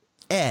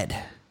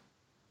 Ed,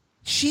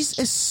 she's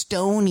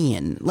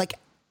Estonian. Like,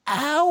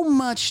 how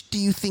much do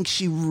you think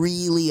she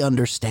really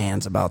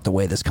understands about the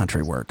way this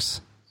country works?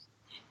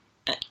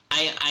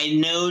 I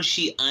know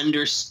she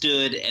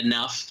understood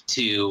enough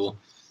to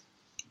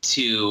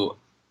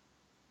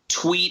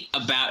tweet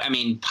about,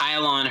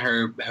 pile on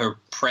her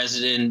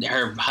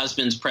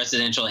husband's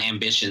presidential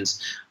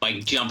ambitions,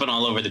 like jumping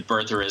all over the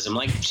birtherism.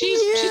 Like, she's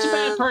a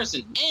bad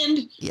person.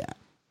 And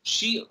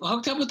she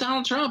hooked up with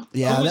Donald Trump.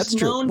 Yeah, who that's was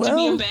true. known to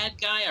be a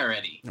bad guy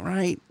already.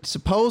 Right.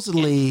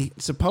 Supposedly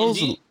does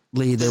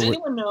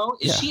anyone know?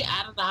 Is she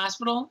out of the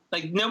hospital?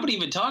 Like, nobody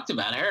even talked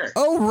about her.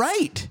 Oh,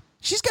 right.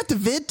 She's got the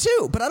vid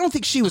too, but I don't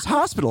think she was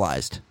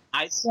hospitalized.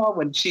 I saw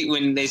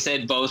when they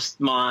said both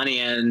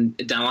Melania and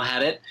Donald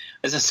had it.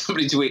 I saw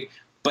somebody tweet,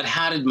 but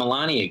how did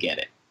Melania get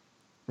it?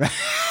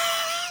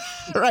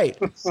 Right,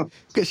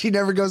 because she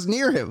never goes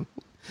near him.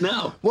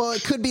 No. Well,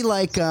 it could be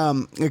like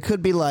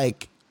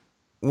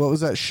what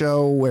was that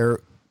show where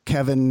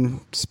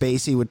Kevin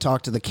Spacey would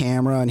talk to the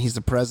camera and he's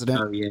the president?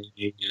 Oh,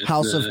 yeah.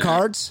 House of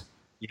Cards.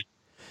 Yeah.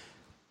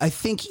 I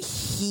think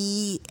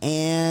he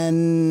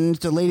and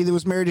the lady that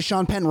was married to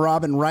Sean Penn,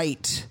 Robin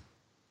Wright,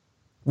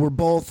 were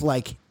both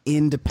like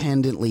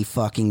independently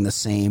fucking the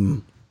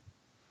same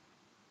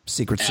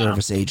Secret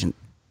Service agent.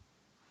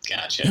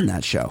 Gotcha. In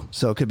that show.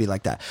 So it could be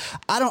like that.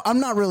 I'm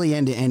not really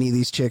into any of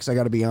these chicks, I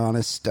got to be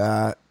honest.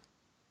 I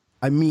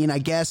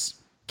guess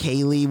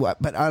Kayleigh,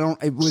 but I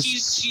don't. It was.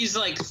 She's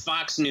like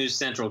Fox News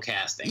Central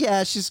casting.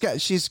 Yeah, she's got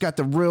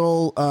the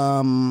real,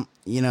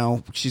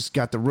 she's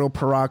got the real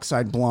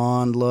peroxide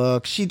blonde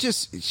look. She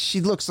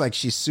looks like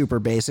she's super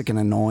basic and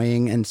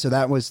annoying, and so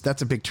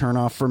that's a big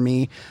turnoff for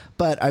me.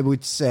 But I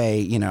would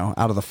say,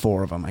 out of the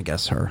four of them, I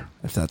guess her,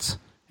 if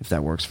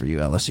that works for you,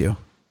 LSU.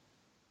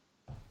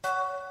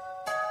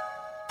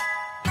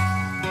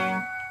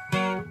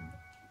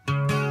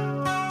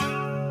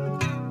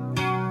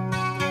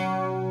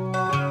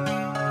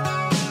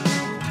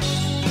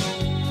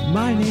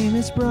 My name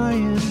is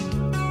Brian.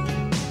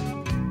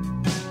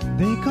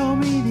 They call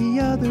me the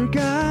other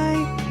guy.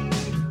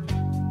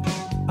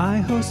 I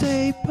host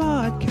a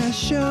podcast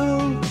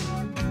show.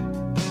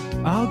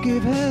 I'll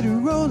give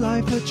hetero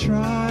life a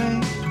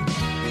try.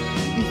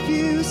 If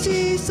you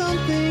see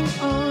something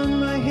on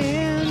my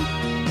hand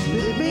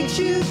that makes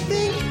you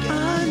think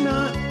I'm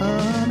not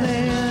a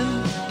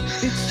man,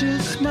 it's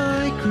just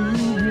my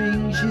cool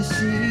rings, you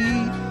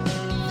see.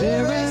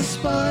 They're as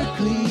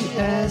sparkly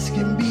as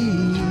can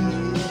be.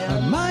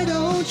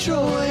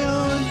 Troy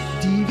on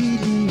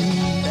DVD.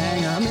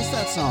 Banger. I miss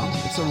that song.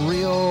 It's a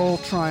real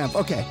triumph.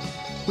 Okay,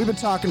 we've been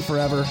talking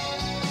forever.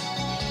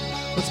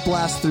 Let's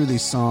blast through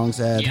these songs,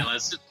 Ed. Yeah,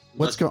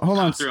 let's go? Hold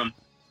on. through them.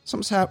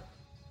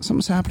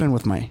 Something's happening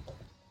with my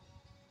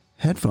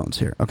headphones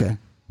here. Okay.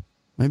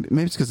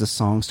 Maybe it's because the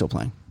song's still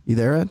playing. You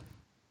there, Ed?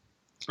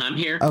 I'm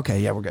here.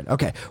 Okay, yeah, we're good.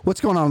 Okay, what's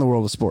going on in the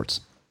world of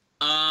sports?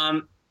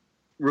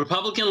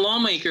 Republican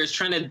lawmakers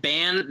trying to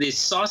ban the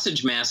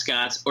sausage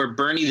mascots or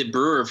Bernie the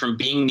Brewer from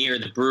being near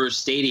the Brewers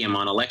Stadium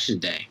on Election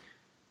Day.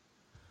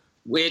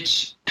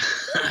 Which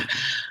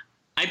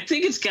I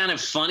think it's kind of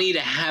funny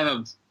to have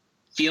a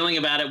feeling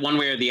about it one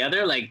way or the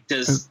other. Like,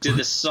 do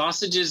the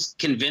sausages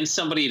convince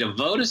somebody to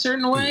vote a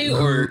certain way,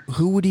 or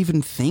who would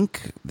even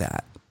think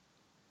that?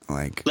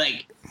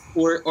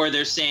 Or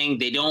they're saying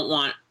they don't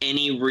want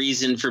any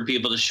reason for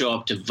people to show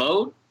up to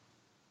vote.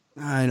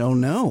 I don't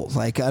know.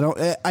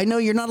 I know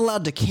you're not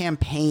allowed to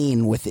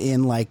campaign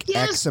within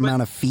X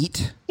amount of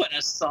feet. But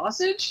a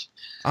sausage?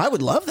 I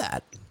would love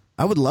that.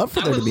 I would love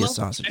for there to be a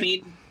sausage. I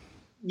mean,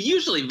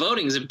 usually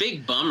voting is a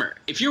big bummer.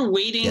 If you're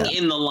waiting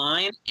in the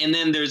line and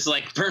then there's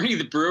Bernie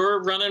the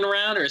Brewer running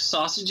around or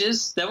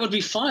sausages, that would be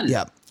fun.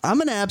 Yeah.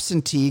 I'm an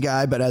absentee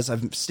guy, but as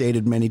I've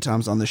stated many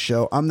times on the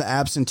show, I'm the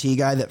absentee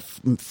guy that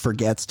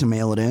forgets to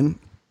mail it in.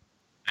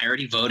 I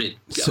already voted.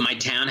 So, my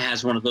town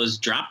has one of those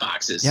drop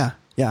boxes. Yeah,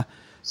 yeah.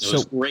 So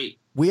it's great.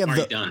 We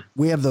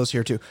have those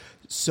here too.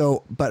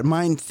 So, but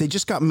mine, they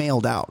just got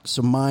mailed out.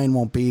 So mine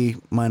will be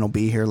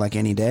here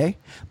any day.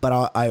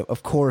 But I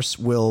of course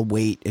will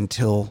wait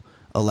until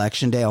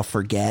Election Day. I'll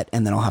forget,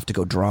 and then I'll have to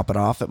go drop it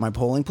off at my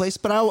polling place.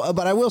 But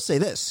I will say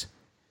this.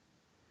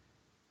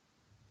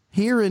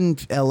 Here in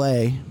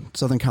LA,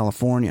 Southern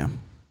California,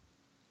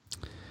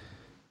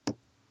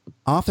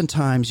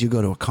 oftentimes you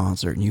go to a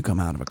concert and you come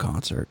out of a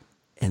concert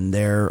and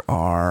there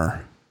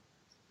are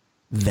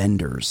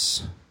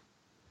vendors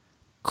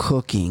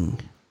cooking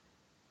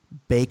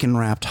bacon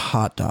wrapped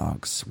hot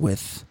dogs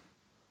with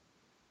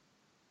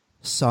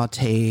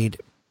sauteed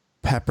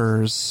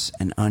peppers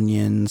and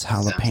onions,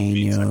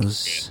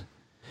 jalapenos,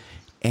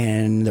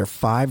 and they're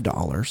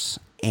 $5.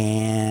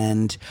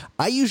 And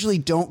I usually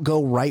don't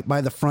go right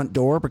by the front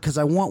door because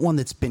I want one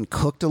that's been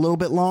cooked a little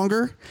bit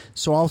longer.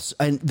 So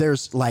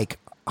there's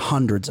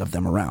hundreds of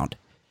them around.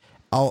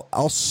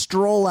 I'll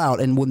stroll out,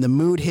 and when the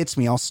mood hits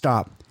me, I'll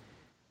stop.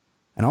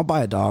 And I'll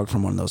buy a dog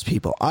from one of those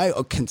people. I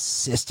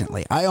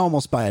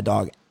almost buy a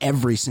dog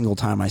every single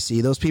time I see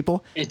those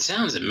people. It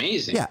sounds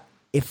amazing. Yeah.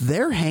 If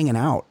they're hanging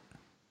out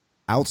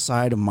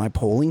outside of my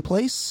polling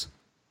place,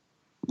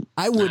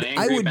 I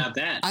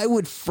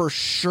would for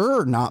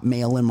sure not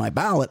mail in my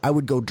ballot. I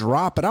would go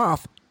drop it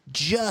off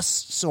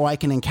just so I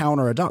can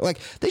encounter a dog.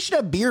 They should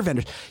have beer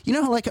vendors. You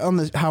know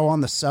how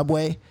on the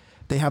subway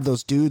they have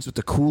those dudes with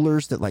the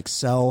coolers that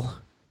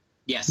sell,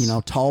 yes,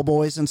 tall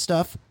boys and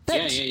stuff.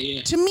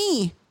 Yeah. To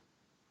me,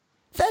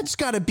 that's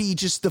got to be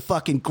just the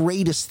fucking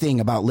greatest thing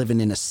about living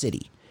in a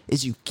city.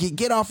 Is you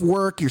get off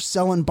work, you're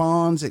selling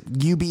bonds at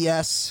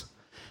UBS.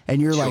 And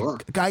you're I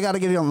got to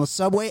get it on the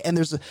subway. And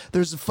there's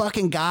a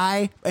fucking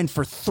guy. And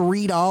for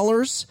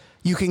 $3,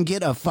 you can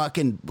get a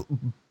fucking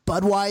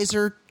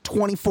Budweiser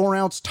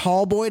 24-ounce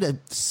tall boy to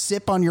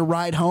sip on your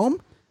ride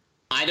home.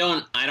 I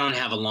don't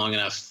have a long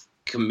enough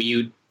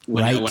commute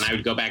when I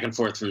would go back and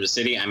forth from the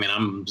city. I mean,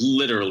 I'm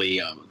literally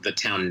the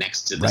town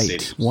next to the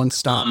city. One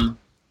stop.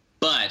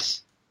 But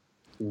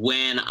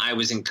when I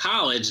was in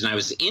college and I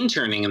was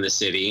interning in the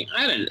city,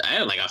 I had a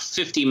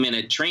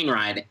 50-minute train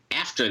ride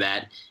after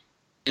that.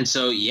 And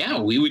so,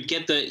 we would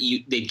get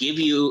they'd give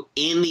you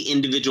in the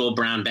individual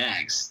brown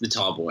bags, the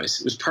tall boys.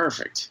 It was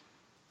perfect.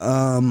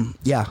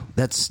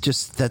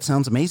 That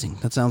sounds amazing.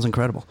 That sounds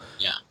incredible.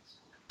 Yeah.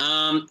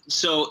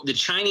 So the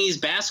Chinese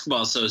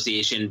Basketball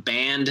Association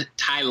banned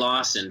Ty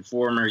Lawson,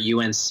 former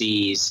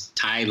UNC's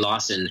Ty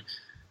Lawson,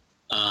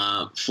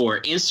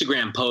 for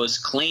Instagram posts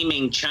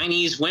claiming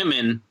Chinese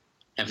women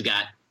have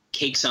got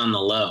cakes on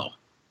the low.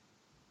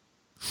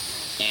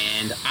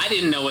 And I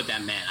didn't know what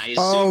that meant. I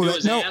assumed it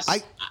was ass.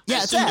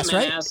 It's ass,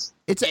 right?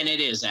 And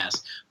it is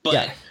ass. But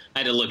I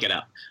had to look it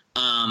up.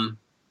 And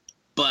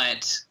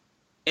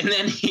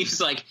then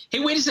he's like, "Hey,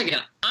 wait a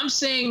second. I'm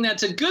saying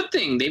that's a good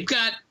thing. They've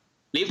got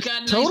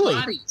nice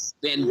bodies."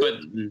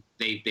 But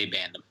they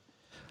banned him.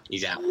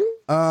 He's out.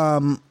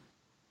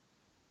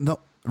 No,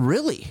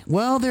 really?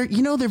 Well, they're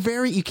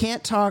very. You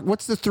can't talk.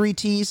 What's the 3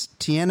 T's?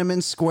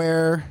 Tiananmen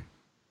Square.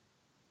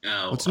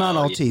 Oh, it's not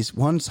all T's.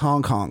 One's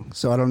Hong Kong,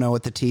 so I don't know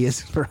what the T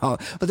is for Hong.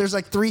 But there's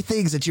 3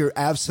 things that you're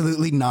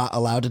absolutely not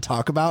allowed to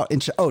talk about in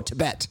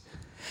Tibet.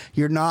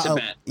 You're not.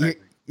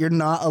 You're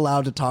not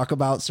allowed to talk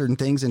about certain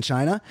things in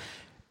China.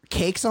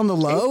 Cakes on the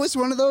low is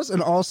one of those,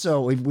 and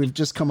also we've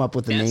just come up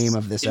with the name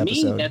of this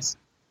episode.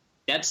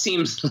 That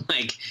seems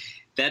like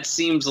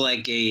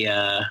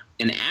an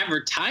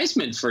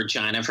advertisement for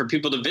China for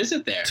people to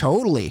visit there.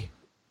 Totally.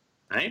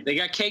 Right? They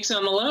got cakes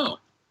on the low.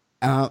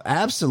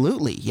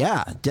 Absolutely.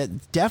 Yeah.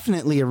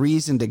 Definitely a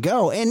reason to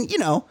go. And,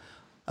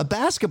 a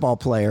basketball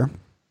player,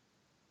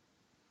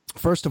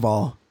 first of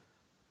all,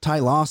 Ty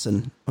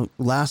Lawson,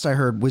 last I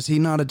heard, was he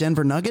not a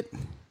Denver Nugget?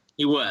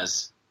 He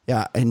was.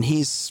 Yeah, and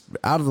he's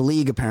out of the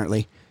league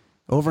apparently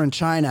over in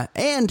China.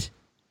 And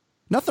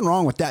nothing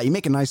wrong with that. You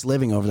make a nice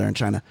living over there in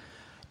China.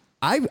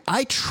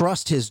 I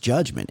trust his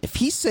judgment. If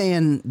he's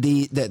saying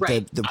the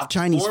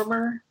Chinese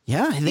former,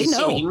 they know.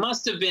 So he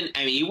must have been.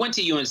 I mean, he went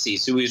to UNC,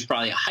 so he was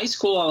probably a high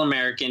school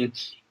All-American,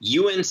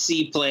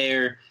 UNC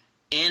player,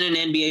 and an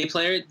NBA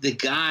player. The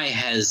guy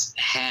has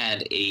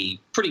had a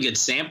pretty good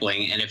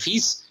sampling, and if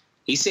he's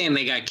saying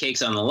they got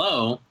cakes on the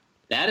low,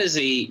 that is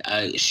a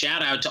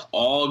shout out to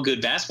all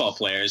good basketball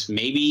players.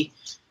 Maybe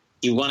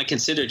you want to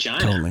consider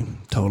China.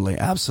 Totally,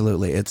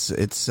 absolutely. It's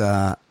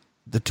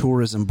the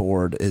tourism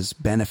board is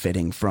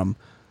benefiting from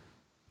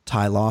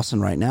Ty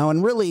Lawson right now,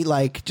 and really,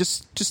 like,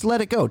 just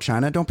let it go,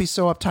 China. Don't be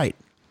so uptight.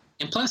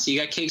 And plus, you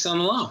got cakes on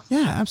the low.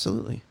 Yeah,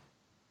 absolutely.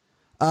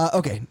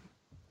 Okay.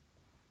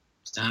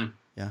 It's time.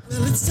 Yeah.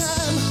 Well, it's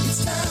time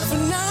for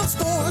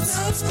non-sports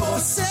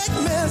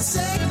segment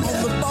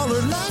on the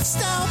Baller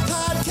Lifestyle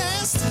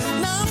Podcast.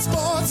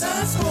 Non-sports.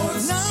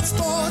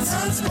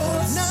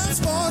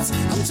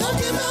 I'm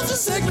talking about the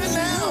segment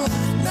now.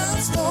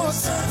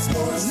 Non-sports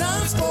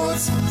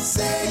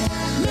segment.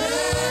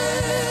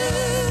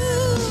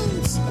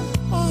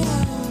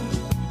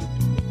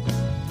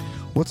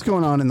 What's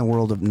going on in the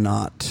world of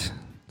not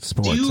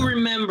sports? Do you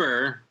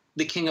remember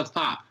the King of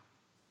Pop?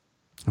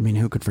 I mean,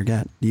 who could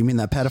forget? Do you mean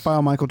that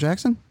pedophile Michael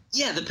Jackson?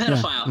 Yeah, the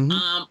pedophile. Yeah.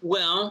 Mm-hmm.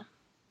 Well,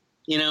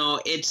 you know,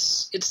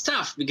 it's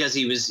tough because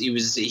he was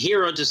a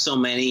hero to so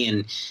many,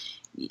 and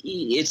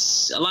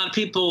it's a lot of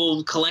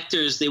people,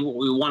 collectors, we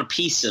want a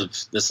piece of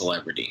the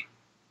celebrity.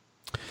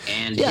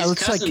 And his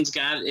cousin's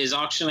is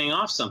auctioning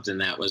off something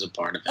that was a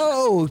part of it.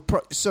 Oh,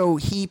 so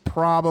he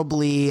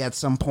probably at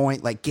some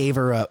point like gave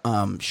her a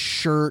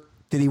shirt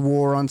that he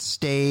wore on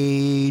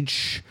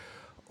stage,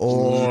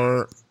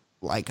 or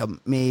like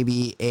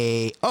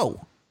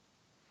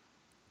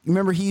you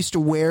remember he used to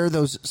wear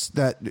those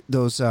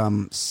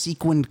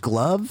sequined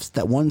gloves,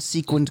 that one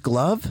sequined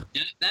glove?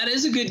 Yeah, that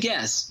is a good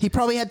guess. He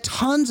probably had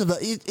tons of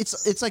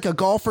it's like a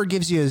golfer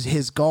gives you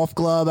his golf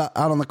glove out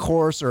on the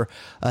course, or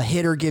a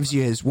hitter gives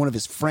you one of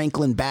his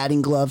Franklin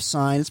batting glove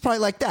sign. It's probably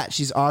like that.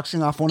 She's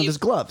auctioning off one of his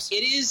gloves. It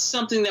is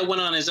something that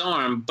went on his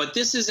arm, but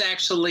this is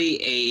actually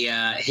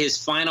his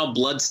final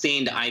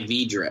blood-stained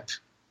IV drip.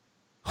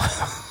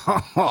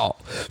 Oh,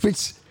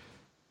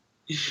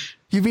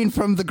 you mean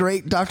from the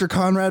great Dr.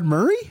 Conrad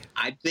Murray?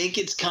 I think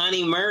it's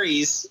Connie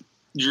Murray's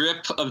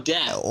drip of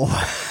death.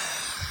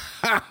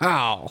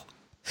 Wow.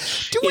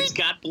 It's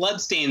got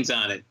bloodstains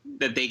on it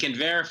that they can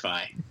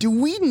verify. Do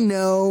we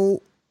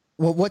know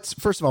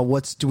first of all,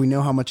 do we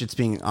know how much it's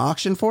being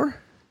auctioned for?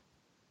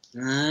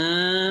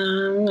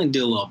 I'm going to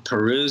do a little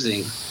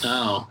perusing.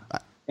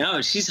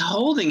 No, she's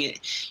holding it.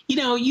 You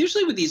know,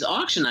 usually with these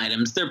auction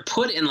items, they're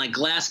put in like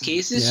glass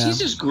cases. Yeah. She's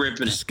just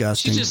gripping it.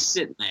 Disgusting. She's just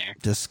sitting there.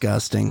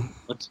 Disgusting.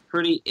 Looks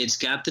pretty. It's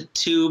got the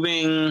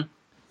tubing.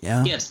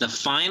 Yeah. Yeah, it's the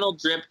final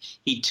drip.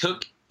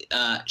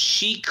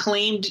 She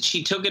claimed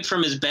she took it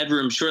from his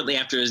bedroom shortly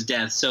after his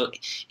death. So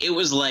it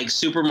was like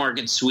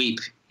supermarket sweep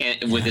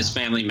with his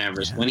family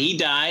members. Yeah. When he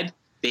died,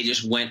 they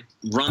just run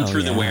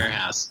through the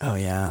warehouse. Oh,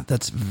 yeah.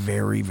 That's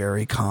very,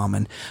 very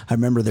common. I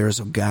remember there was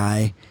a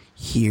guy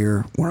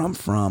here where I'm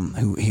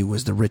from, he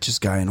was the richest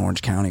guy in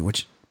Orange County,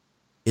 which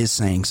is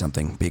saying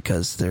something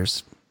because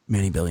there's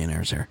many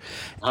billionaires here.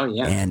 Oh,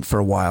 yeah. And for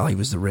a while, he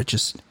was the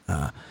richest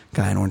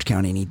guy in Orange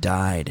County, and he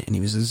died. And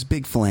he was this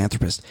big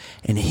philanthropist.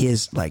 And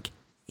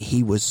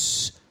he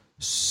was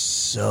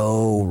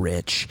so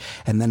rich.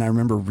 And then I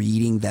remember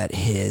reading that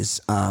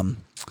his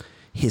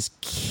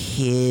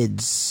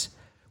kids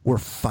were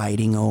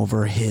fighting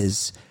over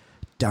his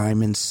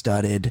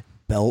diamond-studded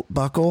belt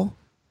buckle.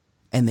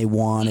 And they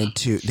wanted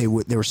they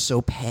were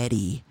so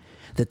petty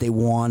that they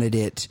wanted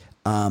it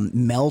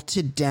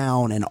melted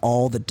down and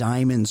all the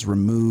diamonds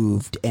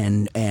removed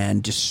and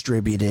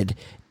distributed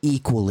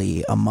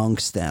equally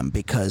amongst them,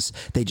 because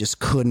they just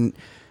couldn't,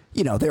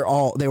 you know, they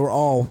were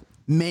all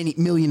many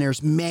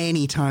millionaires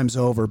many times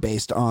over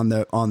based on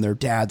their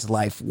dad's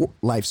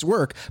life's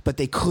work, but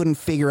they couldn't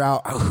figure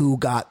out who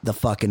got the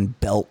fucking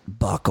belt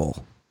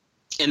buckle.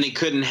 And they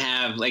couldn't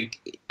have,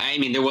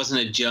 there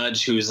wasn't a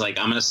judge who was like,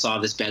 I'm going to saw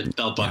this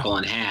belt buckle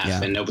in half.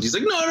 Yeah. And nobody's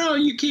like, no,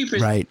 you keep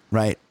it. Right.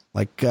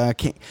 Like,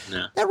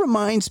 that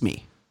reminds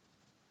me.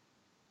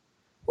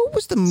 What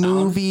was the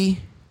movie?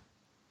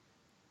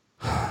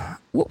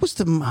 What was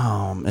the,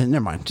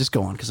 never mind. Just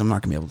go on, because I'm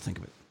not going to be able to think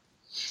of it.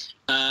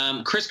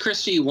 Chris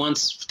Christie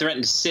once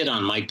threatened to sit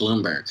on Mike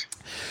Bloomberg.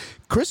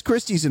 Chris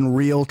Christie's in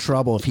real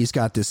trouble if he's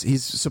got this.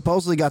 He's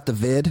supposedly got the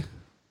vid.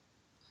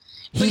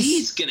 But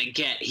he's gonna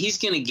get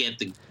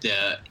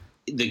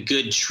the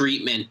good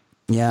treatment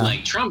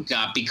like Trump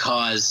got,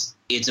 because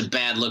it's a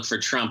bad look for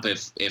Trump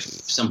if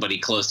somebody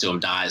close to him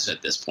dies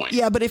at this point.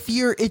 Yeah, but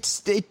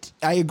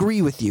I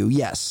agree with you.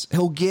 Yes,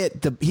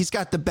 he's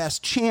got the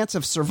best chance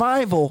of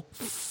survival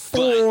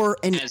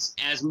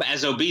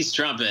as obese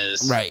Trump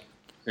is. Right.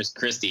 Chris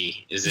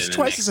Christie is in the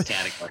next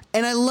category.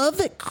 And I love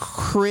that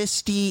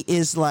Christie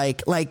is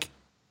like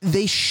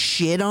they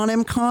shit on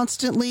him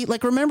constantly.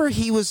 Like, remember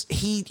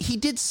he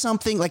did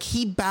something, like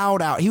he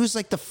bowed out. He was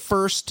like the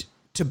first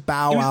to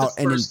bow out.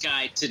 He was the first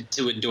guy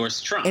to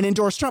endorse Trump. And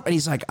endorse Trump. And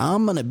he's like,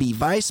 I'm going to be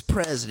vice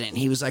president.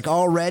 He was like,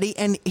 already.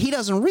 And he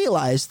doesn't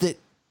realize that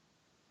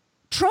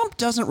Trump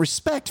doesn't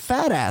respect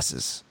fat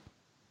asses.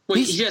 Well,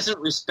 he doesn't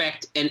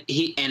respect, and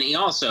he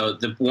also,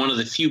 one of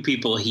the few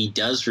people he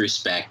does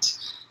respect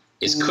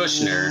is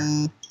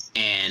Kushner,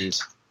 and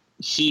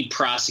he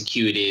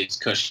prosecuted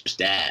Kushner's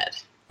dad.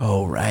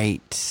 Oh,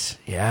 right.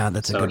 Yeah,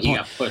 that's a good point. So he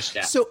got pushed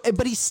out. So,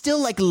 but he still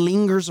like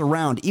lingers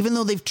around, even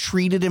though they've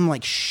treated him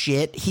like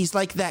shit. He's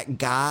like that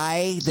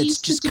guy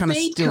that's just kind of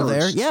still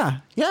there.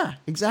 Yeah,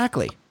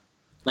 exactly.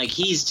 Like,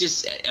 he's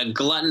just a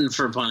glutton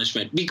for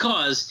punishment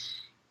because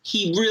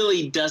he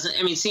really doesn't.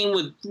 I mean, same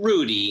with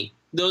Rudy,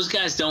 those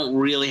guys don't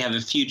really have a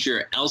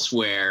future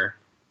elsewhere.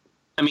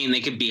 I mean,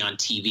 they could be on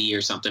TV or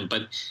something,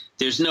 but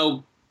there's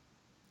no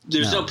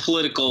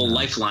political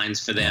lifelines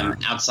for them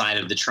outside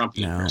of the Trump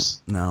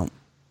universe. No.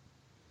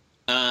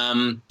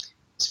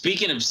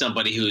 Speaking of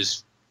somebody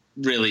who's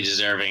really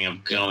deserving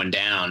of going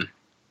down,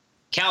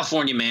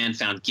 California man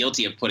found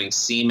guilty of putting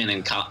semen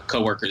in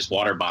coworker's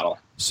water bottle.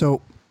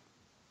 So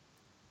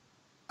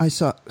I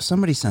saw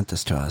somebody sent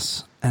this to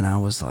us, and I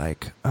was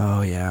like,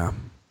 oh yeah,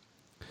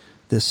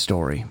 this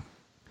story.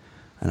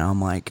 And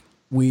I'm like,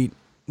 we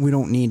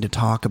don't need to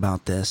talk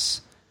about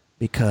this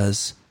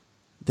because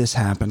this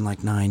happened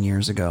like 9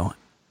 years ago.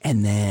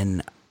 And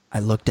then I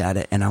looked at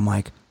it and I'm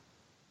like,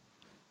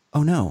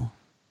 oh no,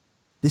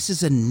 this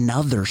is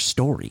another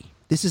story.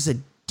 This is a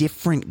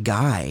different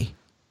guy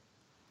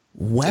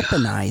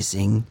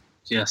weaponizing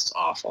just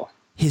awful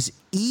his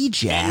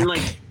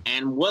ejac,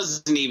 and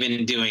wasn't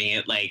even doing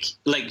it like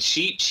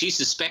she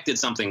suspected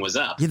something was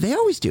up. Yeah, they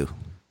always do.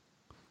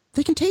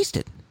 They can taste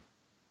it.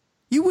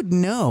 You would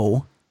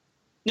know.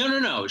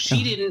 No.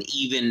 She didn't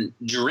even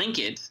drink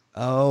it.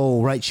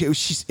 Oh, right. She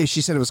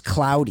said it was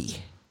cloudy.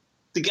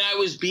 The guy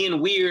was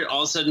being weird.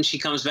 All of a sudden, she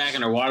comes back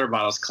and her water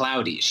bottle's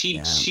cloudy.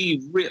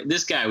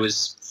 This guy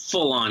was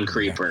full on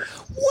creeper.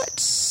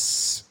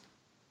 What's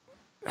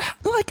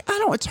like? I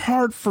don't. It's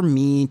hard for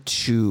me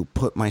to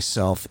put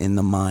myself in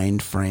the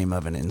mind frame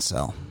of an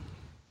incel.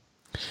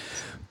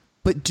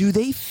 But do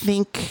they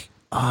think,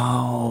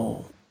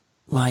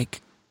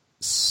 like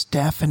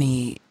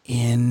Stephanie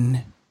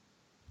in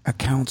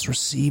accounts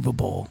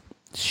receivable,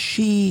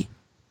 she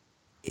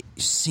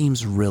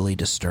seems really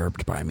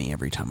disturbed by me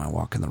every time I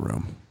walk in the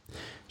room.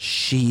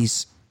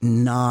 She's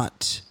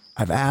not.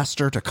 I've asked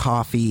her to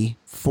coffee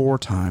 4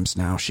 times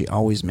now. She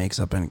always makes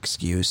up an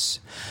excuse.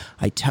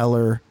 I tell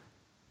her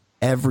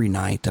every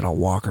night that I'll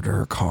walk her to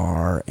her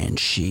car, and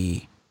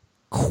she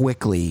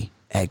quickly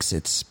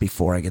exits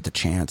before I get the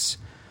chance.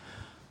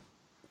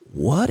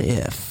 What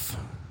if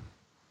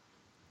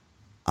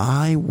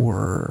I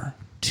were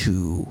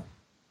to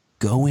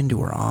go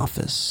into her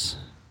office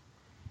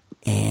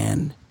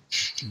and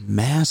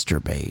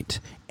masturbate?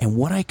 And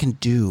what I can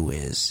do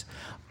is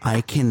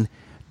I can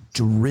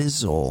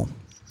drizzle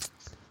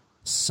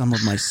some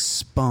of my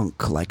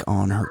spunk like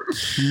on her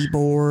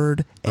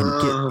keyboard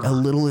and get a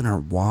little in her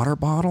water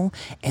bottle.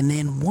 And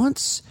then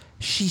once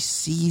she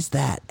sees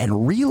that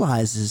and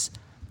realizes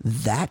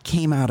that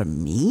came out of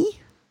me,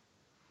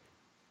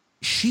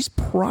 she's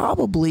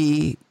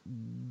probably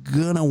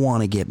gonna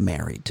want to get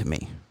married to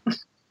me.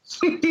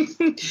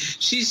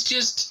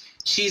 She's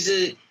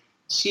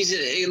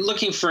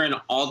looking for an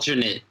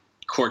alternate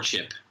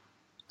courtship.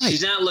 Right.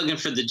 She's not looking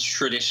for the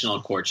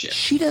traditional courtship.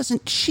 She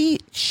doesn't. She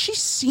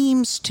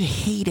seems to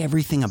hate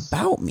everything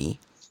about me,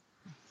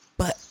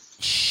 but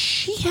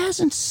she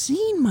hasn't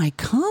seen my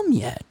cum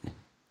yet.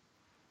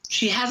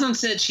 She hasn't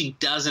said she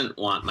doesn't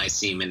want my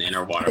semen in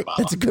her water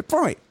bottle. That's a good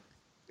point.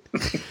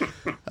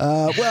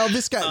 Well,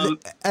 this guy,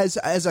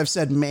 as I've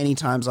said many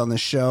times on the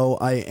show,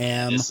 I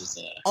am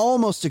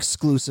almost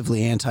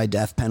exclusively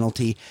anti-death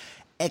penalty,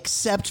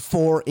 except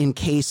for in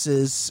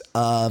cases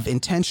of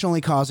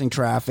intentionally causing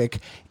traffic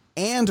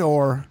and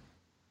or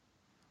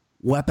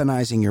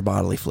weaponizing your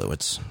bodily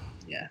fluids.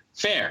 Yeah.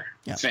 Fair.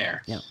 Yeah.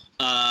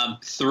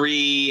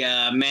 3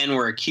 men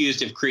were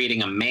accused of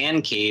creating a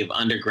man cave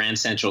under Grand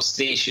Central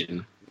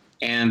Station.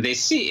 And they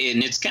see,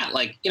 and it's got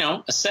like,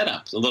 a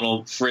setup, a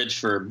little fridge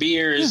for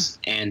beers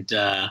and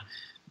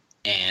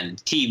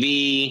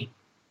TV.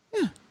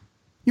 Yeah.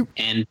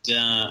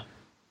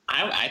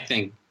 I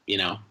think,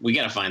 we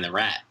got to find the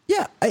rat.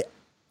 Yeah.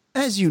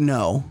 As you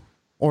know,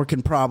 or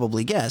can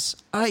probably guess,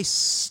 I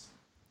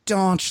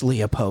staunchly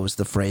oppose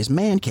the phrase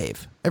man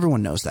cave.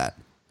 Everyone knows that.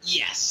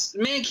 Yes.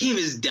 Man cave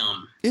is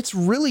dumb. It's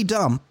really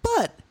dumb,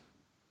 but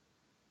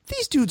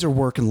these dudes are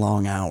working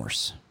long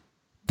hours.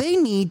 They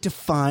need to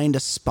find a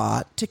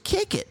spot to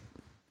kick it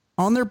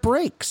on their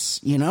breaks,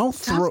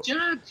 Tough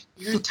job.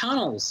 You're in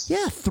tunnels.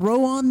 Yeah,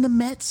 throw on the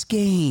Mets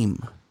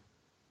game.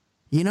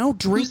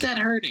 Drink. Who's that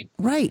hurting?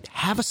 Right.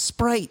 Have a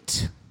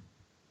Sprite.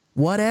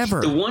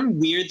 Whatever. The one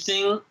weird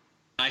thing,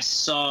 I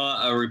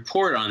saw a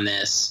report on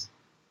this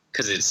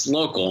because it's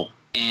local,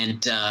 and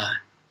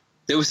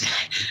there was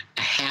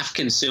a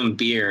half-consumed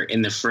beer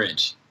in the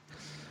fridge.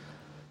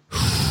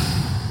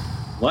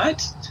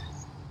 What?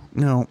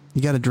 No,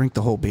 you got to drink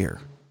the whole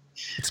beer.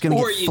 It's gonna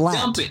Or get you flat.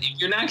 dump it.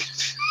 If you're not,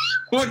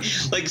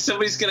 like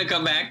somebody's gonna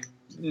come back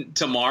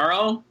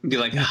tomorrow and be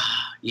like,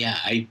 yeah,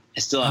 I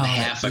still have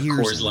half a beer's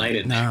Coors Light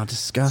in there. No,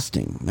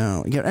 disgusting.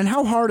 No. Yeah, and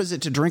how hard is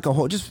it to drink a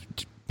whole? Just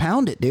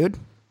pound it, dude.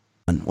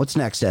 What's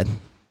next, Ed?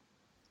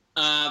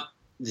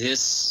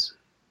 This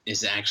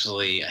is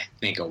actually, I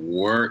think,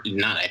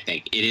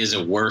 it is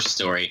a worse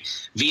story.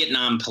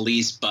 Vietnam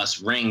police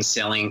bust ring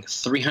selling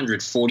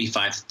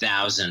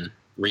 345,000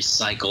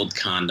 recycled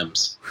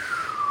condoms.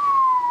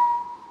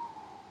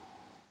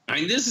 I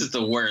mean, this is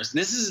the worst.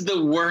 This is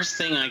the worst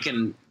thing I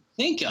can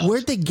think of.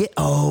 Where'd they get?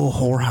 Oh,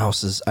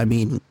 whorehouses. I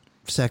mean,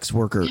 sex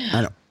worker.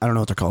 Yeah. I don't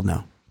know what they're called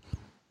now.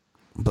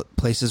 But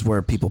places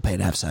where people pay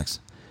to have sex.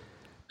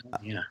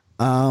 Yeah.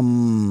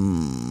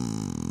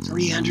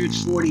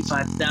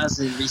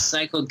 345,000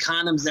 recycled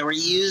condoms that were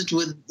used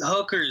with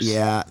hookers.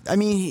 Yeah, I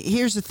mean,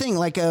 here's the thing: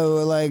 like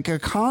a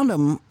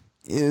condom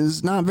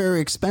is not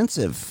very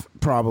expensive,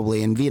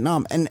 probably in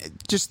Vietnam, and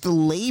just the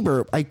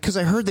labor. Because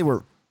I heard they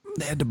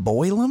had to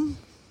boil them.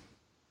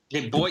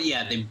 They boil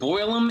them. They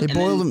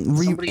boil them.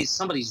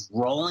 Somebody's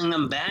rolling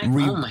them back.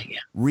 Oh my god!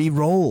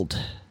 Re-rolled.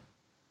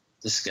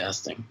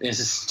 Disgusting. This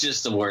is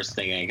just the worst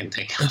thing I can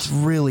think of. It's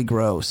really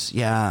gross.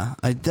 Yeah,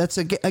 that's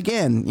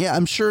again. Yeah,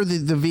 I'm sure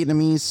the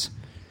Vietnamese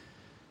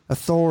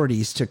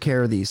authorities took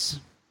care of these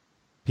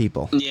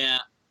people. Yeah,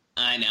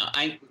 I know.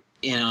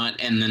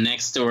 And the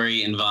next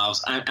story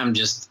involves. I'm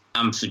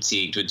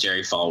fatigued with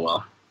Jerry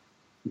Falwell.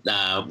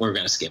 We're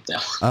gonna skip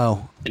that one.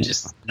 Oh,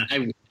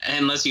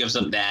 unless you have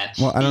something to add.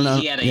 Well, I don't know.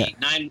 He had a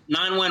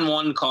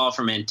 911 call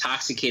from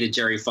intoxicated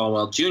Jerry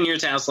Falwell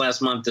Jr.'s house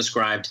last month.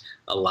 Described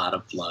a lot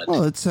of blood.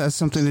 Well, it has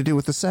something to do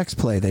with the sex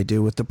play they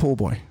do with the pool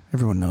boy.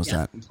 Everyone knows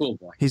that. Pool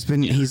boy. He's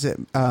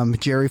Jerry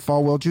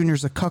Falwell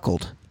Jr.'s a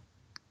cuckold.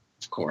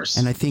 Of course.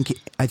 And I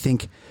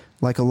think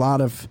like a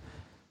lot of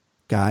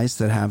guys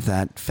that have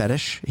that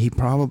fetish, he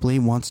probably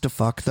wants to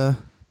fuck the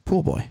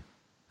pool boy.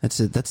 That's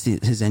it. That's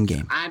his end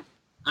game.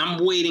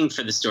 I'm waiting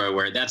for the story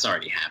where that's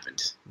already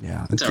happened.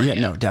 Yeah.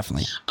 No,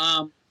 definitely.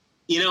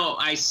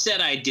 I said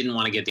I didn't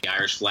want to get the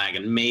Irish flag,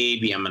 and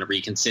maybe I'm going to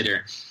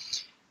reconsider.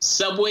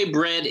 Subway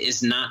bread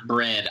is not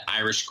bread.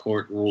 Irish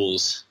court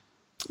rules.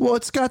 Well,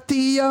 it's got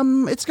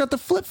the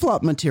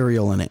flip-flop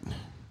material in it.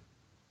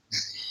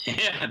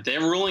 Yeah,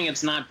 they're ruling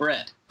it's not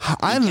bread. You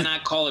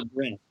cannot call it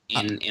bread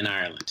in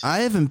Ireland. I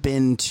haven't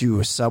been to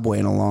a Subway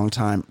in a long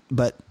time,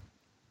 but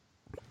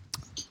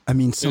I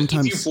mean,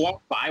 sometimes if you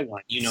walk by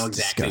one, you know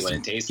exactly what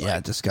it tastes like.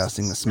 Yeah,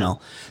 disgusting, the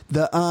smell.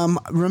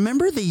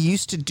 Remember they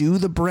used to do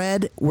the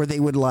bread where they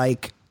would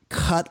like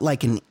cut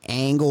like an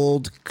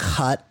angled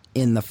cut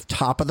in the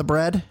top of the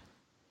bread,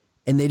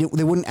 and they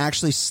wouldn't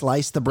actually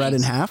slice the bread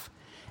in half.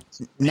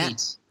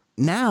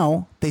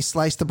 Now they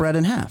slice the bread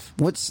in half.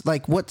 What's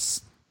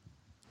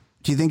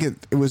do you think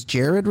it was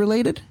Jared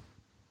related?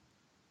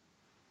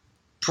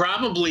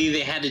 Probably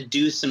they had to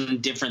do some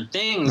different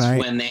things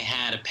when they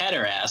had a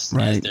pederast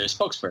as their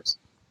spokesperson.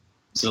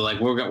 So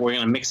like we're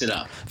gonna mix it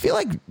up. I feel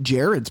like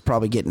Jared's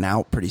probably getting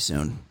out pretty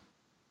soon,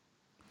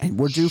 and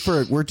we're due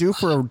for a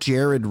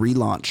Jared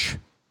relaunch.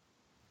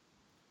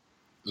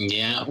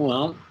 Yeah,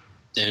 well,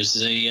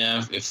 there's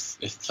a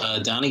if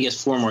Donnie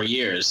gets 4 more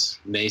years,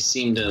 they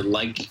seem to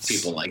like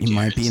people like Jared. He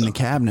might be in the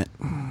cabinet.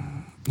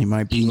 He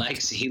might be.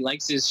 He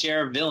likes his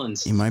share of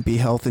villains. He might be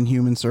Health and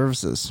Human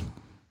Services.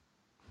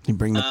 He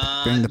bring the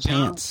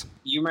pants.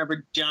 You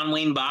remember John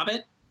Wayne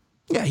Bobbitt?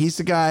 Yeah, he's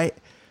the guy.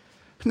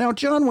 Now,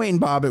 John Wayne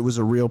Bobbitt was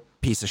a real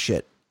piece of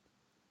shit.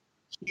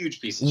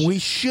 Huge piece of shit. We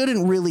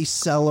shouldn't really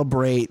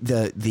celebrate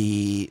the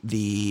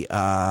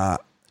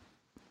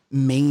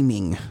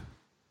maiming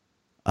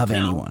of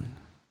anyone.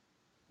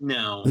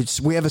 No.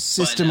 We have a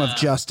system of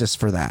justice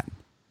for that.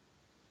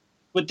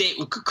 But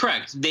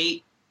correct.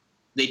 They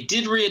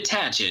did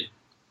reattach it.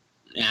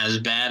 As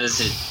bad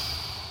as it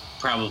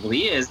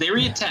probably is, they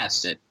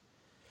reattached it.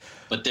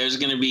 But there's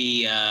going to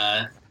be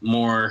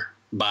more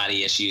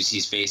body issues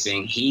he's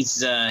facing.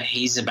 He's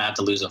about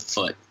to lose a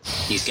foot.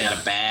 He's got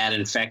a bad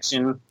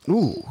infection.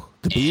 Ooh,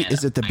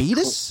 is it the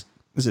beatus?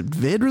 Is it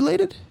vid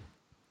related?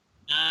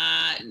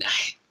 I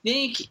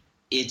think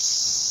it's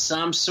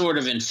some sort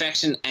of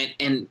infection,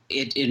 and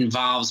it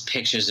involves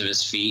pictures of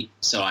his feet.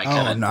 So I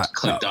kind of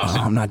clicked off.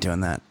 I'm not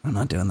doing that. I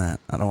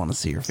don't want to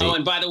see your feet. Oh,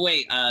 and by the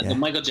way, the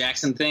Michael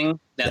Jackson thing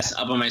that's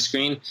up on my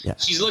screen. Yeah.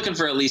 She's looking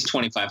for at least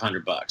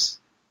 $2,500.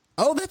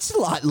 Oh, that's a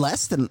lot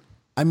less than.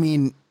 I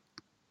mean,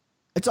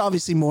 it's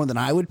obviously more than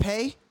I would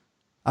pay.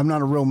 I'm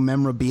not a real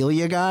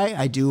memorabilia guy.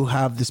 I do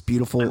have this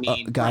beautiful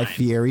Guy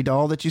Fieri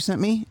doll that you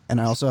sent me, and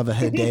I also have a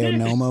Hideo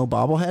Nomo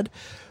bobblehead.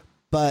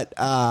 But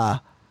I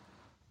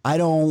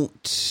don't.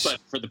 But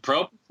for the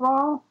Pro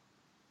Patrol,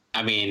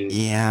 I mean,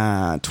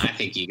 yeah, I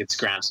think you could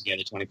scrounge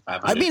together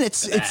 $2,500. I mean,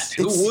 it's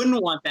who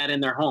wouldn't want that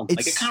in their home,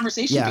 like a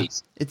conversation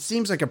piece. It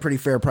seems like a pretty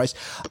fair price.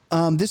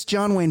 This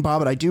John Wayne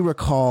Bobbitt, I do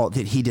recall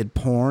that he did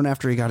porn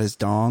after he got his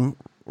dong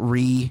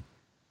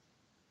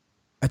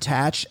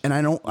attached, and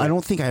I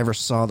don't think I ever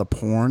saw the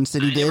porns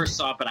that he did. I never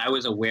saw it, but I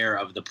was aware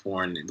of the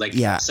porn. Like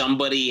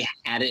somebody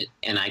had it,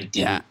 and I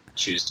didn't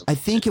choose to. I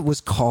think it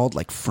was called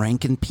like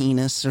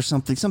Frankenpenis or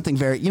something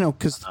very,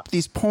 because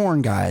these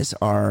porn guys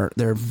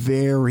they're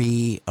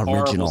very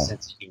original.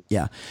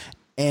 Yeah.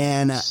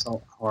 And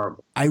so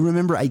horrible. I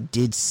remember I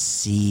did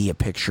see a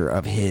picture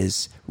of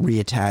his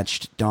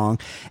reattached dong.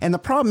 And the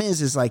problem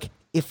is like,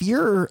 if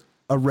you're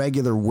a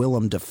regular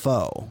Willem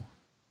Dafoe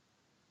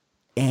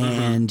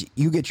and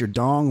you get your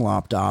dong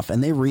lopped off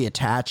and they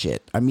reattach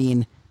it, I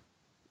mean,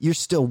 you're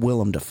still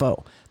Willem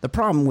Dafoe. The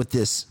problem with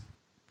this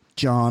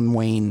John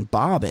Wayne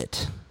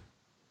Bobbitt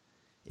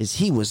is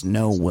he was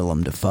no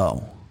Willem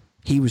Dafoe.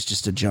 He was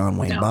just a John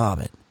Wayne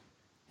Bobbitt.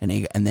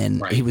 And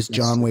then he was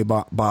John Wayne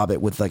Bobbitt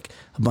with like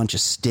a bunch of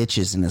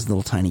stitches in his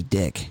little tiny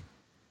dick.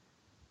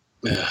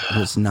 It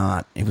was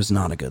not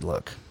a good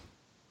look.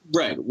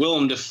 Right.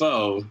 Willem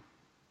Dafoe,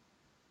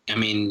 I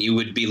mean, you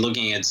would be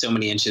looking at so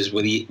many inches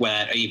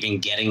without even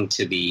getting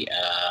to the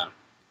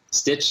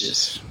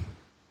stitches.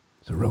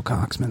 It's a real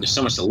cocksman. There's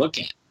so much to look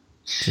at.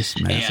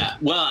 Just massive. Yeah.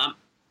 Well,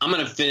 I'm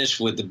going to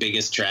finish with the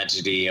biggest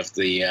tragedy of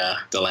the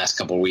last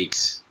couple of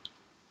weeks.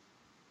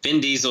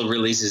 Vin Diesel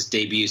releases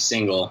debut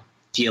single,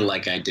 Feel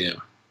Like I Do.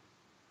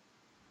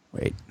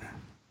 Wait.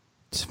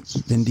 It's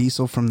Vin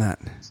Diesel from that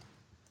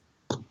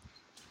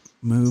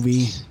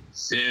movie.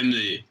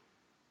 Family.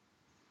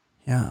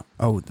 Yeah.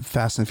 Oh,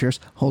 Fast and Furious.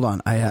 Hold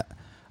on. I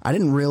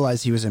didn't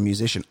realize he was a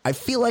musician. I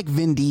feel like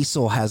Vin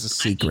Diesel has a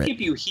secret. I think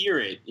if you hear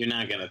it, you're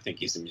not going to think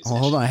he's a musician. Oh,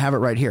 hold on. I have it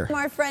right here.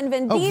 Our friend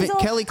Vin Diesel,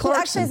 Kelly who actually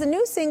Clarkson. has a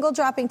new single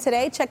dropping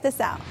today. Check this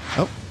out.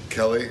 Oh.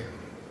 Kelly,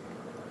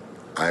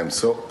 I am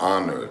so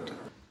honored.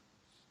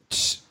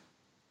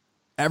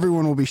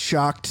 Everyone will be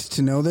shocked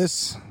to know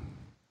this.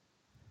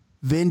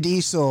 Vin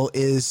Diesel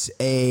is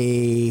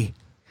a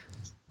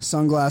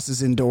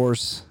sunglasses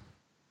indoors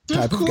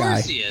type of guy.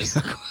 Of course he is.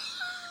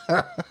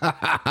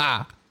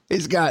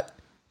 He's got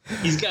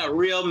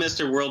real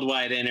Mr.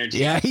 Worldwide energy.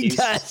 Yeah, he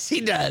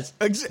does.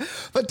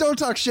 But don't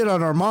talk shit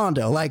on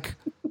Armando. Like,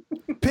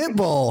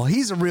 Pitbull,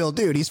 he's a real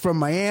dude. He's from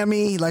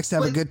Miami. He likes to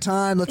have a good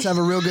time. Let's have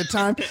a real good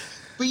time.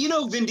 But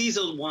Vin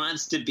Diesel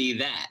wants to be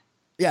that.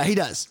 Yeah, he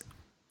does.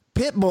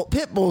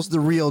 Pitbull's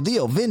the real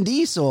deal. Vin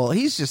Diesel,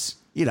 he's just,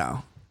 he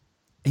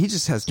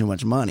just has too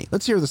much money.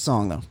 Let's hear the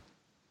song, though.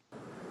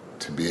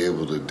 To be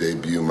able to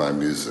debut my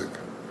music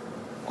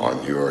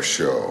on your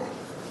show,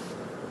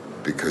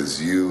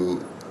 because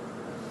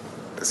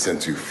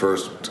since you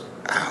first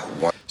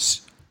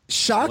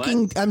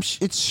shocking.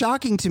 It's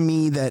shocking to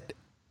me that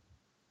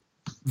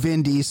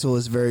Vin Diesel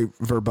is very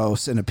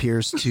verbose and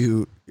appears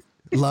to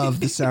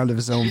love the sound of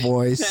his own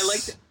voice.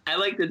 I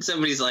like that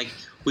somebody's like,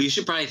 well, you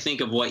should probably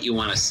think of what you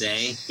want to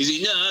say. He's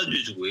like, no, I'm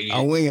just winging.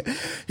 I'll wing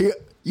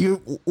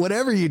it.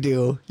 Whatever you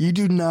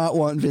do not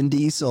want Vin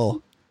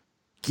Diesel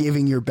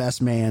giving your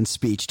best man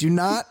speech. Do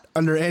not,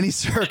 under any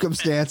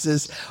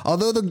circumstances,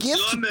 although the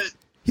gift... I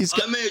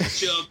made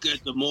Chuck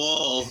at the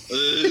mall.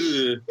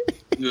 It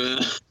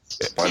was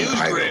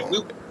great.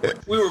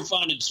 We were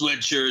finding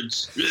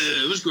sweatshirts.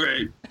 It was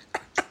great.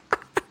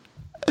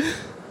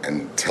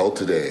 Until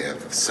today,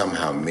 have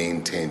somehow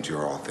maintained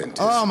your authenticity.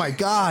 Oh my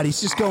God,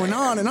 he's just going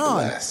on and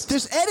on. Blessed.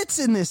 There's edits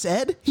in this,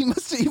 Ed. He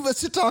must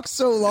have talked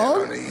so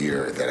long. On a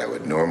year that I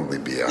would normally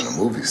be on a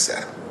movie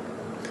set.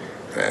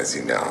 And as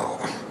you know,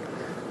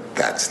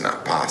 that's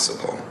not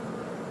possible.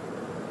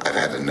 I've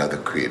had another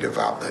creative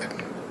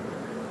outlet.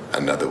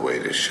 Another way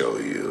to show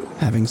you.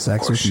 Having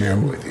sex or with share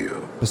men. with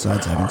you.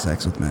 Besides having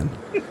sex with men.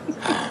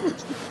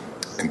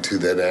 And to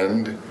that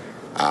end,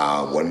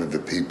 one of the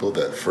people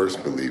that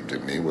first believed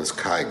in me was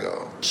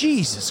Kygo.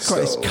 Jesus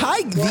Christ. So,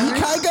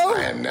 Kygo?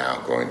 I am now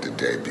going to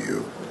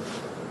debut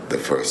the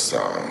first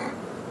song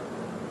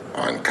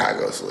on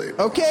Kygo's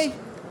label. Okay.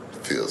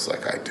 Feels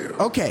Like I Do.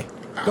 Okay.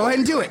 Go ahead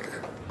and do it.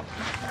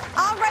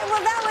 All right,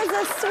 well, that was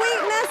a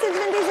sweet message,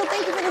 Vin Diesel.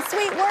 Thank you for the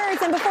sweet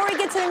words. And before we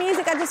get to the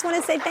music, I just want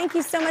to say thank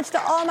you so much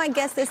to all my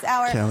guests this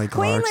hour. Kelly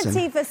Queen Clarkson.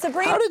 Latifah,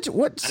 Sabrina. I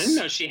didn't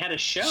know she had a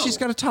show. She's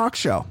got a talk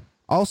show.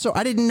 Also,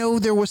 I didn't know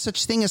there was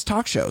such thing as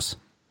talk shows.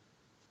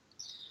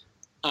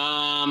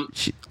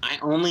 I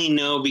only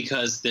know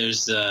because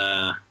there's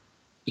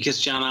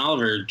because John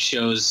Oliver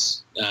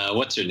shows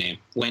what's her name,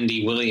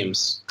 Wendy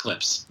Williams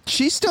clips.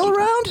 She's still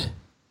around?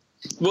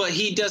 Well,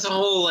 he has a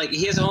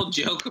whole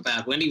joke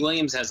about Wendy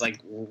Williams has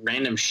like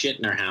random shit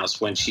in her house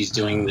when she's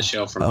doing the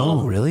show from home.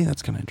 Oh, really?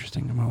 That's kind of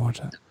interesting. I'm gonna watch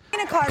that.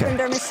 Sabrina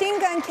Carpenter, Machine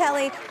Gun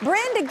Kelly,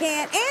 Brenda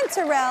Gant, and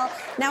Terrell.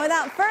 Now,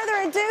 without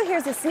further ado,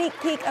 here's a sneak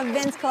peek of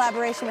Vin's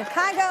collaboration with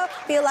Kygo,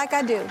 Feel Like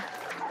I Do.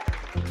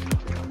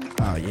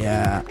 Oh,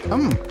 yeah.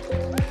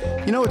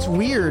 It's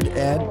weird,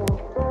 Ed,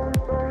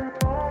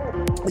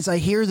 is I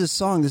hear this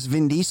song, this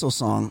Vin Diesel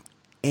song,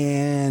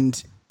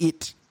 and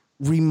it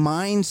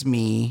reminds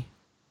me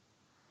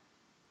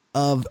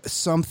of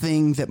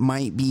something that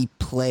might be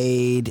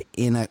played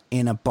in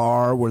a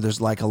bar where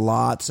there's like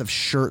lots of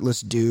shirtless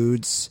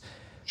dudes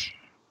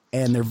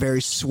and they're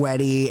very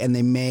sweaty and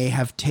they may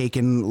have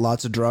taken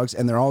lots of drugs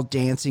and they're all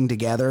dancing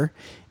together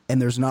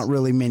and there's not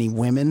really many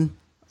women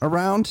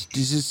around?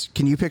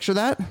 Can you picture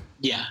that?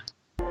 Yeah.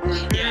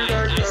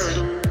 Yeah. I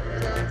see.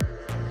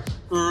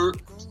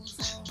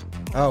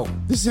 Oh,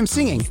 this is him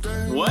singing.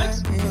 What?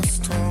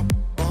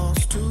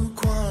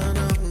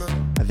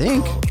 I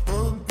think.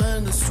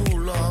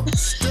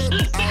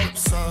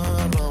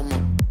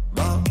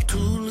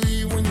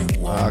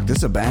 This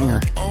is a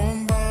banger.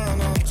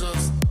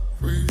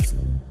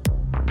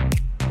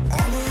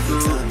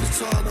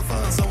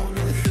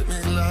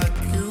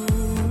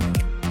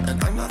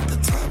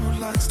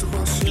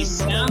 He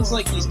sounds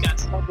like he's got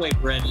Subway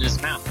bread in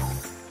his mouth.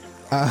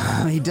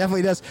 He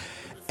definitely does.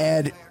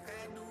 And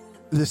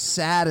the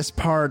saddest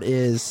part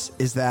is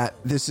that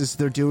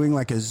they're doing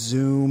like a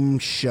Zoom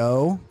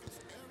show.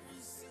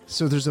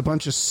 So there's a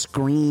bunch of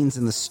screens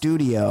in the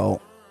studio,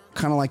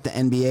 kind of like the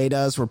NBA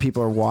does, where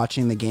people are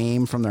watching the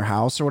game from their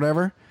house or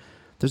whatever.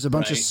 There's a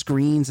bunch of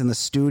screens in the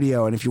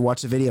studio, and if you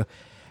watch the video,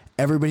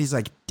 everybody's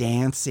like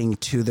dancing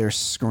to their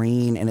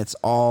screen, and it's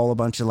all a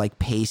bunch of like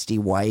pasty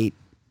white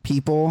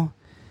people,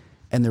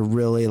 and they're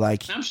really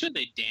like, I'm sure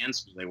they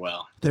dance really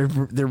well. They're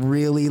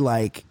really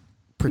like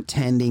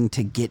pretending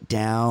to get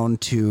down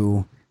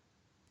to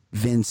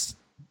Vin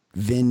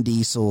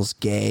Diesel's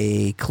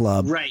gay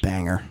club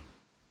banger.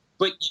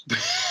 But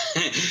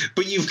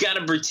you've got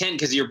to pretend,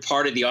 because you're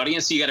part of the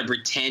audience, so you got to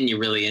pretend you're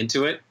really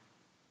into it,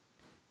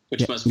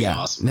 which must be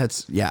awesome.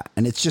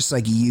 And it's just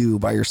like you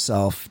by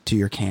yourself to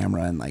your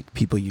camera, and like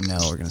people you know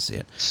are going to see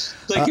it.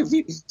 Like if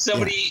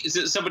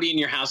somebody in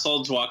your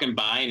household's walking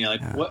by, and you're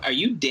like, "What are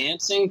you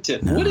dancing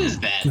to? No, what is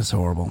that?" It's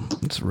horrible.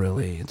 It's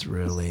really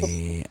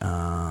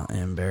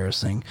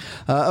embarrassing.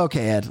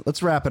 Okay, Ed,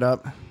 let's wrap it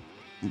up.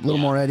 A little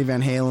more Eddie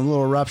Van Halen, a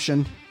little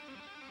Eruption.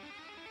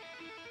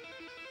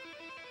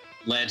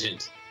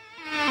 Legend.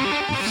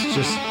 It's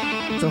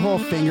just the whole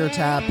finger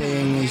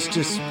tapping. He's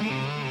just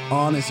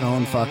on his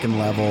own fucking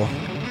level.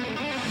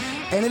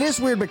 And it is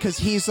weird because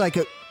he's like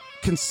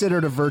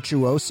considered a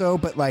virtuoso,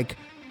 but like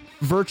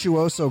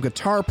virtuoso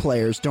guitar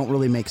players don't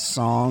really make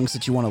songs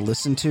that you want to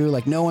listen to.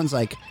 Like no one's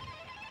like,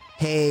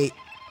 hey,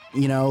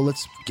 you know,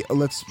 let's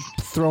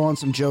throw on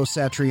some Joe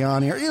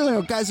Satriani, or you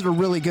know, guys that are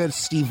really good.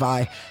 Steve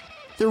Vai,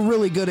 they're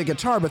really good at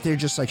guitar, but they're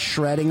just like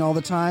shredding all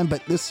the time.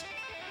 But this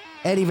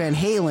Eddie Van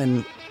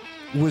Halen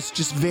was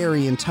just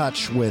very in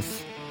touch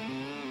with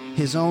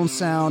his own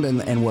sound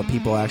and what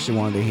people actually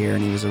wanted to hear,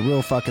 and he was a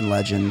real fucking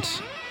legend,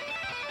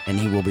 and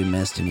he will be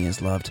missed, and he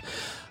is loved.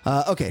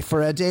 Okay,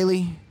 for Ed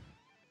Daly,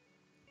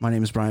 my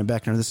name is Brian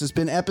Beckner. This has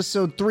been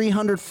episode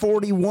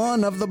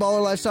 341 of the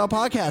Baller Lifestyle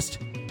Podcast.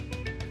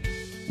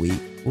 We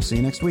will see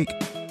you next week.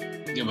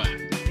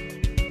 Goodbye.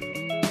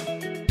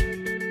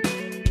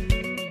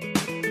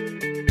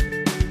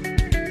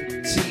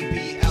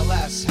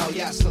 Hell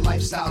yes, the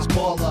lifestyle's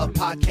baller.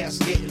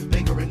 Podcast getting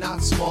bigger and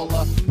not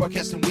smaller.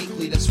 Broadcasting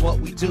weekly, that's what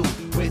we do.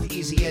 With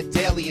Easy Ed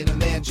Daily and the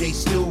man Jay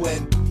Stu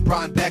and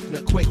Brian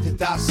Beckner, quick to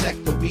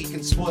dissect the week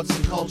in sports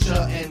and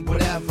culture and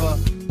whatever.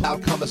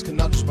 Outcomers,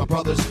 conundrums, my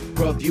brothers,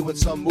 reviewing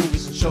some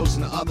movies and shows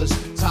and the others.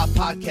 Top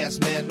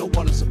podcast, man, no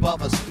one is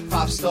above us.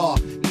 5-star,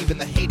 even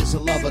the haters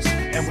will love us.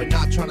 And we're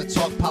not trying to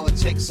talk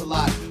politics a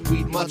lot.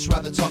 We'd much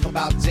rather talk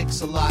about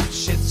dicks a lot.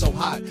 Shit's so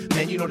hot,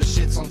 man, you know the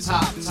shit's on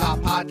top. Top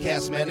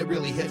podcast, man, it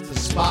really hits the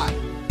spot.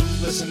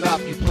 Listen up,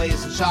 you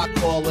players and shot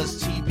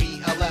callers.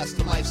 TBLS,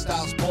 the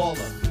lifestyle's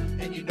baller.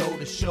 And you know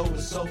the show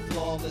is so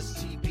flawless.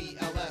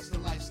 TBLS, the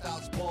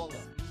lifestyle's baller.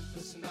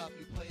 Listen up,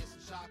 you players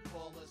and shot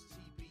callers.